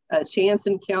a chance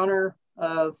encounter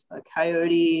of a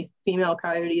coyote, female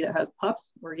coyote that has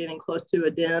pups, or getting close to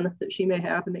a den that she may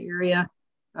have in the area.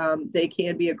 they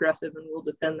can be aggressive and will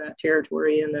defend that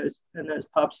territory in those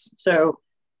pups. So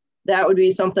that would be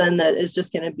something that is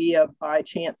just going to be a by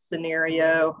chance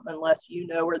scenario unless you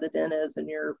know where the den is and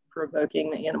you're provoking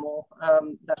the animal.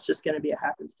 That's just going to be a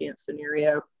happenstance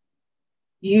scenario.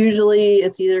 Usually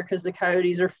it's either because the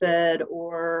coyotes are fed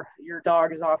or your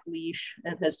dog is off leash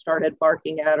and has started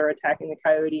barking at or attacking the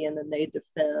coyote, and then they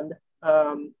defend.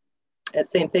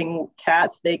 Same thing,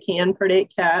 cats, they can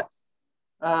predate cats,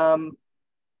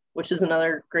 which is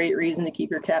another great reason to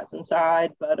keep your cats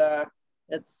inside. But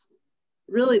it's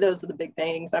really, those are the big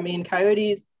things. I mean,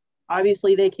 coyotes,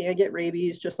 obviously they can get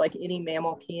rabies just like any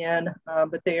mammal can,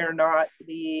 but they are not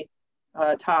the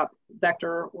top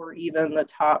vector or even the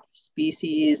top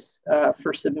species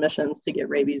for submissions to get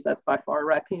rabies. That's by far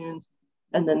raccoons,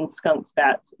 and then skunks,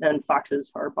 bats, and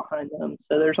foxes are behind them.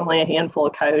 So there's only a handful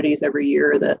of coyotes every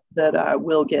year that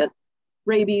will get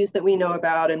rabies that we know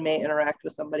about and may interact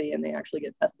with somebody, and they actually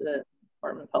get tested at the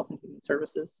Department of Health and Human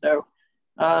Services. So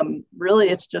really,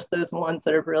 it's just those ones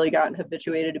that have really gotten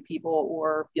habituated to people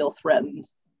or feel threatened.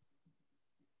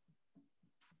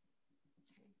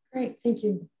 Great, thank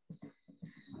you.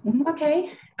 Mm-hmm.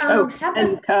 Okay.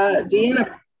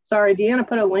 Deanna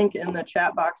put a link in the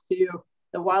chat box too.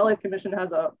 The Wildlife Commission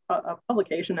has a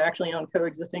publication actually on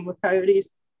coexisting with coyotes,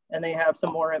 and they have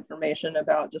some more information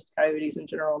about just coyotes in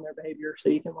general and their behavior. So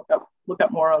you can look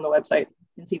up more on the website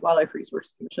and see Wildlife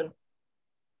Resource Commission.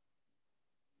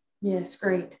 Yes,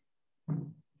 great. All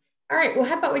right, well,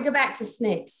 how about we go back to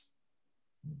snakes?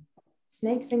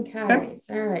 Snakes and coyotes,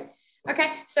 okay. All right.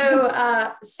 Okay, so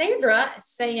Sandra is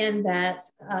saying that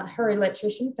her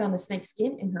electrician found a snake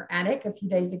skin in her attic a few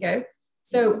days ago.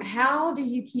 So how do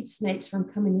you keep snakes from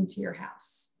coming into your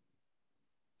house?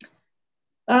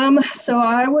 So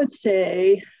I would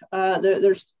say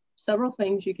there's several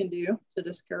things you can do to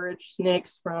discourage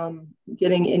snakes from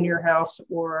getting in your house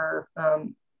or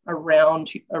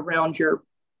around your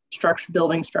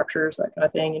building structures, that kind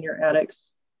of thing, in your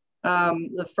attics.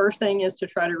 The first thing is to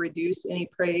try to reduce any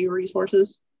prey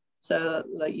resources. So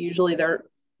usually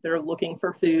they're looking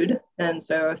for food, and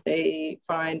so if they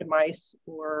find mice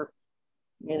or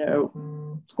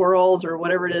squirrels or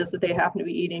whatever it is that they happen to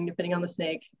be eating, depending on the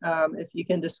snake, if you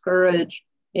can discourage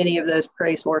any of those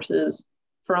prey sources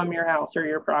from your house or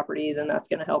your property, then that's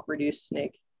going to help reduce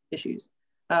snake issues.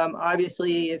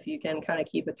 Obviously, if you can kind of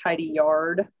keep a tidy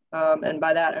yard, and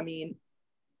by that I mean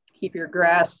keep your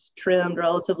grass trimmed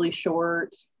relatively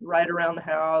short right around the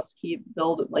house,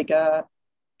 build like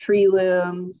tree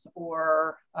limbs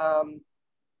or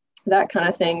that kind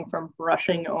of thing from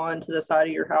brushing onto the side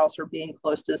of your house or being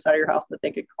close to the side of your house that they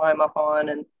could climb up on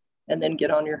and then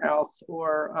get on your house,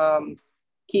 or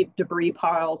keep debris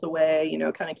piles away,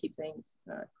 kind of keep things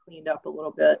cleaned up a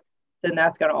little bit. Then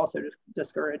that's going to also just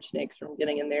discourage snakes from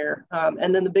getting in there.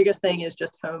 And then the biggest thing is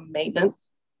just home maintenance.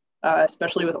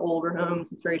 Especially with older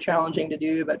homes, it's very challenging to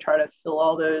do, but try to fill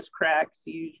all those cracks,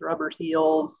 use rubber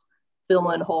seals, fill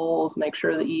in holes, make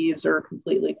sure the eaves are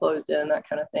completely closed in, that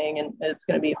kind of thing. And it's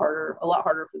going to be a lot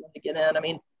harder for them to get in. I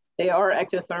mean, they are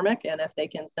ectothermic, and if they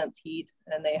can sense heat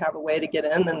and they have a way to get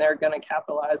in, then they're going to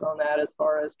capitalize on that as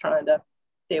far as trying to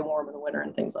stay warm in the winter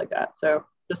and things like that. So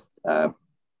just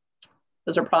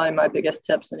those are probably my biggest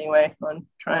tips anyway on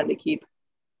trying to keep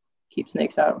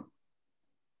snakes out.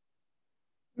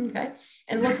 Okay,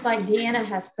 and it looks like Deanna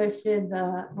has posted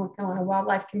the North Carolina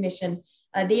Wildlife Commission.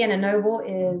 Deanna Noble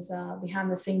is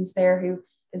behind the scenes there, who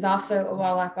is also a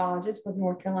wildlife biologist with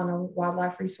North Carolina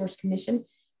Wildlife Resource Commission,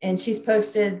 and she's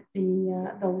posted the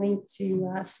link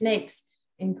to snakes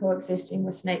and coexisting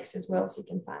with snakes as well, so you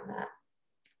can find that.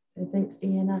 So thanks,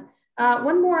 Deanna.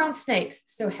 One more on snakes.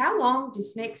 So how long do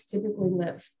snakes typically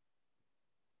live?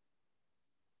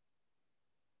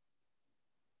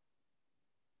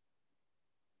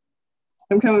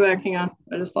 I'm coming back. Hang on.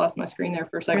 I just lost my screen there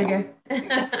for a second. There you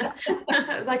go.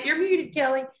 I was like, you're muted,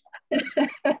 Kelly.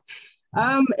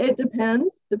 It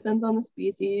depends on the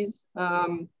species.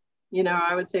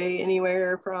 I would say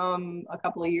anywhere from a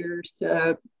couple of years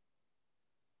to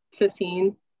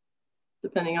 15,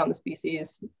 depending on the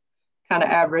species. Kind of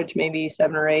average, maybe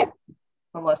 7 or 8,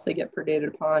 unless they get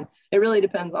predated upon. It really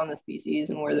depends on the species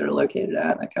and where they're located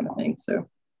at, that kind of thing. So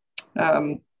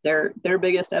their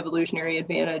biggest evolutionary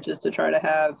advantage is to try to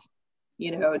have,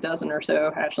 a dozen or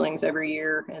so hatchlings every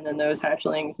year. And then those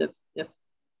hatchlings, if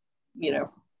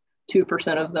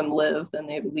 2% of them live, then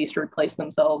they've at least replaced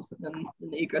themselves in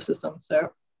the ecosystem.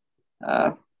 So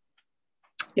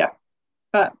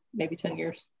maybe 10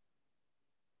 years.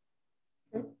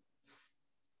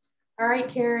 All right,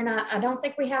 Karen, I don't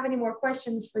think we have any more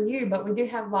questions for you, but we do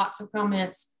have lots of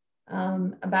comments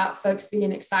about folks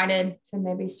being excited to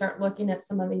maybe start looking at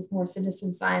some of these more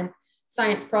citizen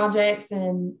science projects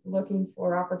and looking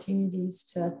for opportunities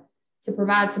to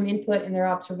provide some input in their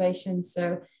observations.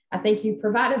 So I think you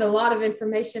provided a lot of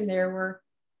information there where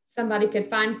somebody could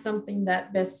find something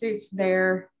that best suits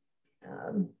their,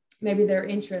 maybe their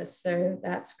interests. So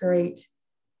that's great.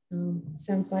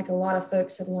 Sounds like a lot of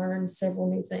folks have learned several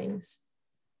new things.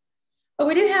 But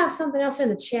we do have something else in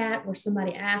the chat where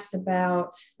somebody asked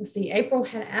about, let's see, April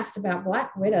had asked about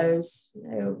black widows,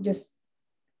 just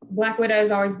black widows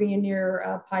always being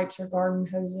near pipes or garden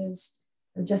hoses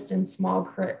or just in small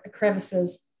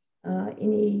crevices.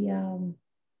 Any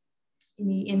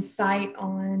insight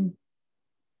on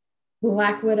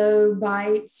black widow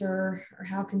bites or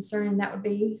how concerning that would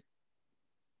be,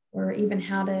 or even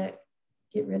how to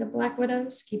get rid of black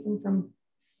widows, keep them from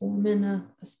forming a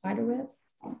spider web?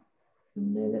 I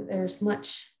know that there's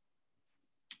much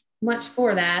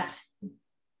for that.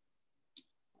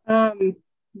 Do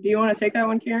you want to take that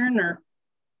one, Karen, or?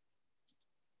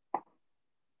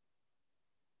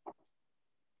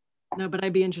 No, but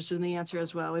I'd be interested in the answer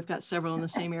as well. We've got several in the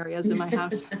same areas in my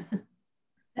house.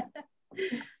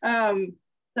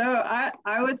 So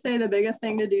I would say the biggest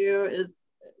thing to do is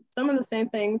some of the same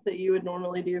things that you would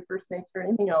normally do for snakes or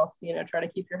anything else. Try to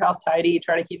keep your house tidy,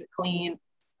 try to keep it clean.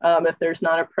 If there's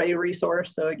not a prey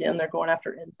resource, so again, they're going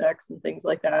after insects and things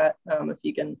like that. If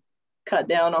you can cut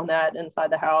down on that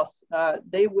inside the house,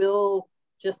 they will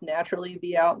just naturally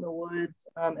be out in the woods,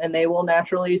 and they will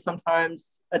naturally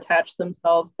sometimes attach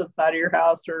themselves to the side of your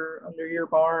house or under your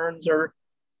barns or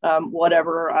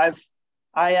whatever.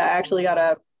 I actually got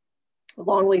a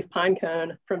longleaf pine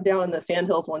cone from down in the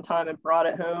sandhills one time and brought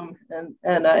it home, and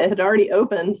it had already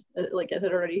opened, like it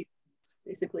had already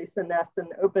basically senesced and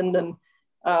opened, and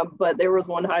but there was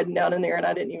one hiding down in there and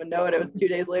I didn't even know it. It was 2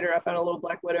 days later, I found a little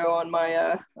black widow on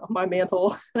my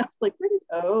mantle. And I was like,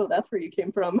 oh, that's where you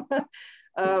came from.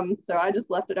 So I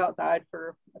just left it outside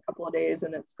for a couple of days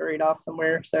and it scurried off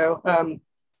somewhere. So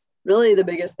really the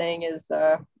biggest thing is,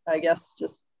 I guess,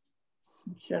 just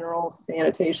general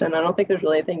sanitation. I don't think there's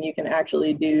really anything you can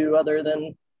actually do other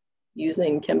than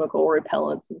using chemical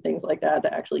repellents and things like that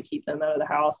to actually keep them out of the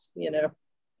house,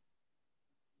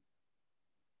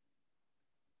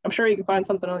 I'm sure you can find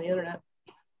something on the internet.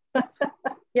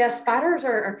 Yeah, spiders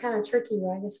are kind of tricky.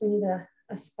 I guess we need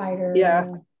a spider.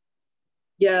 Yeah.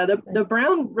 Yeah, the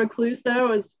brown recluse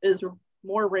though is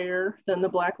more rare than the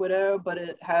black widow, but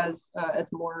it has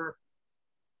it's more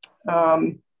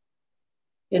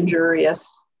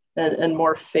injurious and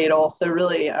more fatal. So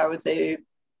really, I would say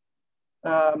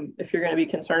if you're going to be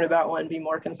concerned about one, be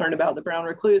more concerned about the brown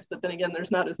recluse. But then again, there's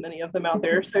not as many of them out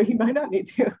there, so you might not need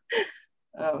to.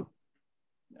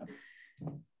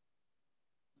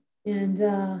 And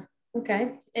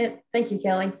okay, thank you,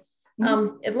 Kelly.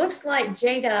 It looks like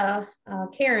Jada,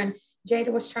 Karen,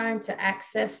 Jada was trying to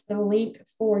access the link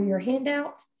for your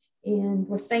handout and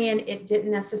was saying it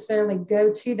didn't necessarily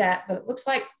go to that, but it looks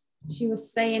like she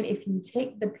was saying if you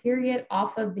take the period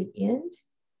off of the end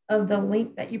of the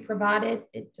link that you provided,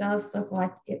 it does look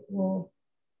like it will.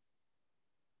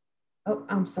 Oh,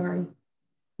 I'm sorry.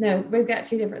 No, we've got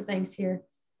two different things here.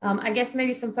 I guess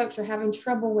maybe some folks are having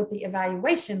trouble with the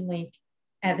evaluation link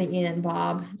at the end.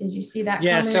 Bob, did you see that?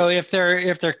 Yeah. comment? So if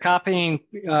they're copying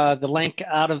the link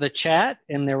out of the chat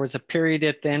and there was a period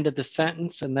at the end of the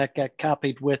sentence and that got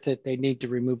copied with it, they need to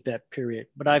remove that period.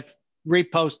 But I've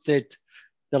reposted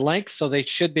the link, so they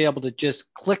should be able to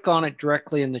just click on it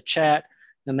directly in the chat,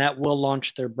 and that will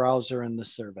launch their browser and the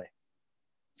survey.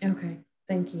 Okay,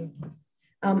 thank you.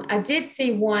 I did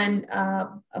see one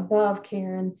above,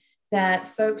 Karen, that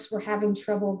folks were having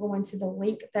trouble going to the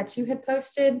link that you had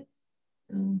posted.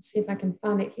 Let's see if I can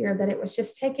find it here, that it was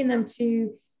just taking them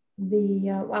to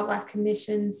the Wildlife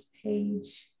Commission's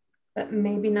page, but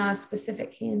maybe not a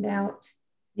specific handout.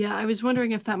 Yeah, I was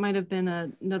wondering if that might have been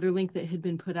another link that had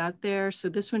been put out there. So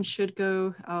this one should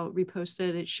go, I'll repost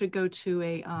it. It should go to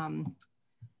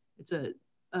it's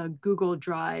a Google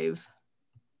Drive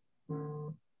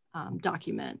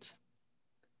document.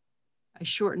 I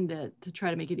shortened it to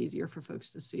try to make it easier for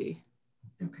folks to see.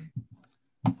 Okay.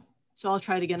 So I'll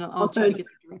try it again. I'll try to get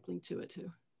the direct link to it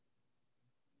too.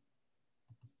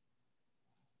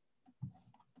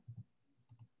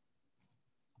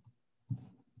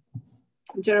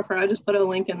 Jennifer, I just put a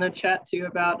link in the chat too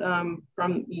about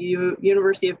from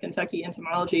University of Kentucky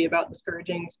entomology about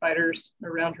discouraging spiders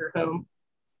around your home.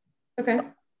 Okay.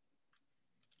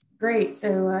 Great.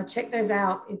 So check those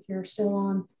out if you're still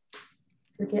on.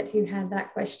 Forget who had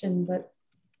that question, but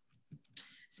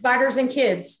spiders and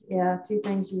kids. Yeah, two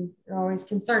things you're always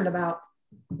concerned about.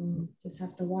 Just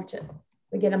have to watch it.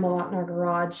 we get them a lot in our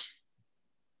garage.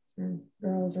 And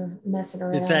girls are messing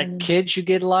around. Is that kids you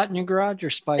get a lot in your garage, or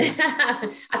spiders?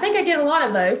 I think I get a lot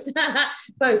of those,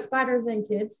 both spiders and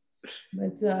kids.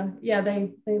 But yeah,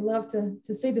 they love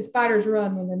to see the spiders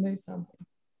run when they move something.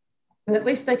 But at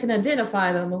least they can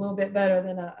identify them a little bit better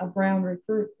than a brown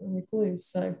recluse.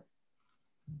 So,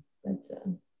 but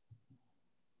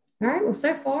all right. Well,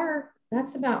 so far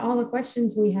that's about all the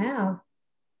questions we have.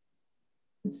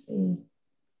 Let's see.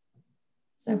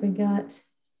 So we got.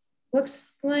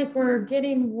 Looks like we're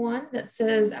getting one that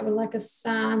says, I would like a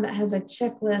sign that has a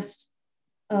checklist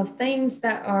of things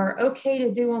that are okay to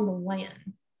do on the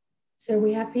land. So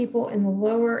we have people in the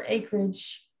lower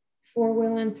acreage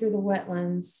four-wheeling through the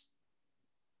wetlands.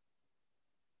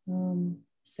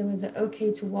 So is it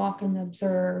okay to walk and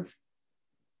observe?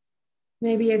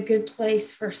 Maybe a good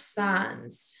place for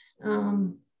signs.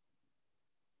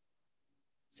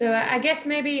 So I guess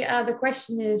maybe the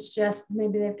question is just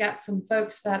maybe they've got some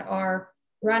folks that are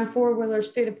riding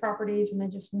four-wheelers through the properties and they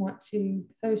just want to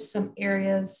post some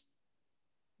areas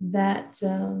that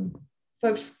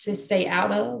folks to stay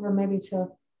out of, or maybe to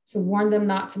warn them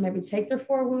not to maybe take their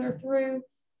four-wheeler through.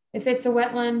 If it's a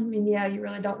wetland, I mean, yeah, you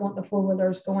really don't want the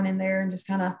four-wheelers going in there and just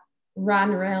kind of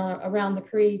riding around the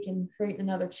creek and creating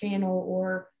another channel,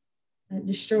 or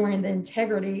destroying the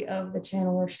integrity of the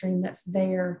channel or stream that's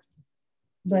there.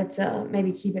 But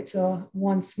maybe keep it to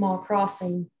one small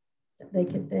crossing that they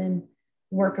could then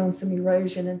work on some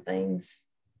erosion and things.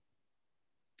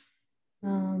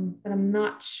 But I'm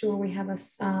not sure we have a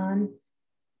sign.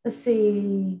 Let's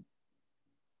see.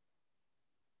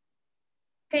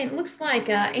 Okay, it looks like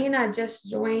Anna just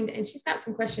joined, and she's got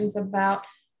some questions about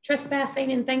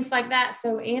trespassing and things like that.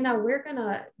 So Anna, we're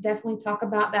gonna definitely talk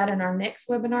about that in our next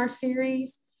webinar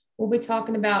series. We'll be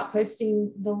talking about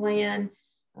posting the land,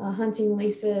 hunting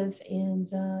leases, and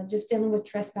just dealing with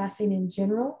trespassing in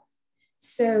general.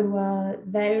 So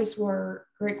those were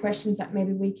great questions that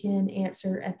maybe we can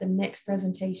answer at the next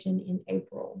presentation in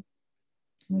April.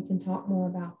 We can talk more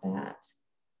about that.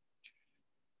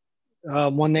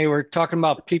 When they were talking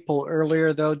about people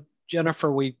earlier, though,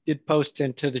 Jennifer, we did post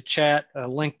into the chat a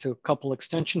link to a couple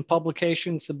extension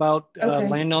publications about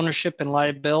land ownership and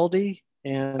liability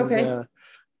and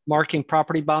marking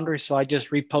property boundaries. So I just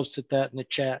reposted that in the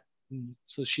chat,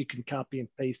 so she can copy and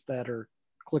paste that or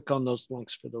click on those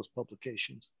links for those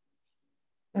publications.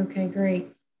 Okay,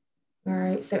 great. All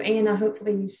right. So Anna,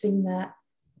 hopefully you've seen that.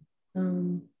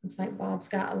 Looks like Bob's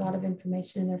got a lot of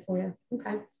information in there for you.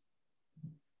 Okay.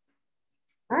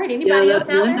 All right. Anybody else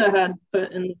out Linda there? had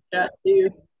put in the chat too.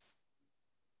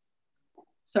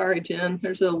 Sorry, Jen.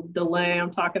 There's a delay.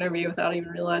 I'm talking over you without even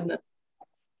realizing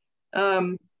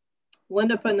it.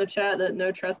 Linda put in the chat that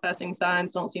no trespassing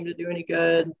signs don't seem to do any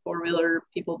good. Four-wheeler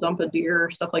people dump a deer,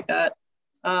 stuff like that.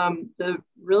 The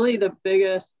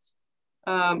biggest,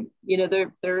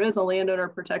 there is a Landowner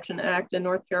Protection Act in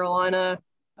North Carolina.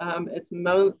 It's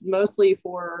mostly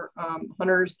for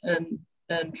hunters and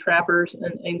trappers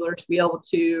and anglers to be able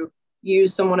to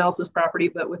use someone else's property,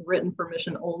 but with written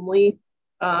permission only.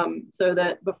 So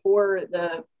that before,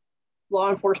 the law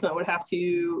enforcement would have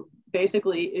to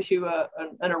basically issue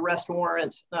an arrest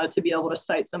warrant to be able to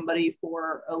cite somebody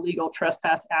for illegal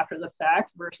trespass after the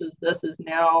fact, versus this is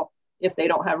now, if they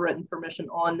don't have written permission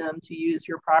on them to use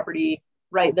your property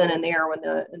right then and there, when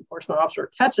the enforcement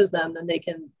officer catches them, then they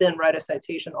can then write a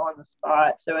citation on the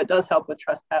spot. So it does help with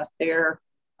trespass there.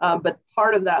 But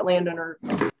part of that Landowner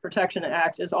Protection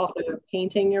Act is also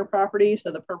painting your property.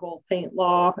 So the purple paint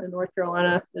law in North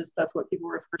Carolina that's what people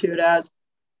refer to it as.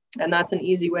 And that's an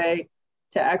easy way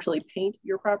to actually paint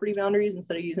your property boundaries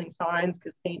instead of using signs,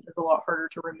 because paint is a lot harder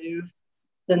to remove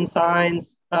than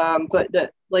signs. But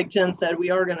like Jen said, we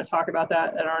are going to talk about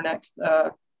that at our next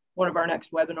one of our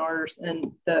next webinars,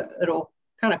 and it'll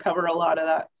kind of cover a lot of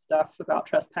that stuff about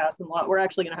trespass and lot. We're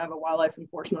actually going to have a wildlife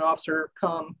enforcement officer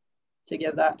come to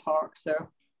give that talk. So,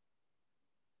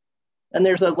 and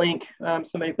there's a link.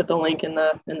 Somebody put the link in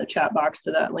the chat box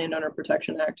to that Landowner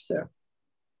Protection Act. So.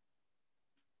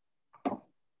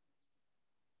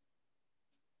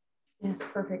 Yes,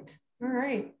 perfect. All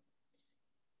right.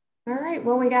 All right.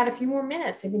 Well, we got a few more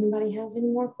minutes. If anybody has any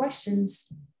more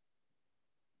questions,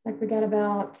 like we got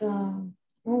about,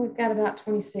 we've got about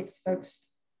 26 folks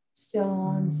still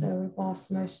on, so we've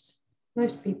lost most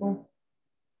people.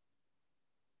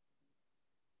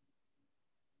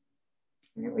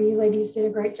 All right, well, you ladies did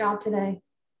a great job today.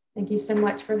 Thank you so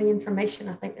much for the information.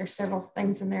 I think there's several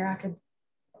things in there I could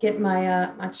get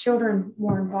my my children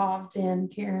more involved in,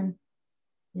 Karen.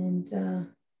 And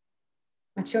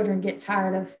my children get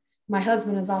tired of, my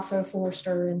husband is also a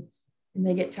forester, and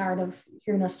they get tired of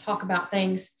hearing us talk about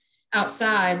things.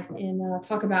 outside and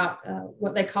talk about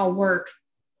what they call work.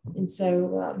 And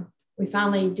so we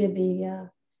finally did the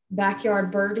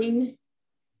backyard birding,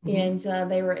 and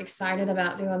they were excited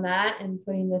about doing that and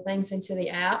putting the things into the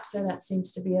app. So that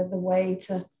seems to be the way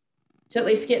to at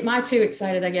least get my two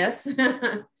excited, I guess. So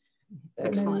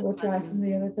excellent. maybe we'll try some of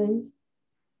the other things.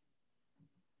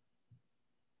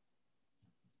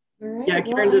 All right. Yeah,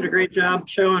 Karen did a great job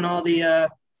showing all the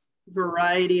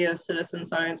variety of citizen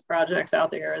science projects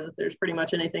out there, that there's pretty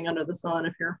much anything under the sun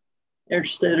if you're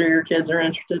interested or your kids are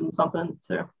interested in something.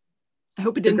 So I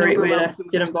hope it's a great way to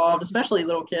get involved, especially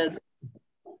little kids.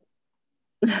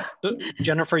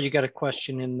 Jennifer, you got a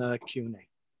question in the Q&A.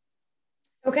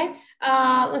 Okay,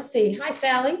 let's see. Hi,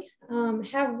 Sally.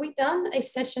 Have we done a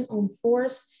session on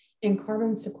forest and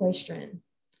carbon sequestration?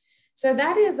 So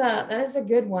that is a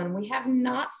good one. We have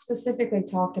not specifically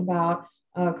talked about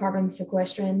carbon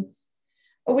sequestration,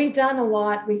 but we've done a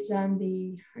lot. We've done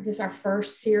I guess our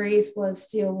first series was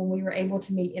still when we were able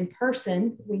to meet in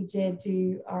person. We did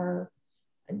do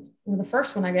the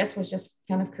first one, I guess, was just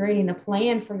kind of creating a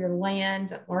plan for your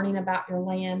land, learning about your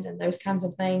land and those kinds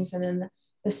of things. And then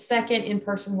the second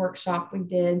in-person workshop we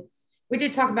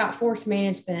did talk about forest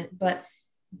management, but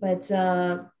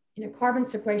carbon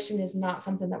sequestration is not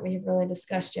something that we have really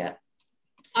discussed yet.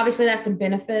 Obviously, that's a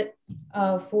benefit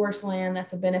of forest land.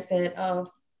 That's a benefit of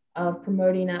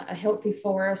promoting a healthy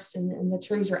forest, and the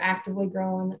trees are actively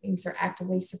growing. That means they're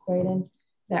actively sequestrating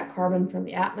that carbon from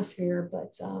the atmosphere.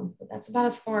 But that's about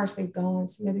as far as we've gone.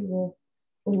 So maybe we'll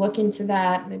look into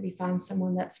that. Maybe find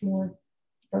someone that's more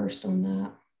versed on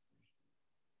that.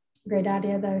 Great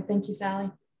idea, though. Thank you,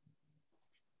 Sally.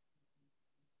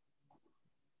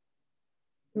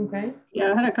 Okay.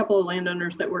 Yeah, I had a couple of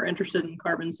landowners that were interested in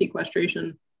carbon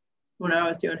sequestration when I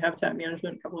was doing habitat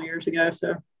management a couple of years ago.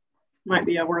 So might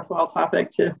be a worthwhile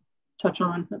topic to touch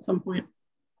on at some point.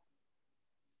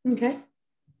 Okay.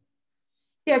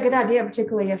 Yeah, good idea,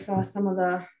 particularly if some of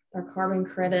their carbon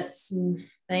credits and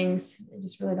things, they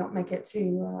just really don't make it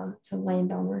to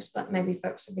landowners, but maybe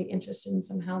folks would be interested in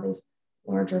somehow these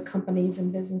larger companies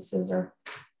and businesses are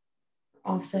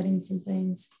offsetting some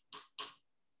things.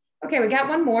 Okay, we got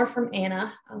one more from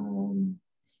Anna.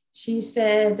 She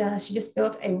said she just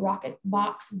built a rocket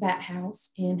box bat house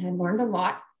and had learned a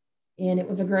lot. And it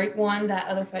was a great one that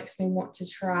other folks may want to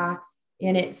try.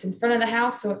 And it's in front of the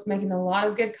house, so it's making a lot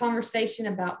of good conversation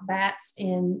about bats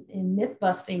and myth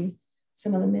busting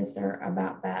some of the myths that are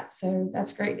about bats. So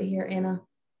that's great to hear, Anna.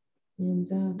 And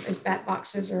those bat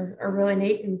boxes are really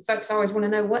neat, and folks always want to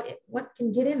know what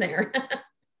can get in there.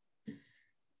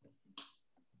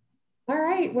 All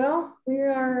right, well, we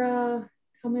are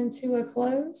coming to a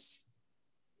close,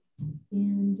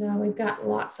 and we've got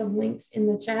lots of links in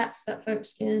the chats that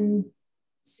folks can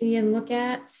see and look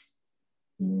at.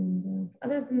 And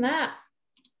other than that,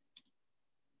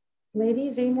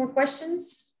 ladies, any more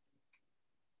questions?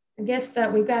 I guess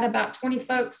that we've got about 20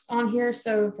 folks on here,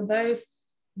 so for those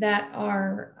that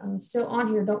are still on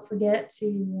here, don't forget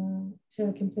to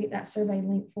complete that survey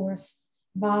link for us.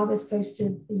 Bob has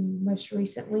posted the most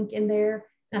recent link in there.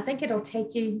 And I think it'll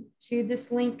take you to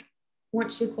this link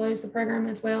once you close the program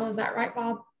as well. Is that right,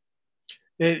 Bob?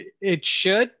 It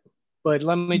should, but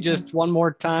let me just one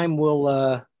more time.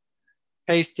 We'll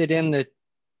paste it in the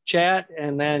chat,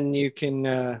 and then you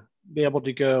can be able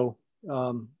to go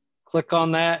click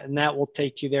on that, and that will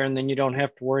take you there, and then you don't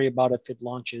have to worry about if it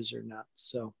launches or not.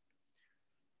 So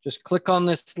just click on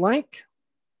this link,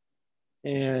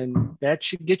 and that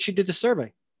should get you to the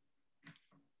survey.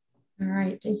 All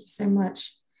right, thank you so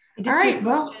much. I did see a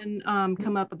question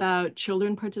come up about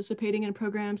children participating in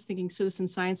programs, thinking citizen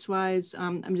science-wise.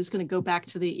 I'm just going to go back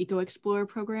to the Eco Explorer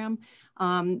program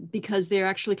because they're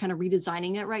actually kind of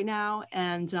redesigning it right now.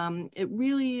 And it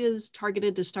really is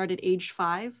targeted to start at age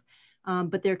 5,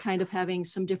 but they're kind of having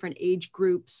some different age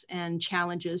groups and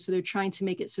challenges. So they're trying to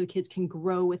make it so kids can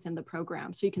grow within the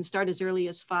program. So you can start as early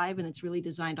as 5, and it's really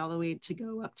designed all the way to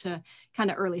go up to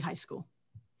kind of early high school.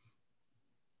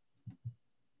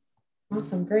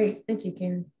 Awesome. Great. Thank you,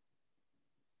 Karen.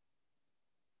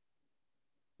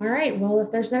 All right. Well,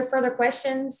 if there's no further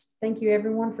questions, thank you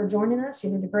everyone for joining us.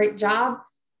 You did a great job.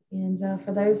 And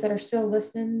for those that are still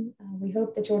listening, we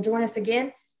hope that you'll join us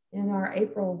again in our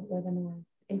April webinar,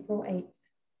 April 8th.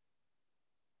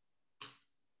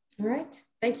 All right.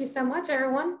 Thank you so much,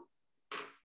 everyone.